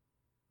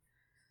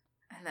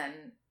 And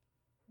then...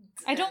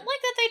 I don't like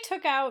that they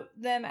took out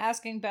them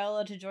asking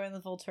Bella to join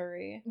the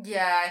Volturi.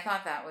 Yeah, I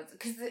thought that was...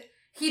 Because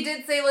he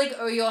did say, like,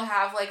 oh, you'll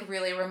have, like,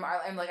 really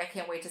I'm like, I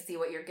can't wait to see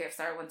what your gifts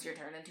are once you're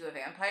turned into a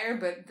vampire,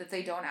 but that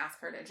they don't ask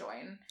her to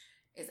join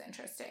is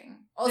interesting.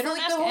 Also, they don't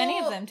ask any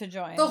of them to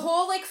join. The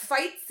whole, like,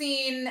 fight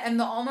scene and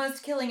the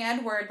almost killing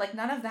Edward, like,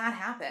 none of that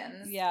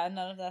happens. Yeah,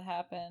 none of that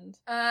happened.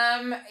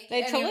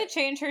 They totally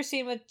changed her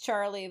scene with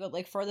Charlie, but,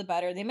 like, for the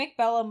better. They make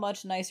Bella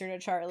much nicer to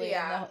Charlie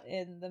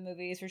in the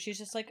movies, where she's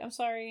just like, I'm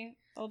sorry.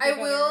 I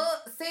will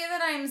say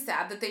that I'm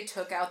sad that they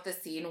took out the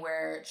scene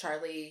where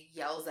Charlie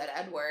yells at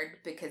Edward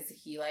because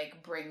he,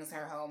 like, brings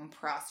her home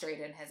prostrate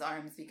in his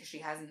arms because she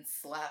hasn't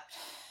slept.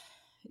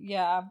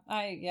 Yeah,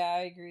 I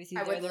agree with you.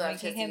 They're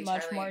making him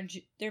much more.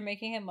 They're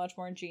making him much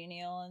more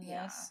genial in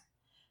this.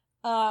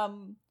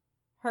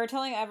 Her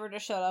telling Edward to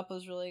shut up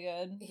was really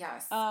good.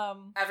 Yes.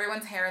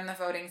 Everyone's hair in the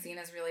voting scene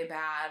is really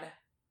bad.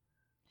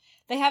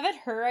 They have it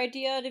her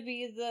idea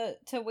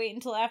to wait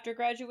until after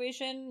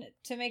graduation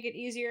to make it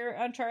easier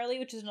on Charlie,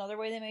 which is another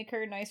way they make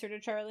her nicer to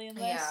Charlie in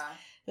this. Yeah.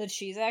 That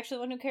she's actually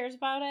the one who cares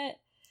about it.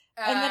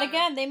 And then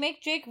again, they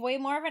make Jake way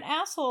more of an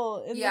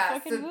asshole in the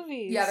fucking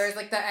movies. Yeah, there's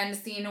like the end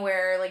scene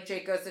where like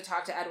Jake goes to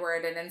talk to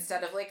Edward, and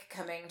instead of like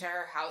coming to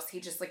her house, he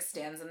just like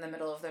stands in the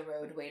middle of the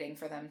road waiting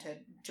for them to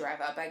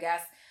drive up, I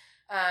guess.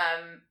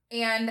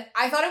 And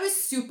I thought it was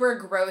super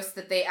gross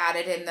that they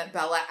added in that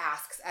Bella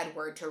asks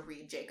Edward to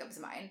read Jacob's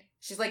mind.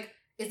 She's like,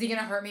 is he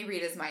gonna hurt me?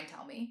 Read his mind,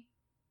 tell me.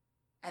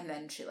 And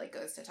then she like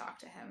goes to talk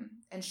to him,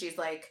 and she's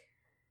like,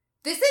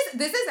 This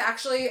is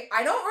actually,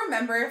 I don't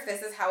remember if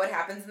this is how it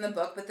happens in the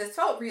book, but this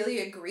felt really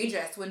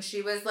egregious when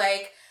she was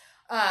like,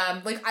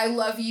 I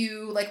love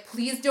you, like,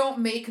 please don't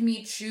make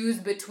me choose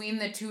between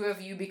the two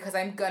of you because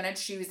I'm gonna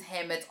choose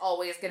him. It's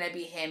always gonna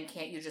be him.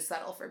 Can't you just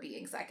settle for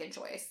being second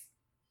choice?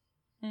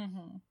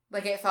 Mm-hmm.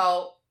 Like, it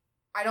felt,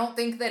 I don't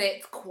think that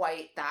it's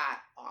quite that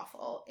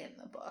awful in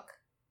the book.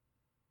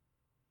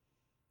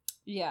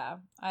 Yeah,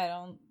 I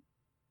don't...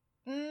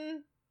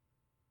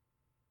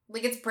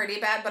 Like, it's pretty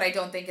bad, but I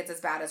don't think it's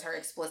as bad as her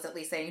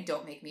explicitly saying,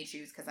 don't make me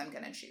choose because I'm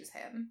gonna choose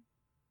him.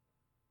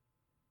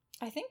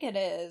 I think it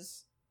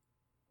is.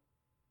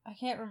 I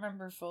can't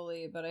remember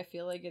fully, but I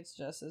feel like it's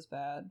just as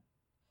bad.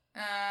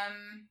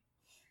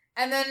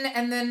 And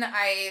then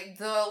I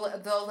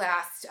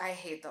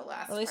hate the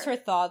last At least part.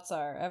 her thoughts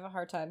are. I have a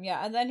hard time.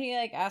 Yeah, and then he,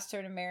 like, asked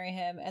her to marry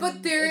him. And but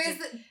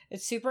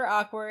it's super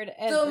awkward,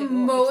 and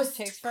it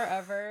takes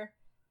forever.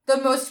 The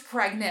most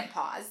pregnant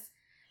pause.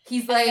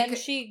 He's like, I'll do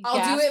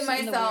it myself.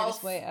 In the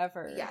weirdest way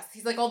ever. Yes.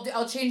 He's like,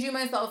 I'll change you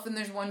myself, and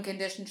there's one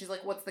condition. She's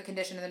like, what's the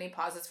condition? And then he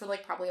pauses for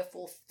like probably a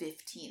full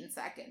 15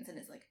 seconds and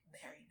is like,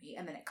 marry me.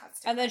 And then it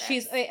cuts to And then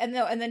credits. she's like,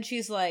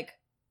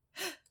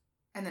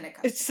 and then it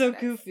cuts it's to so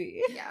credits.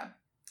 goofy. Yeah.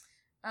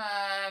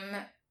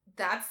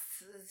 That's,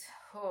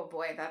 oh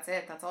boy, that's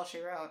it. That's all she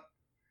wrote.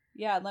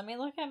 Yeah, let me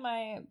look at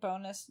my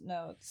bonus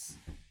notes.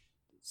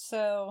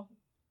 So,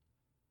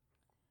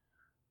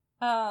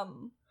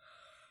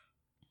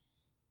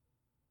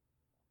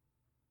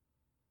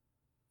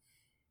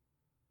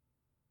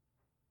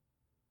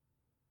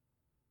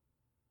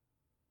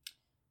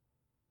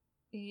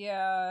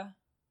 yeah.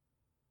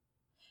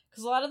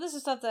 Because a lot of this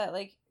is stuff that,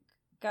 like,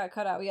 got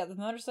cut out. Yeah, the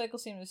motorcycle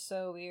scene was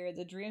so weird.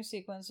 The dream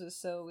sequence was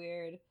so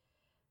weird.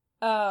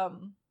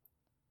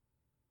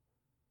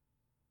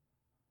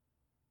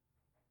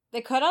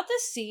 They cut out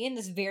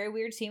this very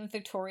weird scene with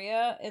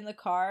Victoria in the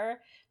car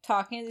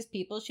talking to these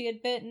people she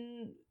had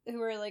bitten who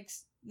were, like,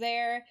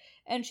 there.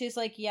 And she's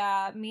like,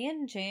 yeah, me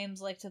and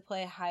James like to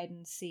play hide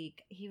and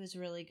seek. He was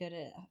really good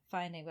at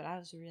finding, but I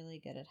was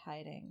really good at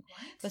hiding.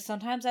 What? But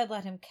sometimes I'd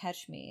let him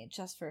catch me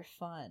just for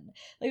fun.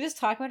 Like, just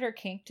talking about her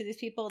kink to these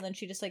people, and then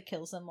she just, like,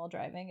 kills them while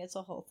driving. It's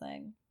a whole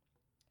thing.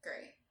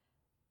 Great.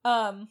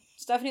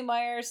 Stephenie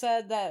Meyer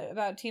said that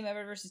about Team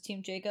Edward versus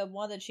Team Jacob.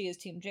 One, that she is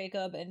Team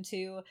Jacob, and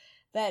two,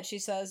 that she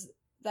says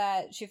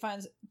that she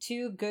finds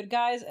two good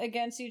guys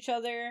against each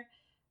other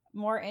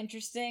more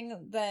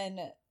interesting than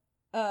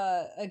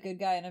a good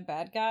guy and a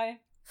bad guy.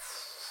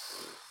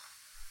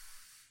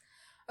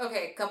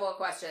 Okay, couple of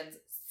questions.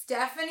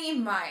 Stephenie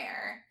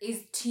Meyer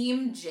is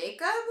Team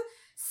Jacob?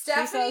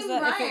 Stephenie she says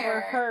that Meyer, if it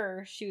were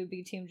her, she would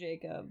be Team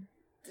Jacob.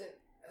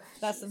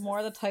 That's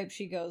more the type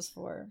she goes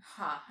for.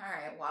 Huh,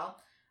 alright, well.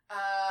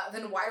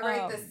 Then why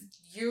write this?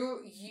 You,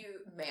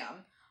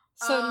 ma'am.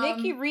 So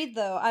Nikki Reed,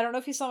 though, I don't know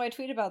if you saw my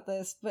tweet about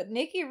this, but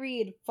Nikki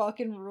Reed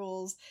fucking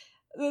rules.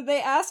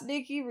 They asked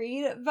Nikki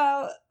Reed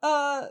about,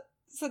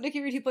 so Nikki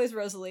Reed, who plays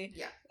Rosalie,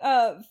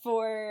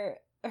 for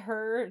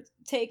her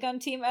take on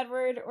Team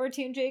Edward or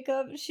Team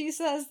Jacob. She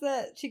says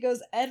that, she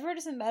goes, Edward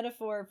is a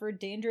metaphor for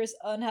dangerous,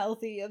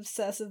 unhealthy,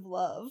 obsessive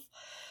love.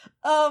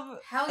 Hell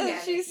yeah,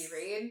 Nikki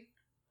Reed.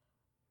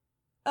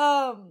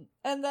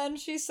 And then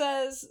she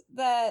says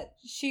that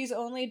she's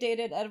only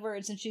dated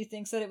Edwards and she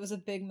thinks that it was a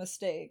big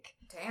mistake.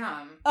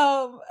 Damn.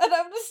 And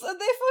I'm just, and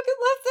they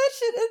fucking left that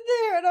shit in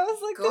there, and I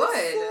was like, good.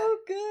 That's so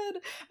good.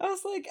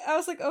 I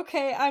was like,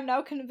 okay, I'm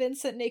now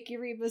convinced that Nikki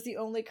Reed was the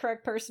only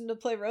correct person to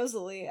play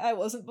Rosalie. I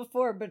wasn't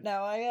before, but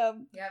now I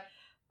am. Yep.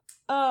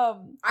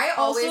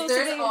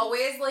 There's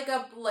always like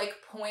a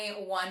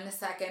 0.1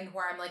 second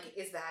where I'm like,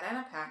 is that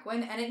Anna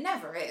Paquin? And it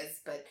never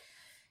is, but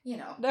you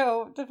know.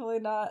 No, definitely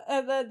not.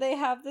 And then they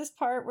have this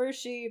part where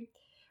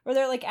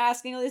they're like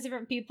asking all these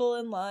different people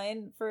in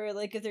line for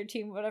like if their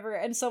team whatever,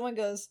 and someone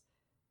goes,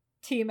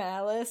 Team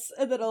Alice,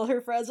 and then all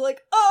her friends are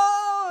like,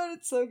 oh, and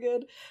it's so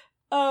good.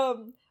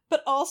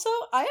 But also,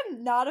 I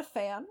am not a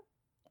fan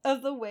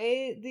of the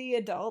way the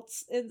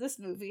adults in this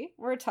movie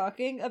were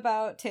talking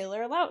about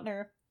Taylor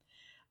Lautner,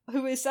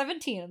 who is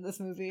 17 in this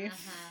movie.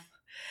 Mm-hmm.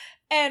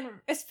 And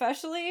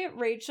especially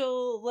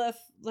Rachel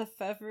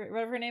Lefevre,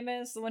 whatever her name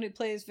is, the one who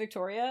plays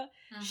Victoria.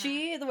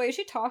 Mm-hmm. The way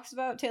she talks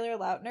about Taylor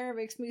Lautner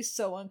makes me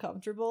so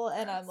uncomfortable,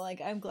 and I'm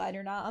like, I'm glad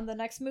you're not on the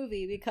next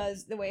movie,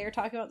 because the way you're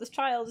talking about this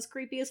child is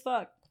creepy as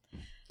fuck.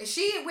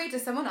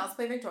 Does someone else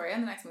play Victoria in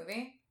the next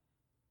movie?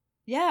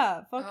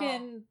 Yeah,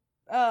 fucking,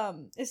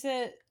 is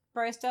it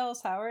Bryce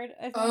Dallas Howard,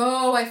 I think?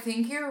 Oh, I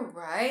think you're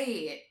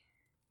right.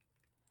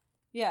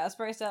 Yeah, it's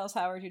Bryce Dallas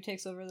Howard who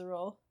takes over the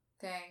role.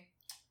 Dang.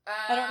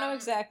 I don't know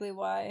exactly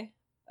why.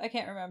 I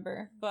can't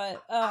remember,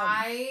 but,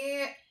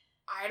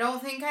 I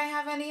don't think I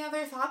have any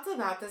other thoughts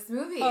about this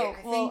movie.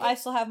 I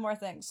still have more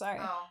things. Sorry.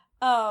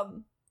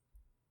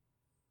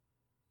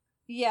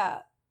 Yeah.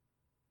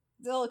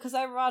 Because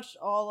I watched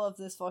all of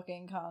this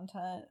fucking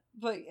content,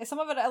 but a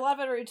lot of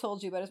it I already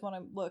told you, but I just want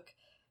to look.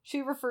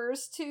 She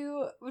refers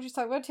to, when she's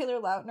talking about Taylor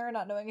Lautner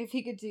not knowing if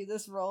he could do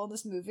this role in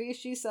this movie,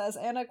 she says,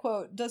 and I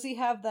quote, "Does he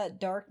have that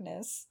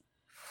darkness?"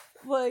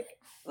 Like,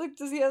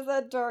 does he have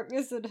that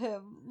darkness in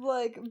him?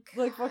 Like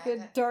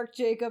fucking Dark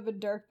Jacob and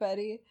Dark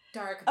Betty.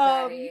 Dark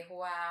Betty,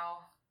 wow.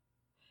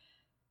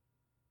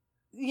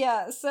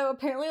 Yeah, so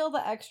apparently all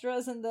the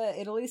extras in the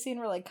Italy scene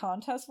were, like,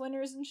 contest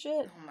winners and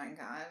shit. Oh my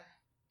god.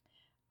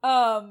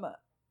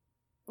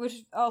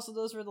 Which, also,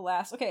 those were the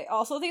last. Okay,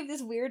 also they have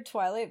these weird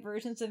Twilight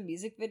versions of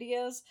music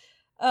videos,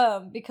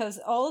 because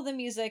all of the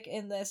music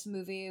in this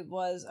movie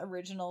was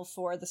original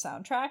for the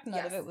soundtrack.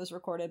 None of it was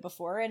recorded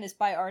before, and it's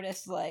by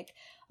artists like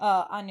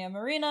Anya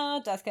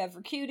Marina, Death Cab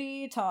for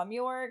Cutie, Tom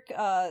York,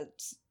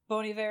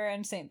 Bon Iver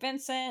and St.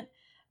 Vincent,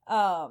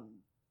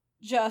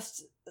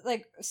 just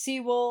like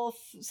Seawolf,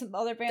 some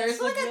other bands.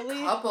 There's like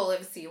a couple of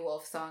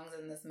Seawolf songs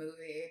in this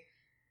movie.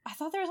 I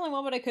thought there was only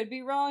one, but I could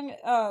be wrong.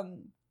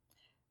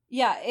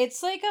 Yeah,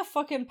 it's like a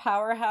fucking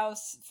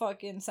powerhouse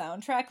fucking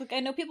soundtrack. Like, I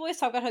know people always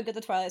talk about how good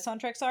the Twilight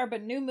soundtracks are,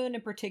 but New Moon in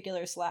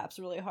particular slaps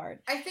really hard.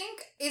 I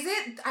think,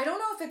 I don't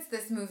know if it's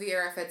this movie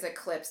or if it's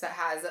Eclipse that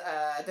has,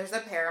 there's a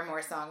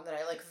Paramore song that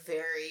I, like,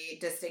 very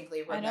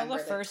distinctly remember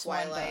the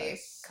Twilight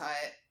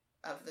cut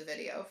of the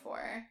video for.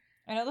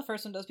 I know the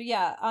first one does, but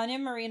yeah, Anya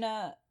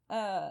Marina,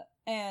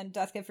 and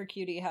Death Cab for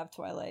Cutie have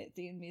Twilight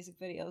themed music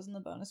videos in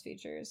the bonus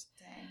features.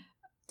 Dang.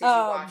 Did you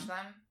watch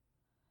them?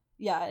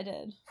 Yeah, I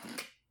did.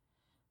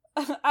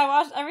 I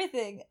watched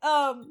everything.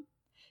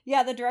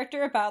 Yeah, the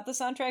director about the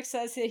soundtrack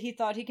says that he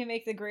thought he can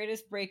make the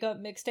greatest breakup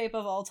mixtape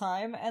of all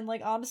time, and,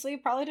 like, honestly,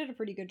 probably did a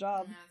pretty good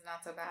job.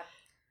 Not so bad.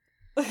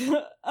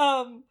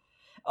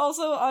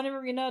 Also, Anya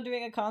Marina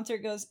doing a concert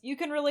goes, "You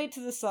can relate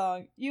to the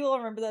song. You will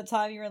remember that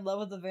time you were in love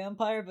with a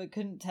vampire but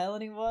couldn't tell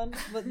anyone,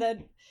 but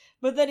then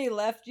he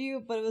left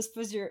you, but it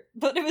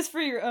was for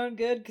your own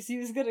good because he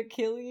was gonna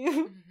kill you."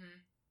 Mm-hmm.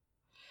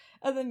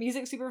 And the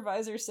music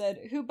supervisor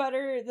said, "Who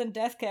better than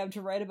Death Cab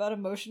to write about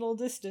emotional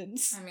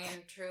distance?" I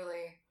mean,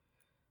 truly.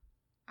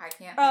 I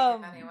can't think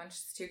of anyone.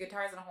 Just two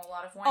guitars and a whole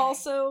lot of whining.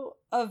 Also,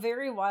 a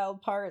very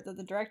wild part that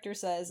the director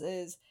says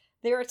is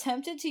they were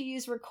tempted to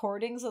use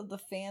recordings of the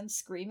fans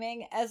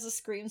screaming as the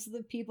screams of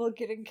the people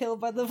getting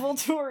killed by the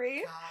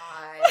Volturi.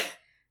 God,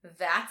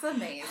 that's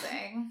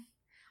amazing.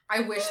 I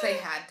wish they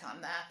had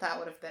done that. That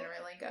would have been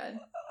really good.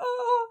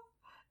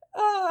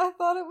 I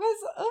thought it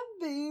was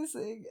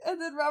amazing. And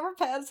then Robert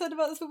Pattinson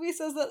about this movie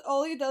says that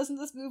all he does in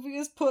this movie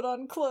is put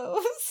on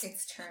clothes.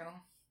 It's true.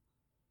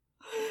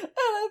 And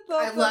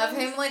I love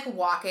him, like,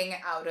 walking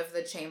out of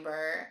the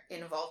chamber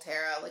in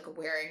Volterra, like,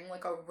 wearing,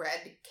 like, a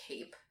red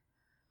cape.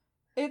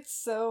 It's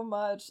so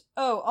much.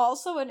 Oh,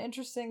 also an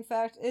interesting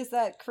fact is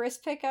that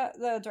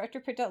the director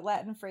picked out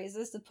Latin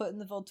phrases to put in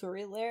the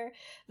Volturi lair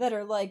that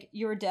are like,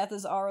 "Your death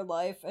is our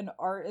life," and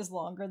 "Art is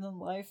longer than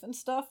life," and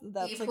stuff.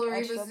 That's like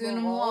etched on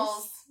the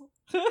walls.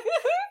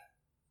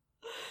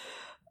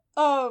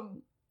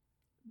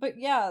 But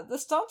yeah, the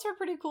stunts were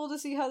pretty cool to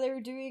see how they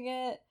were doing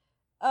it.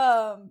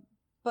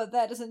 But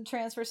that doesn't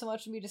transfer so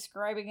much to me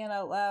describing it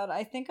out loud.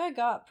 I think I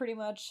got pretty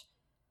much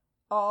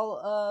all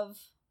of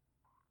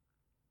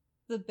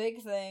the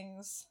big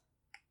things.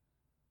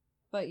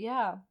 But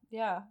yeah.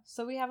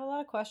 So we have a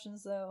lot of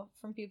questions, though,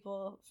 from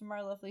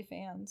our lovely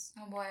fans.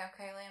 Oh boy,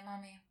 okay, lay 'em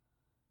on me.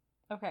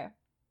 Okay.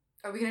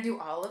 Are we gonna do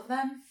all of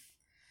them?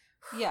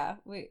 Yeah,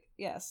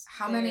 yes.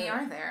 How many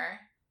are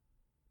there?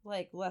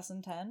 Like, less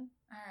than 10.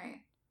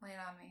 Alright, lay it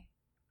on me.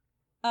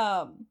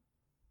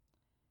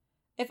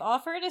 If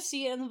offered a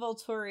seat in the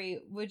Volturi,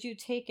 would you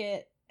take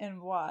it,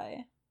 and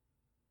why?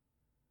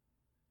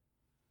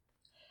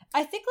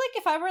 I think, like,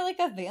 if I were, like,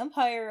 a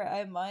vampire,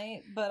 I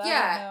might, but I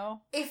don't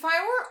know. If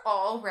I were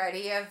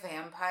already a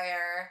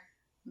vampire,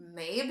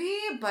 maybe,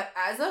 but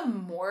as a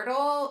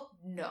mortal,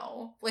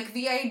 no. Like,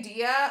 the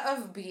idea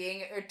of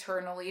being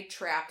eternally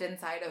trapped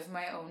inside of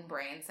my own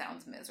brain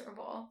sounds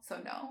miserable, so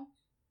no.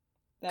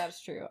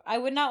 That's true. I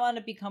would not want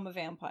to become a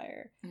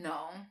vampire.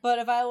 No. But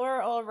if I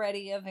were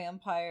already a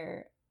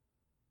vampire,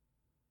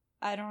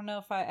 I don't know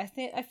if I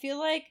feel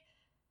like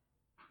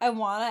I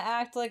want to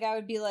act like I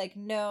would be like,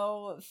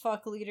 no,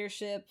 fuck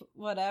leadership,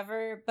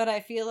 whatever, but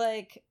I feel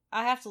like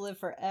I have to live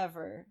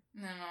forever.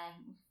 No.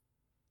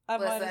 I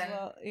might as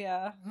well,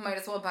 yeah. Might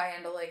as well buy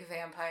into, like,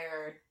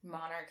 vampire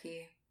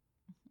monarchy.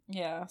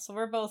 Yeah, so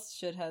we're both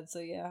shitheads, so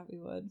yeah, we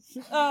would.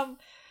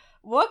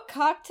 What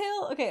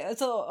cocktail? Okay,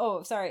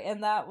 so, sorry,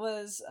 and that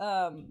was,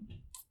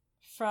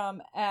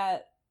 from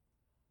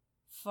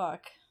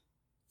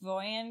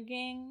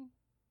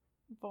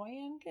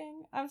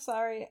Voyanging? I'm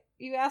sorry.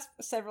 You asked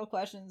several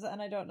questions and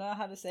I don't know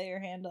how to say your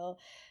handle.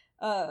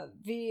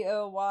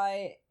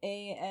 Voyanging.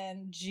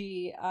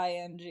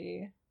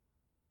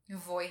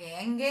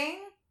 Voyanging?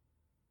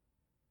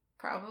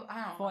 Probably.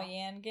 I don't know.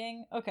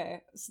 Voyanging?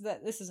 Okay. So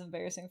this is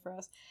embarrassing for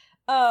us.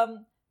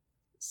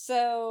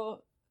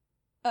 So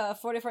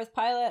 44th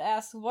Pilot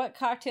asks, what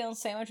cocktail and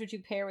sandwich would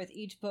you pair with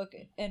each book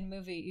and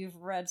movie you've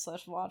read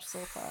 / watched so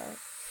far?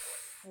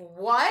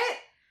 What?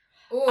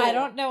 Ooh. I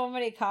don't know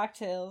many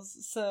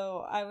cocktails,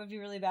 so I would be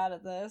really bad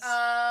at this.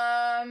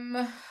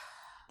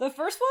 The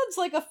first one's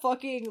like a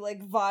fucking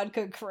like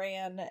vodka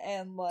cran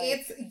and like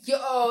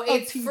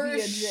it's for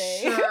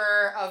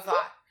sure a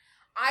vodka.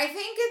 I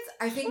think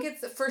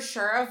it's for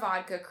sure a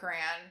vodka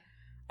cran.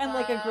 And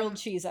like a grilled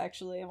cheese,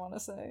 actually, I want to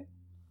say.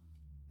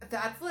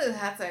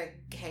 That's a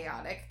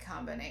chaotic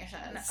combination.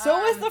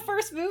 So is the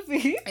first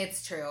movie.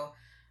 It's true.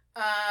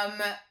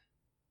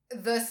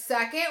 The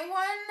second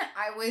one,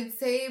 I would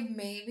say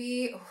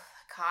maybe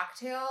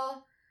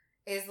cocktail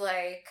is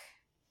like,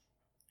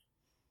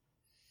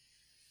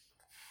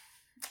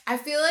 I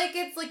feel like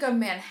it's like a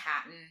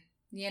Manhattan,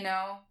 you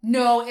know?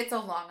 No, it's a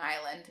Long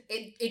Island.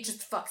 It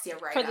just fucks you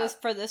right up.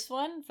 For this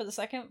one? For the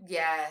second?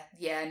 Yeah,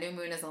 New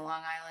Moon is a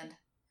Long Island.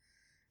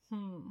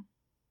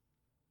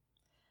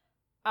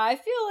 I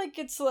feel like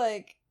it's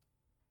like,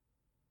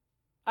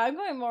 I'm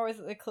going more with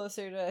like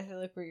closer to I feel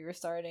like where you were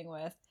starting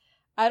with.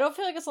 I don't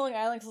feel like it's Long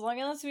Island, because Long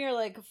Island to me are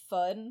like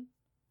fun.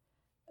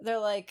 They're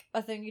like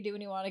a thing you do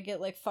when you want to get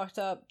like fucked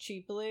up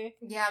cheaply.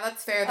 Yeah,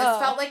 that's fair. This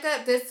felt like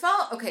this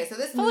felt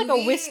like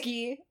a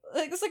whiskey.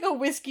 Like it's like a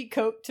whiskey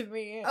Coke to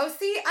me. Oh,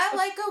 see, I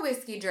like a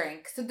whiskey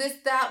drink. So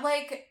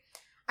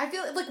I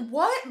feel like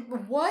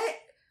what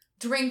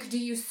drink do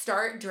you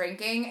start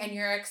drinking and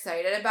you're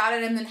excited about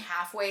it, and then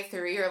halfway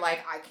through you're like,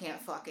 I can't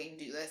fucking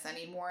do this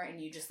anymore, and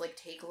you just like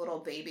take little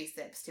baby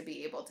sips to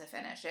be able to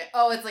finish it.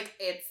 Oh,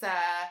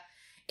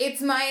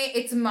 it's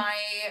my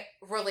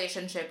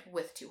relationship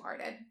with Two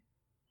Hearted.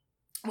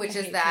 Which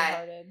is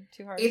that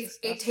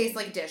it tastes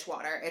like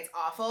dishwater. It's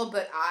awful,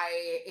 but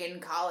in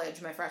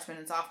college, my freshman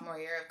and sophomore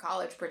year of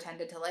college,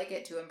 pretended to like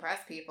it to impress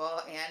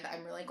people, and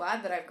I'm really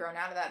glad that I've grown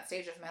out of that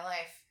stage of my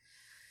life.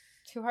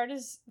 Two Heart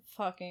is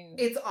fucking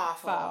It's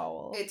awful.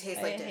 Foul. It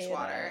tastes like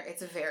dishwater.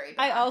 It's very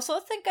bad. I also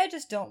think I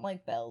just don't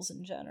like Bell's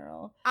in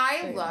general.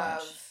 I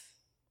love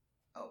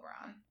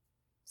Oberon.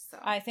 So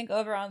I think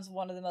Oberon's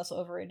one of the most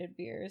overrated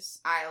beers.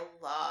 I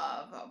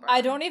love Oberon.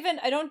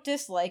 I don't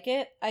dislike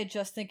it. I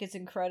just think it's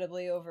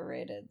incredibly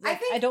overrated. Like,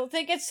 I don't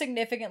think it's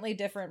significantly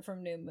different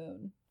from New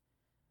Moon.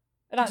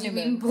 Not New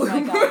Moon. Blue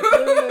Moon.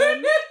 Blue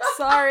Moon.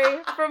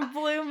 Sorry, from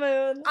Blue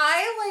Moon.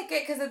 I like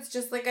it because it's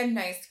just like a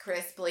nice,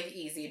 crisp, like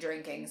easy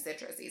drinking,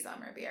 citrusy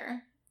summer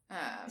beer.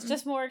 It's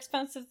just more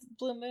expensive than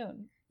Blue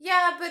Moon.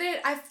 Yeah, but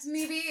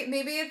maybe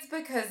it's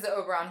because the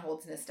Oberon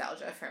holds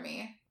nostalgia for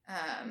me.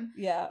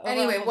 Yeah.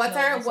 Anyway, what's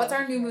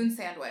our New Moon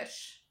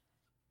sandwich?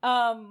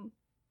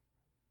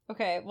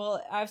 Okay,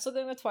 well, I'm still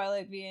going with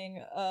Twilight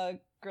being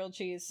grilled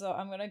cheese, so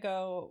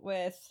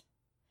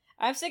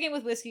I'm sticking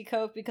with Whiskey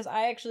Coke because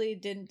I actually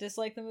didn't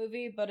dislike the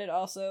movie, but it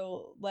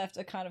also left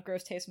a kind of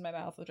gross taste in my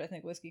mouth, which I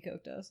think Whiskey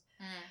Coke does.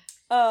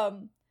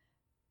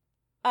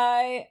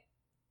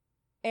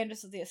 And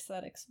just the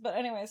aesthetics. But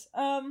anyways,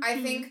 I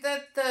think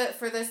that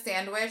for the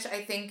sandwich,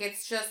 I think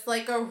it's just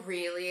like a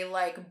really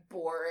like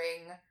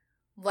boring,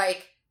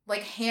 like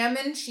ham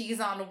and cheese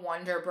on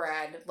Wonder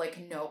Bread, like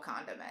no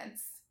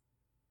condiments.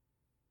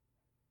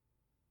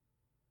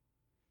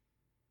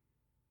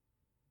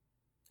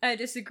 I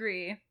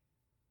disagree.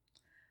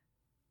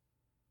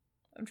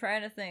 I'm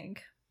trying to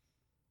think.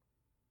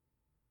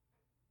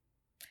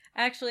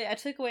 Actually, I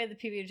took away the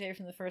PB&J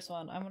from the first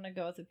one. I'm gonna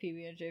go with the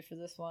PB&J for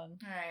this one.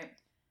 Alright.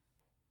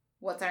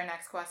 What's our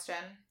next question?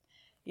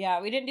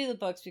 Yeah, we didn't do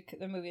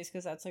the movies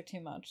because that's like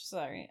too much.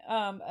 Sorry.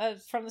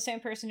 From the same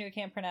person who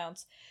can't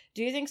pronounce.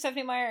 Do you think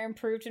Stephenie Meyer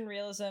improved in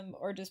realism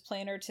or just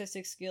plain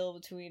artistic skill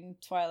between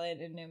Twilight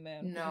and New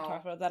Moon? No. We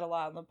talked about that a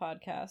lot on the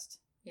podcast.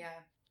 Yeah.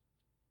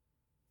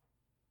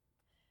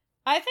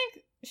 I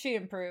think she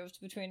improved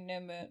between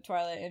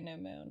Twilight and New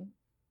Moon.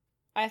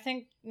 I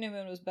think New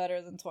Moon was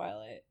better than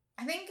Twilight.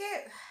 I think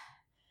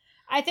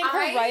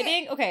her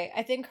writing,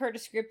 I think her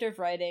descriptive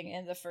writing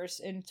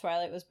in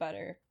Twilight was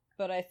better,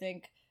 but I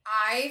think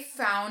I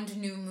found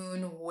New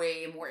Moon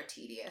way more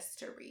tedious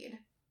to read.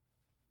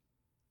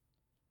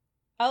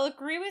 I'll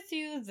agree with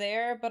you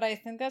there, but I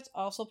think that's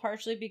also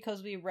partially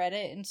because we read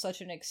it in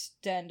such an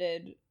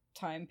extended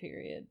time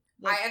period.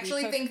 Like, I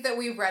actually think that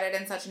we read it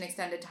in such an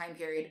extended time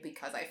period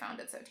because I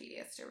found it so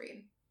tedious to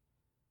read.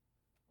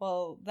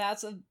 Well,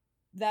 that's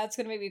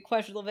gonna make me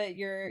question a little bit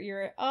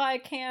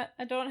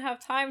I don't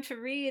have time to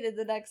read in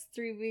the next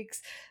 3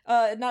 weeks.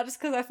 Not just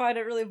because I find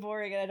it really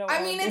boring and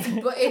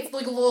it's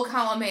like little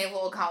column A,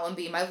 little column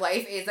B. My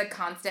life is a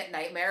constant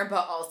nightmare,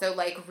 but also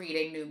like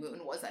reading New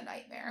Moon was a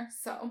nightmare.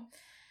 So,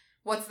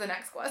 what's the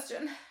next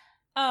question?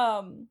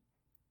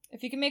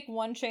 If you can make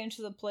one change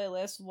to the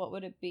playlist, what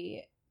would it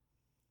be?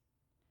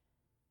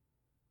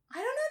 I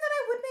don't know that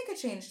I would make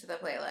a change to the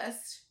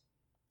playlist.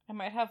 I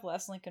might have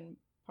less Linkin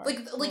Park.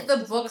 Like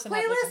the book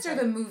playlist or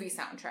the movie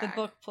soundtrack? The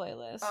book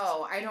playlist.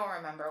 Oh, I don't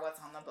remember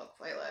what's on the book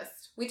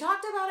playlist. We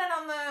talked about it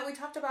on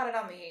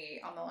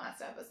the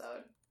last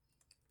episode.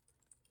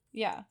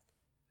 Yeah,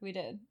 we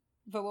did.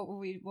 But what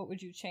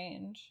would you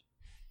change?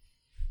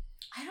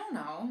 I don't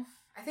know.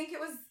 I think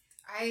it was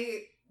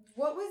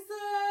what was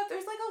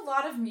there's like a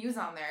lot of Muse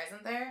on there,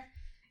 isn't there?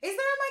 Is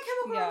there a My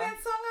Chemical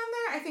Romance song on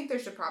there? I think there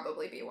should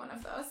probably be one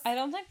of those. I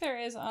don't think there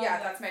is on Yeah,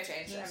 that's my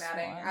change. I'm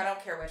adding. One. I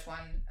don't care which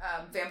one.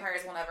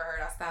 Vampires Will Never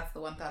Hurt Us. That's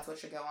the one. That's what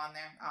should go on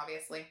there,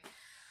 obviously.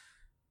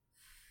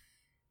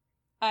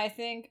 I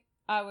think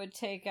I would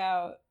take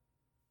out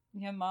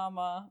Ya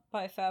Mama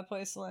by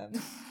Fatboy Slim.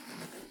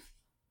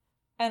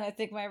 And I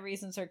think my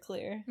reasons are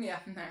clear. Yeah,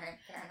 alright,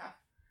 fair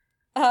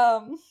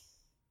enough.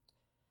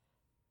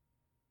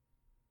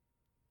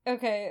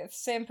 Okay,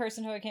 same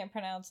person who I can't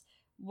pronounce.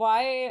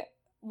 Where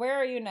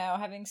are you now,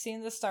 having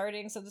seen the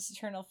startings of this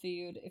eternal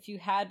feud, if you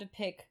had to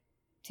pick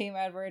Team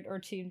Edward or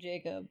Team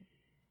Jacob,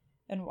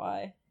 and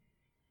why?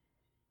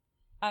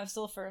 I'm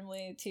still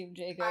firmly Team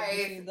Jacob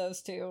between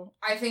those two.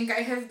 I think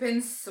I have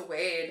been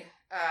swayed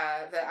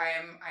that I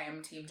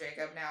am Team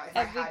Jacob now, if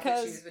I had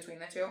to choose between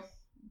the two.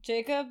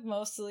 Jacob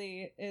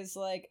mostly is,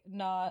 like,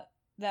 not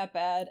that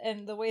bad,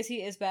 and the ways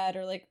he is bad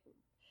are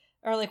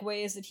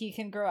ways that he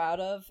can grow out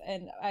of,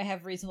 and I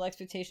have reasonable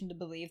expectation to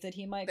believe that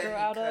he might grow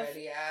out of.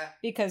 Yeah.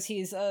 Because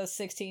he's a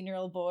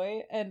 16-year-old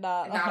boy and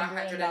not a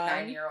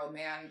 109-year-old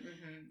man.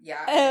 Mm-hmm.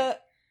 Yeah.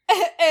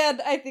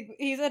 And I think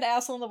he's an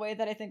asshole in the way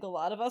that I think a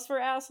lot of us were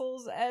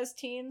assholes as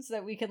teens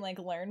that we can, like,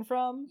 learn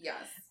from.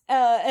 Yes.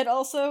 And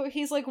also,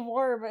 he's, like,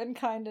 warm and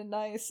kind and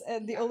nice,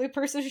 and the only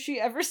person she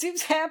ever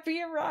seems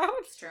happy around.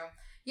 It's true.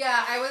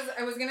 Yeah, I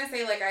was gonna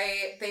say, like,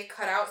 they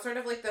cut out sort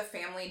of, like, the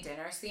family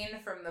dinner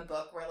scene from the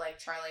book where, like,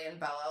 Charlie and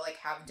Bella, like,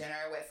 have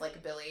dinner with,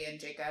 like, Billy and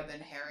Jacob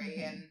and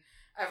Harry and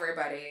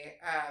everybody.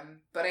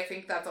 But I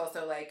think that's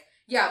also, like,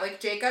 yeah, like,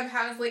 Jacob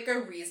has, like,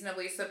 a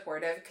reasonably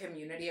supportive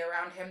community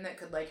around him that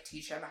could, like,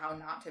 teach him how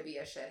not to be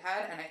a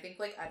shithead. And I think,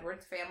 like,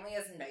 Edward's family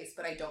is nice,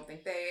 but I don't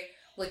think they,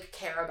 like,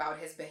 care about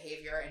his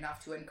behavior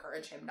enough to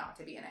encourage him not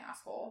to be an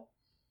asshole.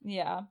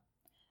 Yeah.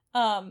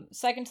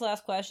 Second to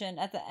last question.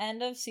 At the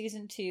end of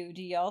season 2,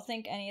 do y'all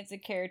think any of the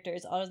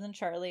characters, other than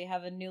Charlie,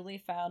 have a newly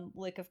found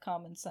lick of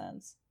common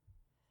sense?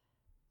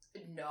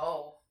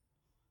 No.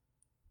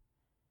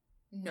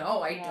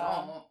 No, I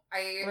don't.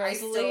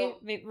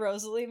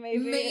 Rosalie,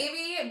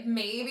 maybe?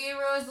 Maybe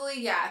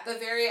Rosalie, yeah. At the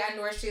very end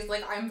where she's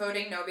like, I'm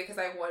voting no because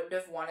I would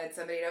have wanted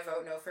somebody to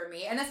vote no for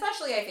me. And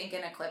especially, I think,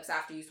 in Eclipse,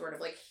 after you sort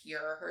of, like, hear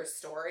her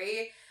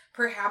story,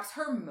 perhaps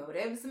her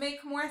motives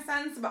make more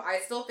sense, but I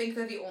still think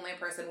that the only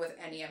person with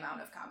any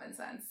amount of common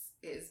sense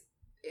is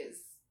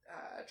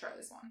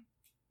Charlie Swan.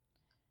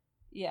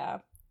 Yeah.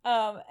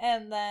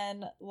 And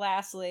then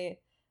lastly,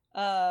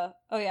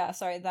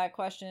 that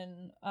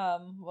question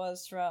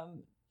was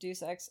from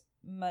Deus Ex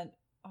I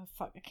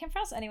can't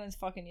pronounce anyone's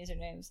fucking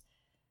usernames.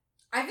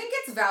 I think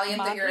it's valiant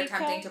that you're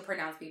attempting to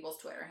pronounce people's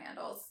Twitter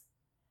handles.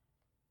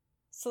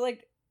 So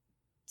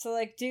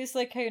Deuce,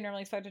 like how you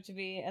normally expect it to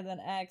be, and then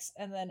X,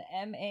 and then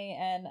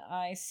Manicha.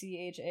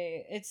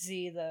 It's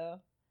Z,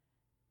 though.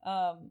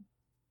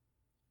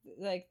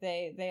 Like,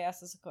 they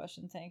asked us a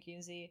question. Thank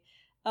you, Z.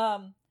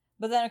 But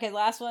then, okay,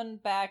 last one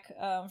back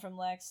from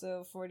Lex,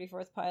 so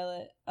 44th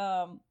pilot.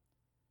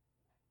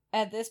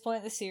 At this point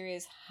in the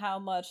series, how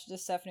much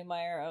does Stephenie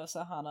Meyer owe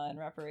Sahana in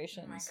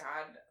reparations? Oh my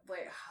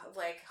god,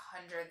 like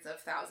hundreds of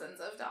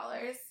thousands of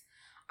dollars.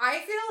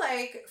 I feel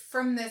like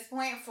from this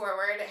point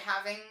forward,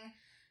 having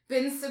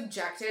been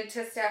subjected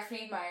to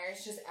Stephenie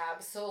Meyer's just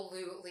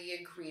absolutely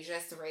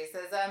egregious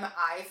racism,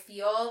 I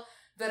feel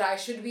that I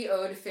should be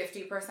owed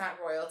 50%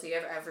 royalty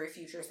of every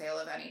future sale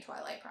of any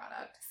Twilight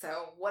product.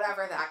 So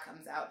whatever that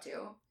comes out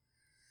to.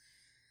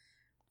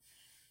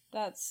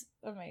 That's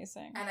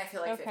amazing. And I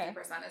feel like 50%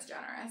 is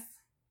generous.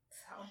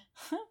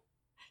 So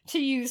to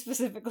you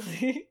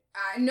specifically.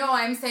 No,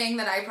 I'm saying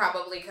that I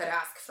probably could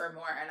ask for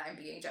more, and I'm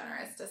being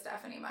generous to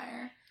Stephenie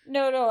Meyer.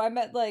 No, I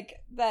meant, like,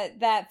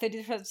 that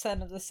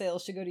 50% of the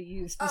sales should go to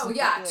you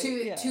specifically.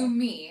 Oh, yeah, to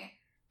me.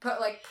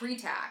 But, like,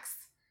 pre-tax.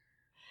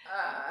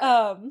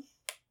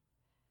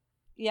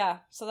 Yeah,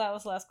 so that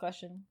was the last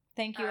question.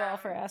 Thank you all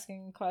for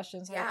asking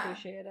questions. I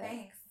appreciate it.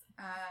 Thanks.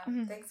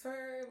 Thanks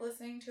for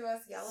listening to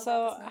us yell about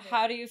this movie. So,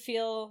 how do you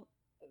feel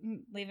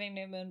leaving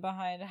New Moon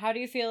behind? How do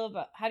you feel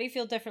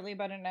differently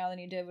about it now than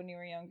you did when you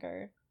were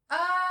younger?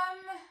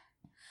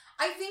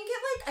 I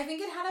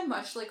think it had a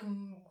much, like,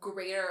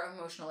 greater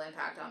emotional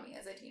impact on me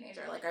as a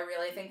teenager. Like, I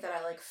really think that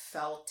I, like,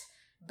 felt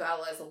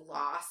Bella's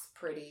loss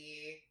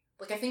pretty,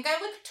 like, I think I,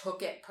 like,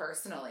 took it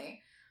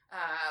personally.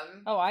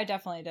 I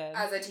definitely did.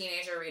 As a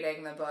teenager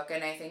reading the book,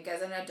 and I think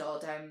as an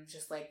adult, I'm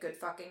just like, good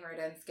fucking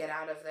riddance, get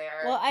out of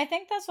there. Well, I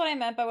think that's what I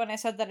meant by when I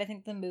said that I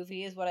think the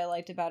movie is what I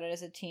liked about it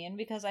as a teen,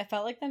 because I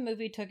felt like the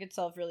movie took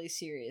itself really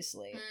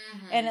seriously.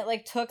 Mm-hmm. And it,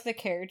 like, took the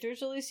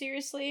characters really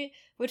seriously,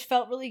 which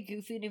felt really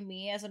goofy to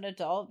me as an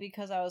adult,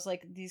 because I was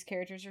like, these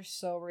characters are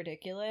so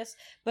ridiculous,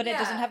 but it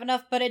doesn't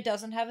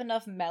have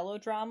enough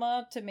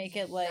melodrama to make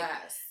it, like...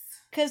 Yes.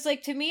 Because,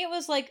 like, to me, it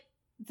was, like,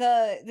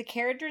 the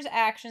characters'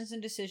 actions and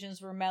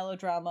decisions were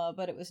melodrama,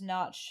 but it was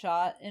not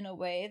shot in a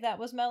way that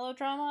was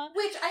melodrama.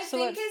 Which I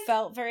think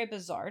felt very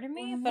bizarre to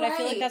me, but I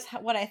feel like that's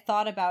what I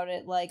thought about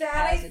it, like,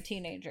 as a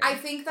teenager. I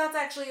think that's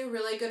actually a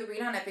really good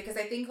read on it, because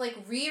I think, like,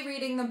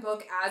 rereading the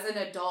book as an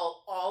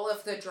adult, all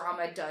of the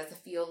drama does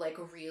feel, like,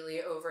 really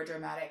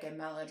overdramatic and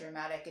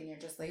melodramatic, and you're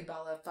just like,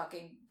 Bella,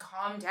 fucking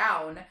calm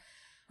down.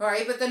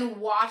 Right? But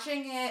then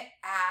watching it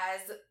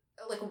as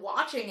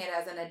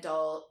an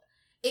adult,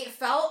 it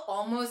felt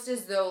almost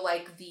as though,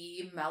 like,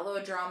 the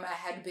melodrama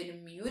had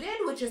been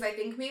muted, which is, I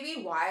think,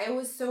 maybe why I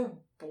was so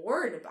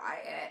bored by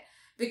it.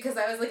 Because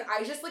I was like,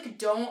 I just, like,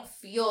 don't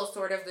feel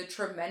sort of the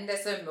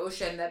tremendous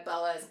emotion that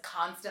Bella is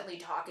constantly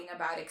talking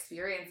about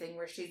experiencing,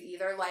 where she's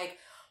either, like,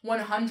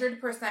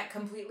 100%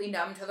 completely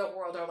numb to the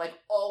world, or, like,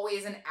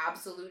 always in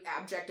absolute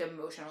abject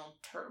emotional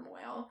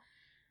turmoil.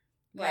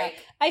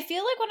 Like, I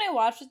feel like when I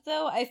watched it,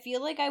 though, I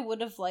feel like I would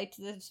have liked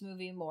this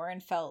movie more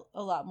and felt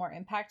a lot more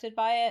impacted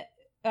by it.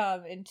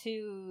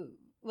 Into,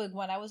 like,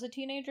 when I was a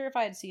teenager, if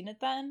I had seen it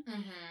then.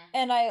 Mm-hmm.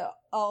 And I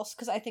also,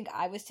 because I think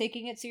I was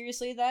taking it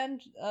seriously then,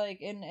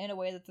 like, in a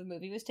way that the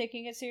movie was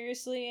taking it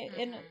seriously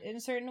in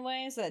certain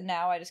ways that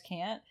now I just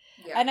can't.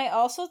 Yeah. And I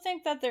also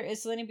think that there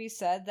is something to be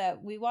said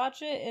that we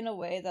watch it in a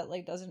way that,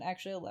 like, doesn't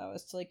actually allow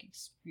us to, like,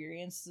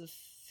 experience the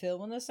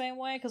film in the same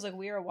way, because, like,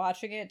 we are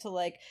watching it to,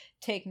 like,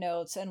 take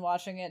notes and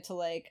watching it to,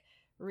 like,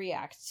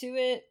 react to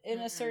it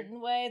in a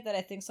certain way that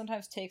I think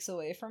sometimes takes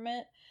away from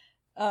it.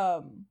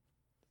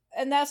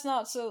 And that's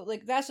not so,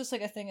 like, that's just,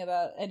 like, a thing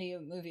about any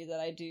movie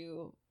that I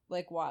do,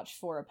 like, watch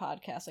for a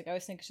podcast. Like, I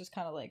always think it's just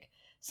kind of, like,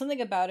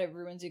 something about it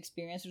ruins the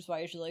experience, which is why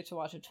I usually like to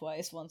watch it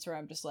twice. Once where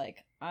I'm just,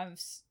 like, I'm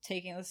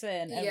taking this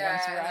in, and once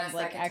where I'm,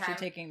 like, actually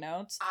taking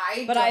notes.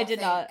 But I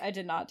did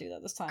not do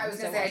that this time. I was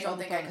going to say, I don't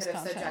think I could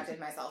have subjected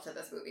myself to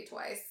this movie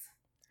twice.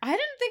 I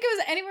didn't think it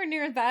was anywhere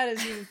near as bad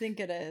as you think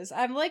it is.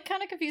 I'm, like,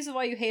 kind of confused of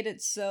why you hate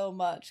it so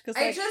much. Because,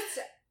 like,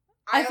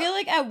 I feel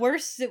like at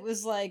worst it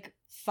was, like,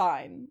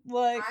 fine.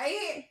 Like,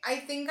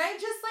 I think I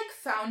just, like,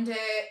 found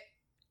it,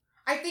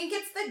 I think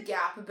it's the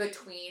gap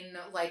between,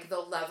 like, the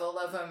level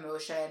of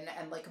emotion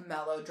and, like,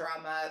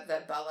 melodrama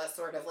that Bella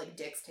sort of, like,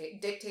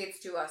 dictates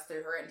to us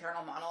through her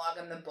internal monologue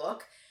in the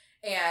book,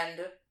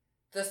 and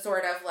the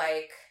sort of,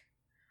 like,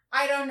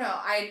 I don't know,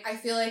 I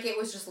feel like it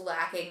was just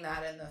lacking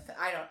that in the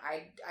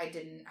I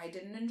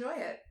didn't enjoy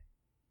it.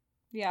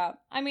 Yeah,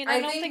 I mean, I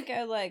don't think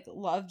I, like,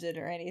 loved it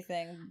or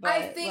anything, but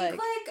I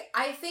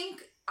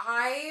think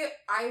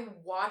I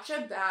watch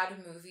a bad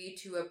movie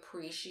to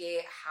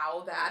appreciate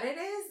how bad it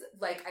is.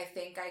 Like, I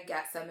think I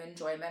get some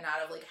enjoyment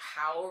out of, like,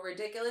 how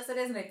ridiculous it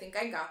is, and I think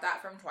I got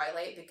that from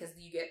Twilight, because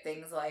you get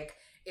things like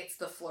It's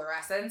the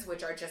Fluorescence,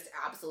 which are just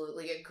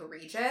absolutely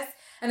egregious,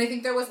 and I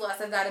think there was less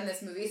of that in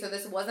this movie, so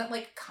this wasn't,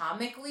 like,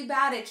 comically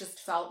bad, it just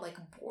felt, like,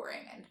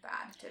 boring and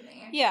bad to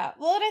me. Yeah,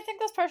 well, and I think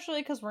that's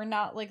partially because we're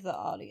not, like, the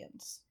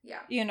audience.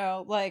 Yeah. You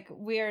know, like,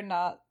 we are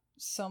not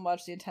so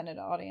much the intended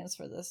audience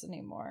for this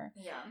anymore.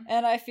 Yeah.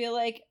 And I feel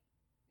like,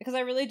 because I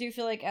really do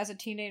feel like as a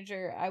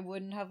teenager, I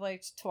wouldn't have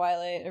liked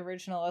Twilight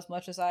original as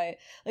much as I,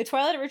 like,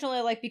 Twilight original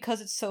I like because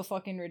it's so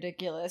fucking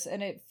ridiculous,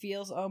 and it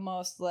feels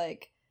almost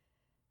like,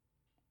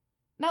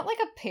 not like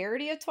a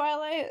parody of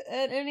Twilight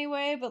in any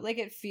way, but, like,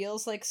 it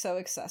feels, like, so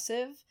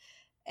excessive.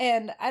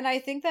 And I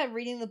think that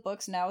reading the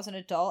books now as an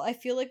adult, I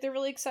feel like they're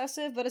really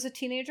excessive, but as a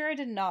teenager, I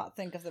did not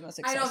think of them as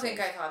excessive. I don't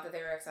think I thought that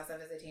they were excessive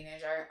as a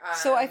teenager.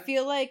 So I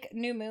feel like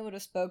New Moon would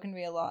have spoken to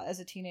me a lot as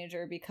a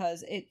teenager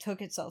because it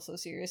took itself so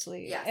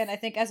seriously. Yes. And I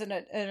think as an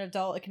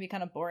adult, it can be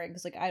kind of boring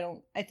because, like,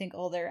 I think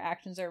all their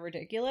actions are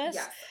ridiculous.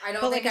 Yes, I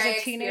don't but, think like,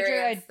 as a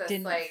teenager, I this,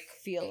 didn't like,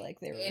 feel like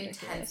they were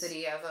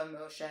intensity ridiculous. Of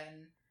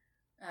emotion.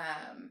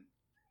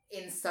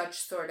 In such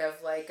sort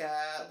of like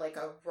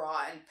a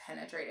raw and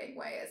penetrating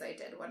way as I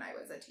did when I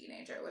was a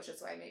teenager, which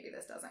is why maybe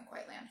this doesn't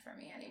quite land for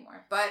me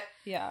anymore. But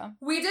yeah,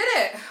 we did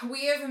it.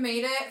 We have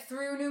made it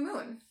through New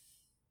Moon.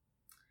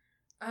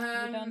 We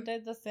done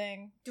did the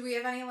thing. Do we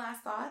have any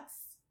last thoughts?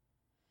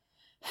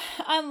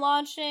 I'm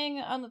launching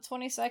on the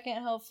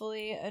 22nd,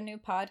 hopefully, a new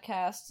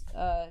podcast,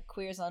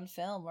 Queers on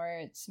Film, where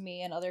it's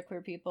me and other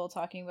queer people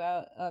talking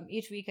about,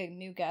 each week a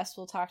new guest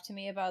will talk to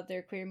me about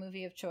their queer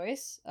movie of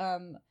choice.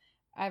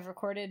 I've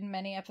recorded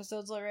many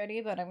episodes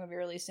already, but I'm going to be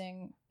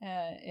releasing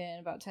in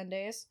about 10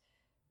 days,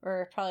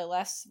 or probably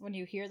less when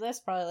you hear this,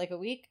 probably like a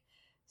week.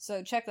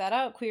 So check that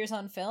out, Queers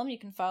on Film. You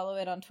can follow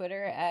it on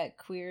Twitter at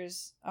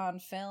Queers on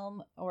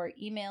Film, or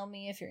email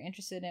me if you're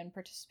interested in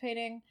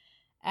participating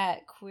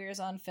at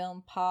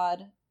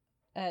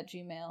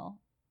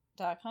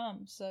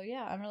queersonfilmpod@gmail.com. So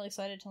yeah, I'm really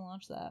excited to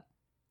launch that.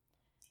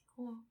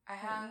 Cool. I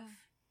have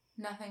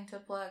nothing to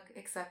plug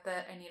except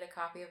that I need a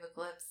copy of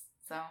Eclipse.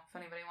 So if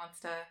anybody wants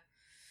to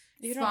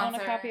You don't own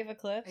a copy of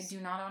Eclipse? I do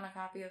not own a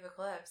copy of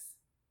Eclipse.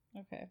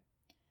 Okay.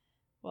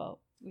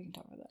 Well, we can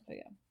talk about that, but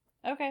yeah.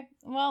 Okay.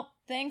 Well,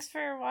 thanks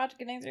for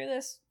getting through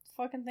this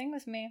fucking thing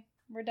with me.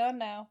 We're done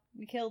now.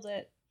 We killed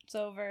it. It's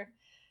over.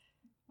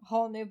 A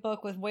whole new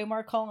book with way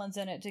more Collins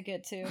in it to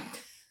get to.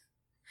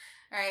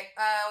 Alright,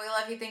 we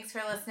love you. Thanks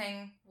for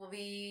listening. We'll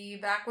be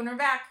back when we're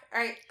back.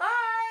 Alright,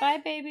 bye! Bye,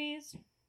 babies.